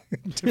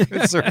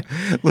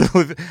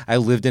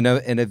lived in a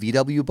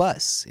VW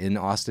bus in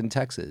Austin,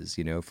 Texas.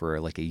 For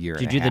like a year.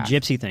 Did you and a do the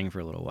half. gypsy thing for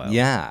a little while?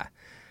 Yeah.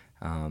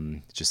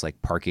 Just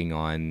like parking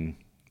on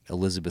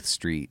Elizabeth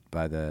Street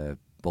by the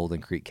Bolden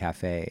Creek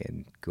Cafe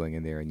and going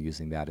in there and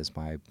using that as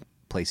my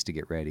place to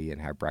get ready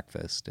and have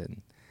breakfast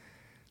and,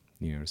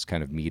 just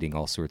kind of meeting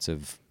all sorts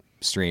of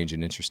strange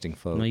and interesting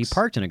folks. Well, you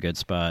parked in a good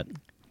spot.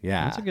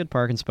 Yeah. That's a good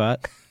parking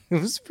spot. It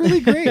was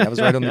really great. I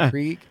was right on the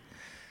creek,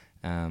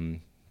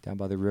 down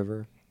by the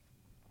river.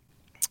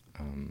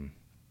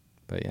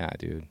 But yeah,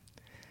 dude.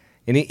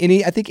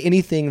 I think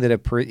anything that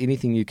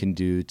anything you can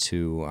do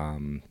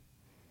to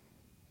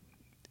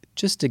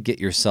just to get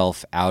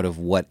yourself out of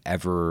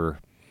whatever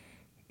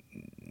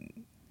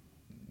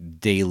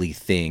daily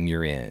thing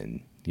you're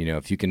in.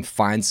 If you can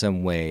find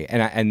some way,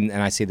 and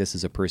I say this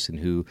as a person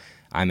who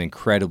I'm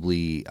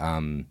incredibly,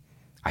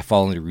 I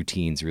fall into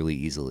routines really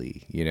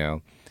easily,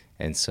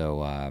 and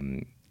so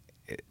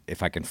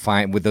if I can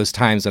find with those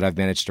times that I've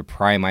managed to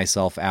pry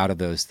myself out of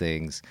those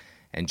things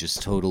and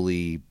just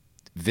totally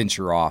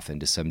venture off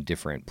into some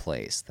different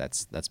place,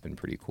 that's been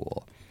pretty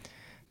cool.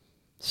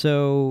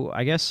 So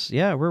I guess,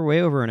 yeah, we're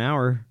way over an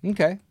hour.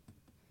 Okay.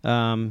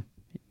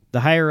 The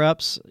higher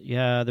ups,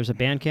 yeah, there's a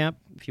Bandcamp.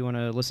 If you want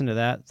to listen to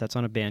that, that's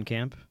on a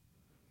Bandcamp.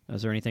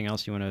 Is there anything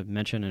else you want to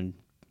mention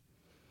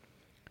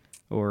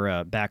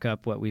or back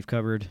up what we've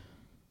covered?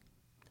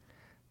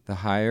 The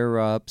higher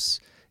ups.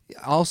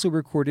 I also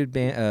recorded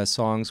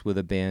songs with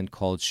a band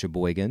called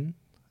Sheboygan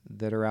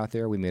that are out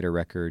there. We made a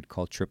record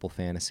called Triple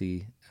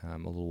Fantasy a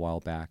little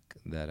while back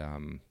that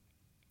I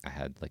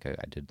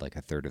did like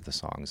a third of the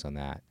songs on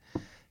that,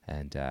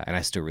 and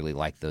I still really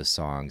like those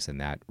songs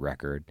and that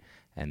record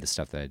and the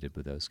stuff that I did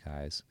with those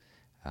guys.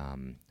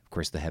 Of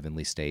course, the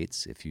Heavenly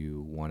States. If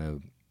you want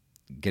to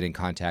get in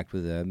contact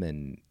with them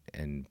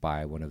and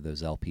buy one of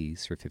those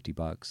LPs for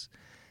 $50,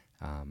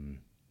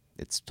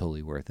 it's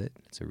totally worth it.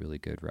 It's a really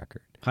good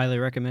record. Highly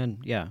recommend.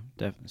 Yeah,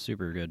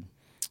 super good.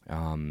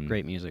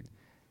 Great music.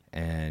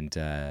 And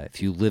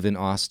if you live in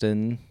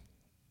Austin,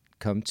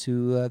 come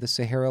to the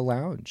Sahara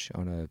Lounge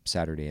on a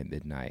Saturday at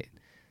midnight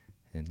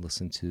and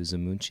listen to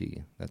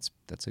Zamunchi. That's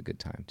a good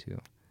time too.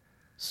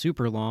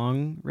 Super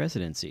long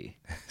residency.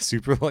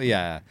 Super long,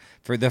 yeah.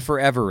 For the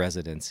forever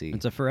residency.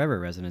 It's a forever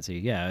residency.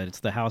 Yeah,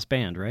 it's the house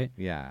band, right?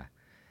 Yeah.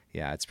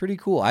 Yeah, it's pretty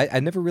cool. I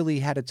never really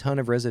had a ton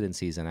of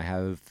residencies, and I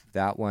have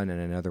that one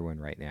and another one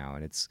right now,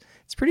 and it's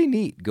pretty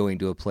neat going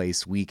to a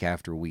place week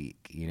after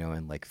week,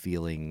 and like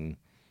feeling,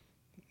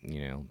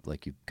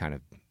 like you kind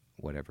of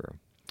whatever.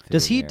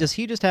 Does he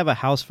just have a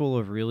house full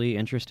of really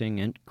interesting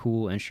and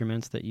cool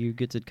instruments that you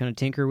get to kind of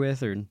tinker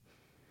with, or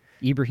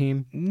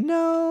Ibrahim?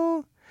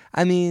 No,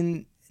 I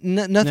mean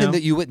nothing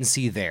that you wouldn't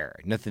see there,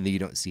 nothing that you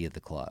don't see at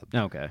the club.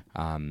 Okay.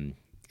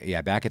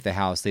 Yeah, back at the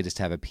house they just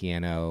have a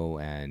piano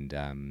and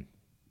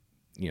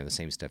the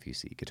same stuff you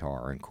see,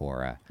 guitar and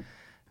kora,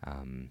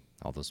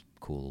 all those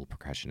cool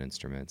percussion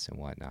instruments and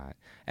whatnot.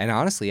 And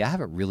honestly, I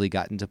haven't really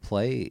gotten to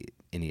play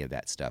any of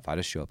that stuff. I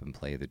just show up and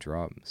play the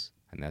drums,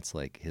 and that's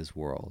like his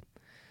world.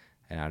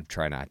 And I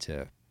try not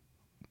to,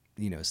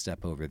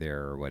 step over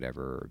there or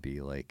whatever, or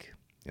be like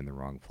in the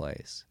wrong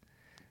place.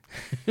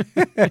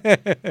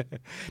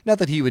 Not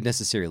that he would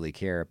necessarily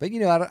care, but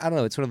I don't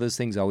know. It's one of those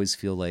things I always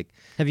feel like.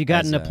 Have you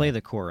gotten to play the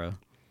kora?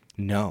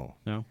 No.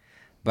 No.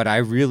 But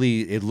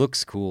it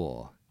looks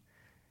cool.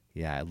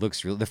 Yeah, it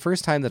looks real. The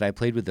first time that I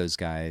played with those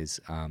guys,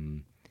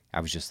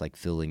 I was just like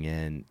filling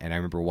in, and I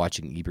remember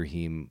watching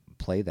Ibrahim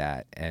play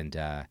that, and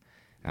I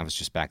was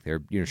just back there,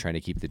 trying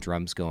to keep the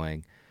drums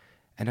going,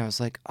 and I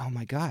was like, oh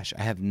my gosh,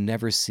 I have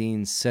never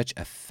seen such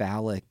a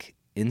phallic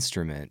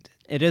instrument.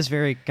 It is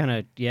very kind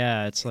of,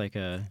 yeah, it's like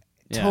a...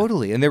 Yeah.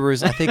 Totally. And there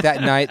was, I think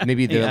that night,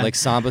 maybe the like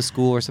samba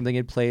school or something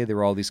had played. There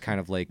were all these kind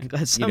of like,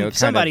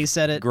 somebody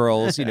said it.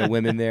 Girls,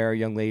 women there,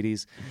 young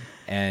ladies.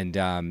 And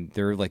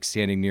they're like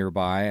standing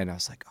nearby. And I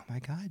was like, oh my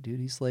God,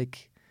 dude, he's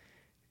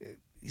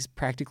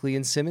practically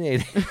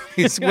inseminating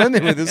these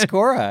women with his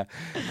kora.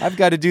 I've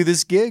got to do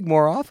this gig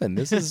more often.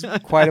 This is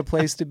quite a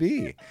place to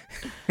be.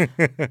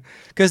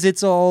 Because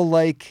it's all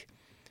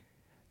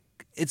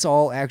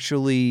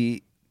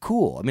actually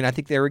cool. I mean, I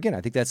think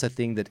that's a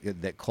thing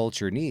that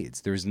culture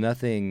needs. There's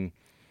nothing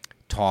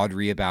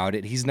tawdry about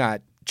it. He's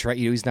not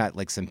he's not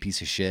like some piece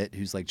of shit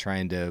who's like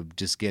trying to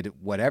just get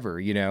whatever,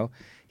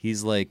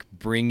 He's like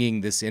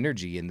bringing this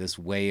energy and this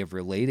way of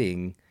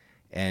relating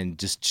and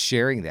just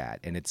sharing that.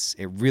 And it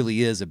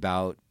really is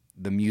about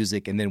the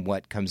music and then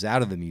what comes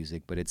out of the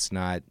music, but it's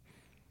not,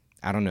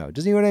 I don't know.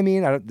 Does you know what I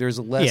mean? There's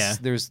less,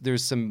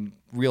 there's some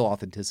real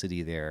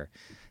authenticity there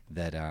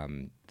that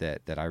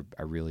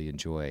I really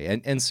enjoy,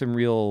 and some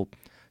real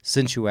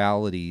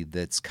sensuality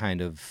that's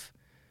kind of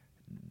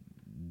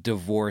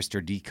divorced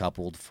or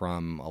decoupled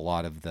from a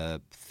lot of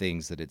the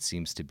things that it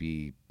seems to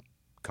be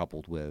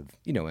coupled with,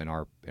 in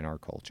our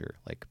culture,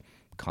 like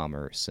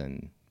commerce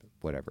and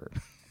whatever.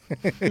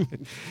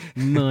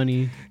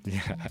 Money.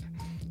 Yeah.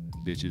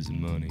 Bitches and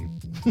money.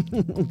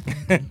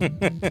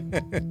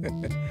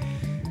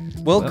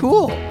 Well,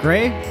 cool.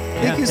 Gray?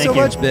 Thank you so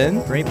much,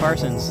 Ben. Gray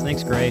Parsons.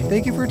 Thanks, Gray.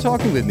 Thank you for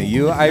talking with me.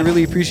 I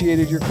really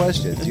appreciated your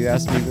questions. You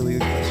asked me really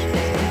good questions.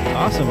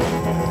 Awesome.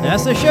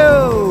 That's the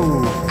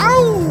show.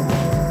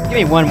 Ow! Give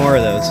me one more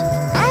of those.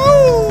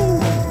 Ow!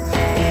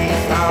 He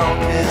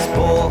found his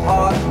bull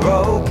heart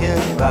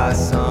broken by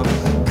some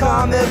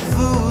comic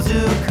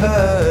voodoo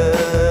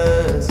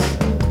curse.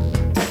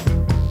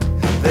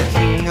 The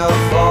king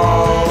of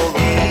all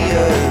the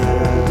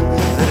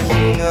earth, the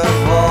king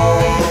of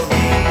all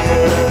the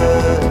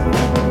earth.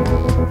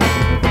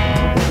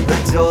 The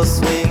doors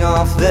swing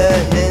off their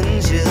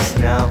hinges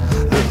now,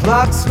 the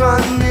clocks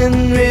run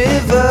in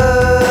reverse.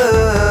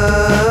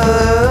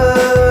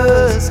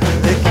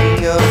 The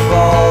king of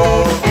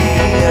all the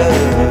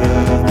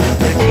earth,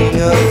 the king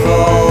of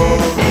all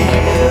the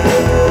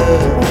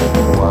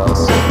earth. While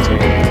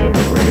sitting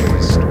the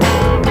gray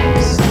storm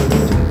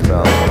slipped and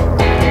fell.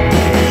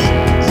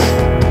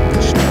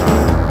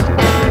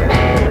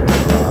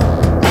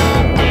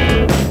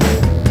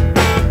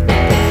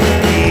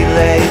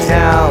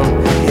 Down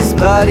his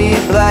bloody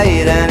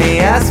blade and he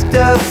asked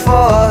her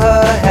for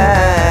her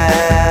hand.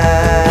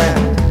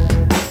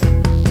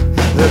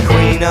 The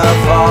queen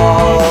of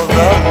all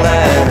the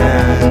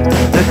land,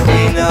 the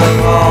queen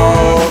of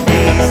all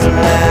these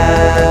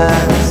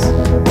lands.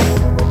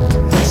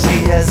 She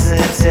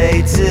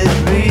hesitated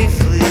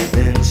briefly,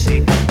 then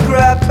she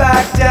crept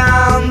back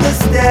down the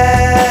stairs.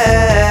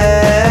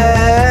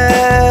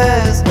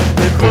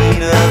 The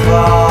queen of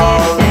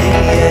all the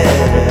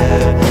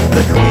air,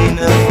 the queen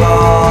of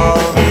all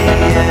the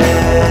air.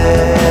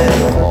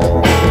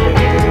 All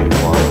day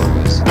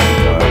wanders in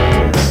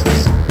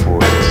darkness for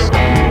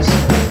excuse.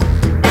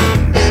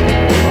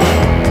 These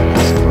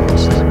lies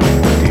most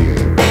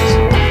dear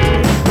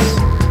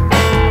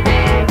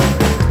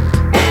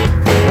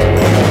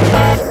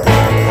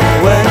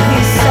When he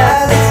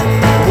says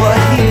what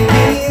he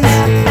means,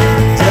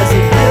 does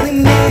it really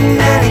mean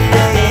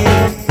anything?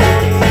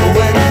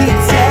 When he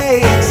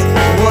takes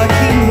what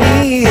he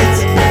needs,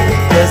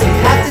 does he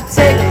have to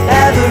take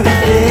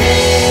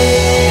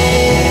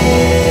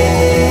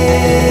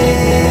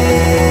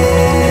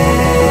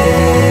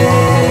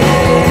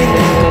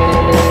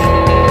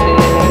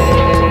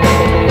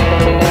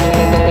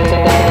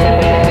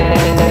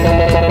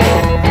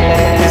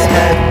His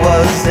head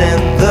was in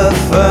the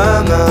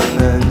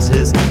firmament,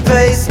 his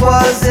face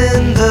was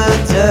in the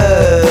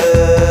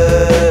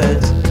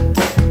dirt.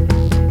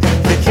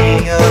 The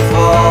king of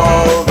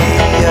all the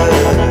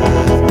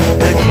earth,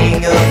 the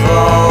king of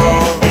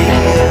all the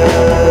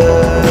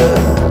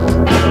earth.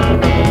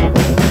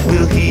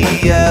 Will he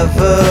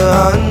ever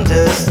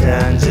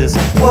understand just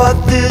what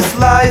this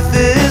life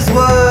is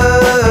worth?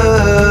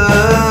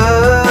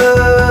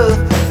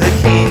 The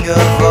king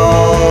of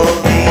all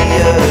the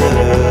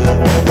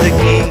earth, the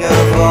king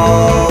of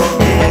all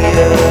the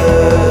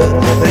earth,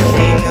 the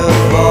king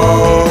of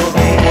all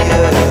the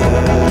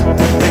earth,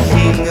 the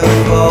king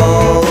of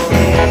all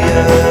the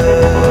earth.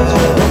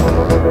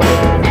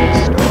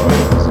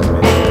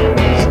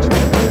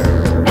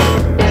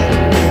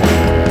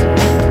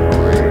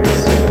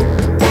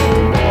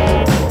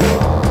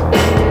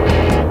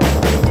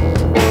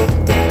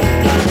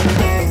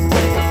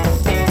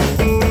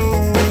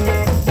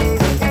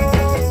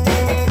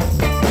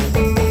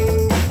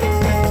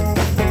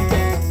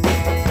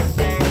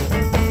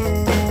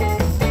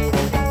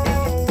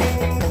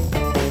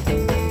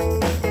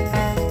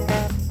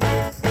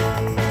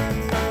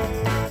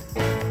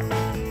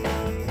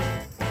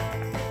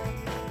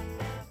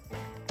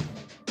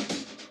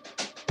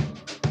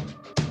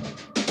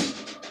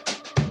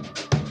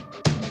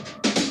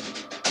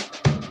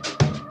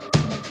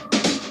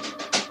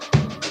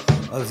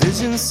 A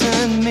vision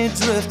sent me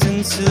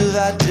drifting to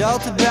that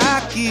delta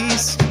back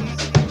east,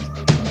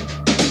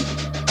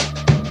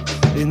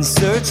 in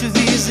search of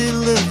easy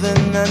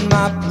living and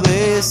my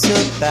place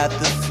up at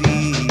the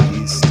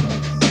feast.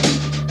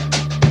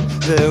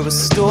 There were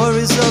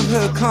stories of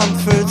her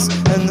comforts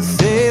and the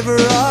favor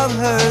of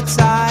her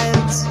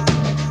tides.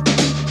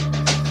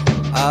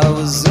 I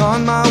was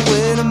on my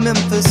way to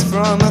Memphis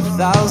from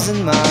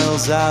 1,000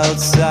 miles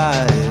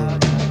outside.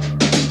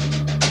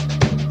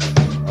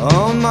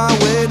 On my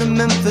way to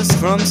Memphis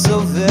from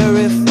so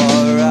very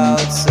far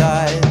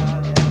outside.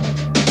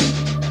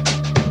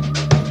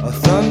 A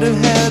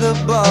thunderhead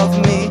above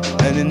me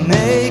and an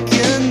ache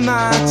in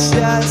my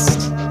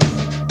chest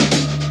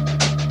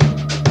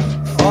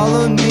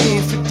followed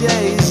me for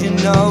days, it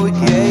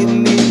gave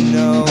me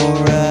no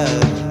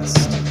rest.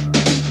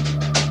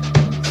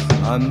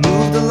 I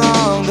moved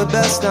along the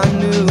best I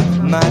knew,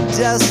 my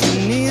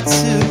destiny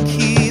to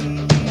keep.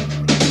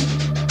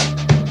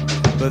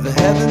 But the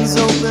heavens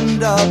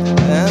opened up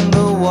and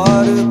the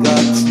water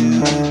got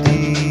too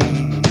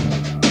deep.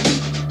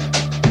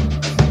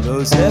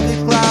 Those heavy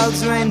clouds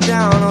floods rained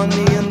down on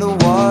me and the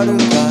water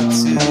got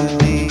too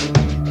deep.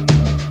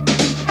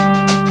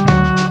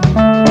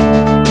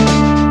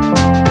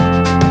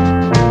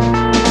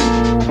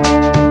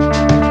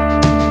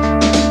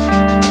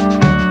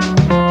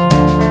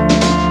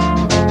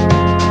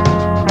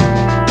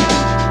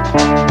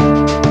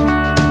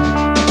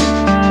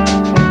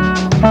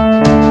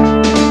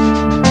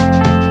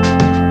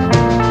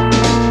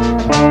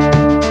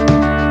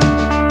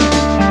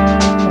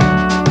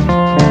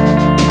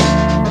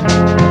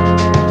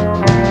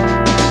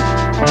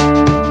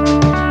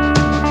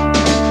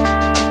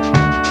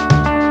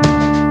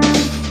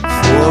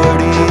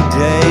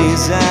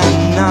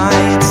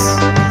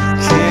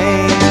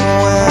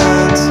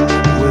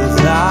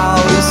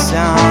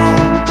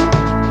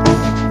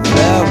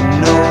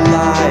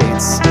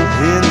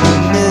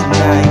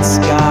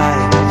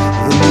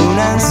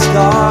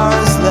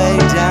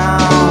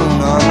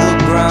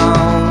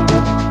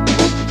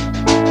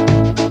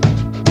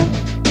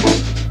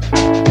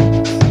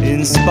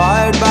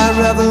 Inspired by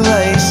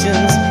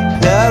revelations,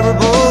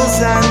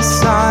 parables and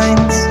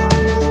signs,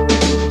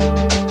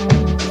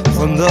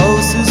 from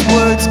those whose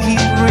words keep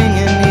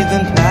ringing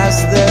even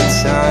past their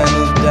time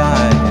of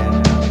dying.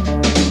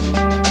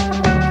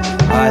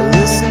 I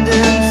listened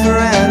in for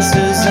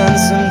answers, and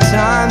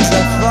sometimes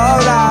I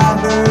thought I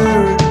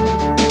heard.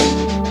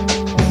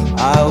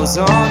 I was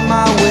on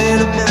my way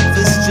to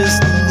Memphis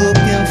just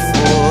looking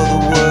for the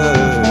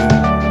word.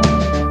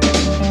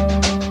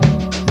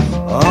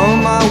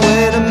 On my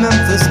way to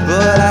Memphis,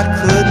 but I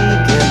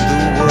couldn't get the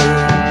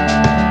word.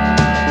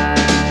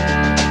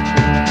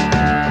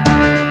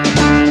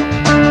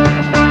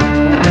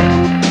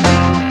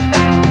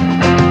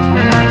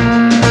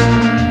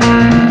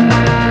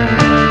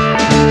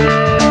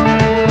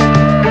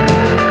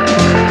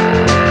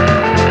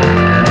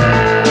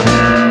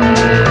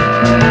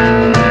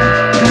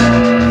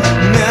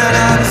 Man,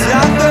 I was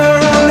out there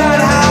on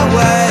that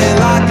highway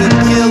like a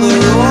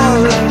killer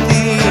or a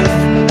thief,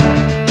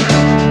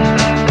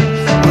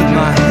 with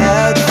my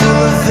head full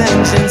of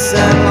vengeance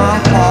and my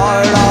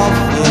heart all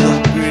full of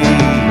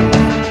grief.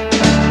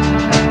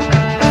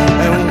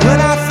 And when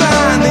I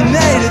finally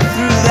made it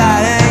through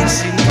that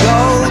ancient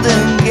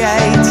golden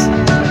gate,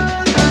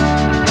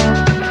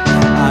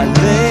 I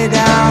lay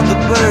down the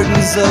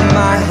burdens of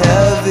my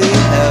heavy,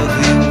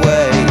 heavy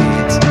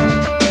weight.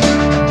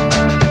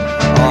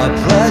 Oh, I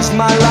pledged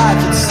my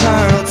life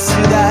eternal to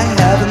that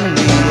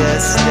heavenly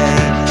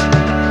estate.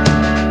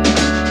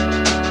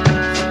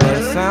 But I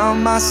found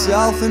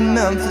myself in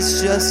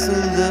Memphis just a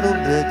little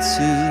bit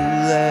too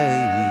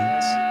late.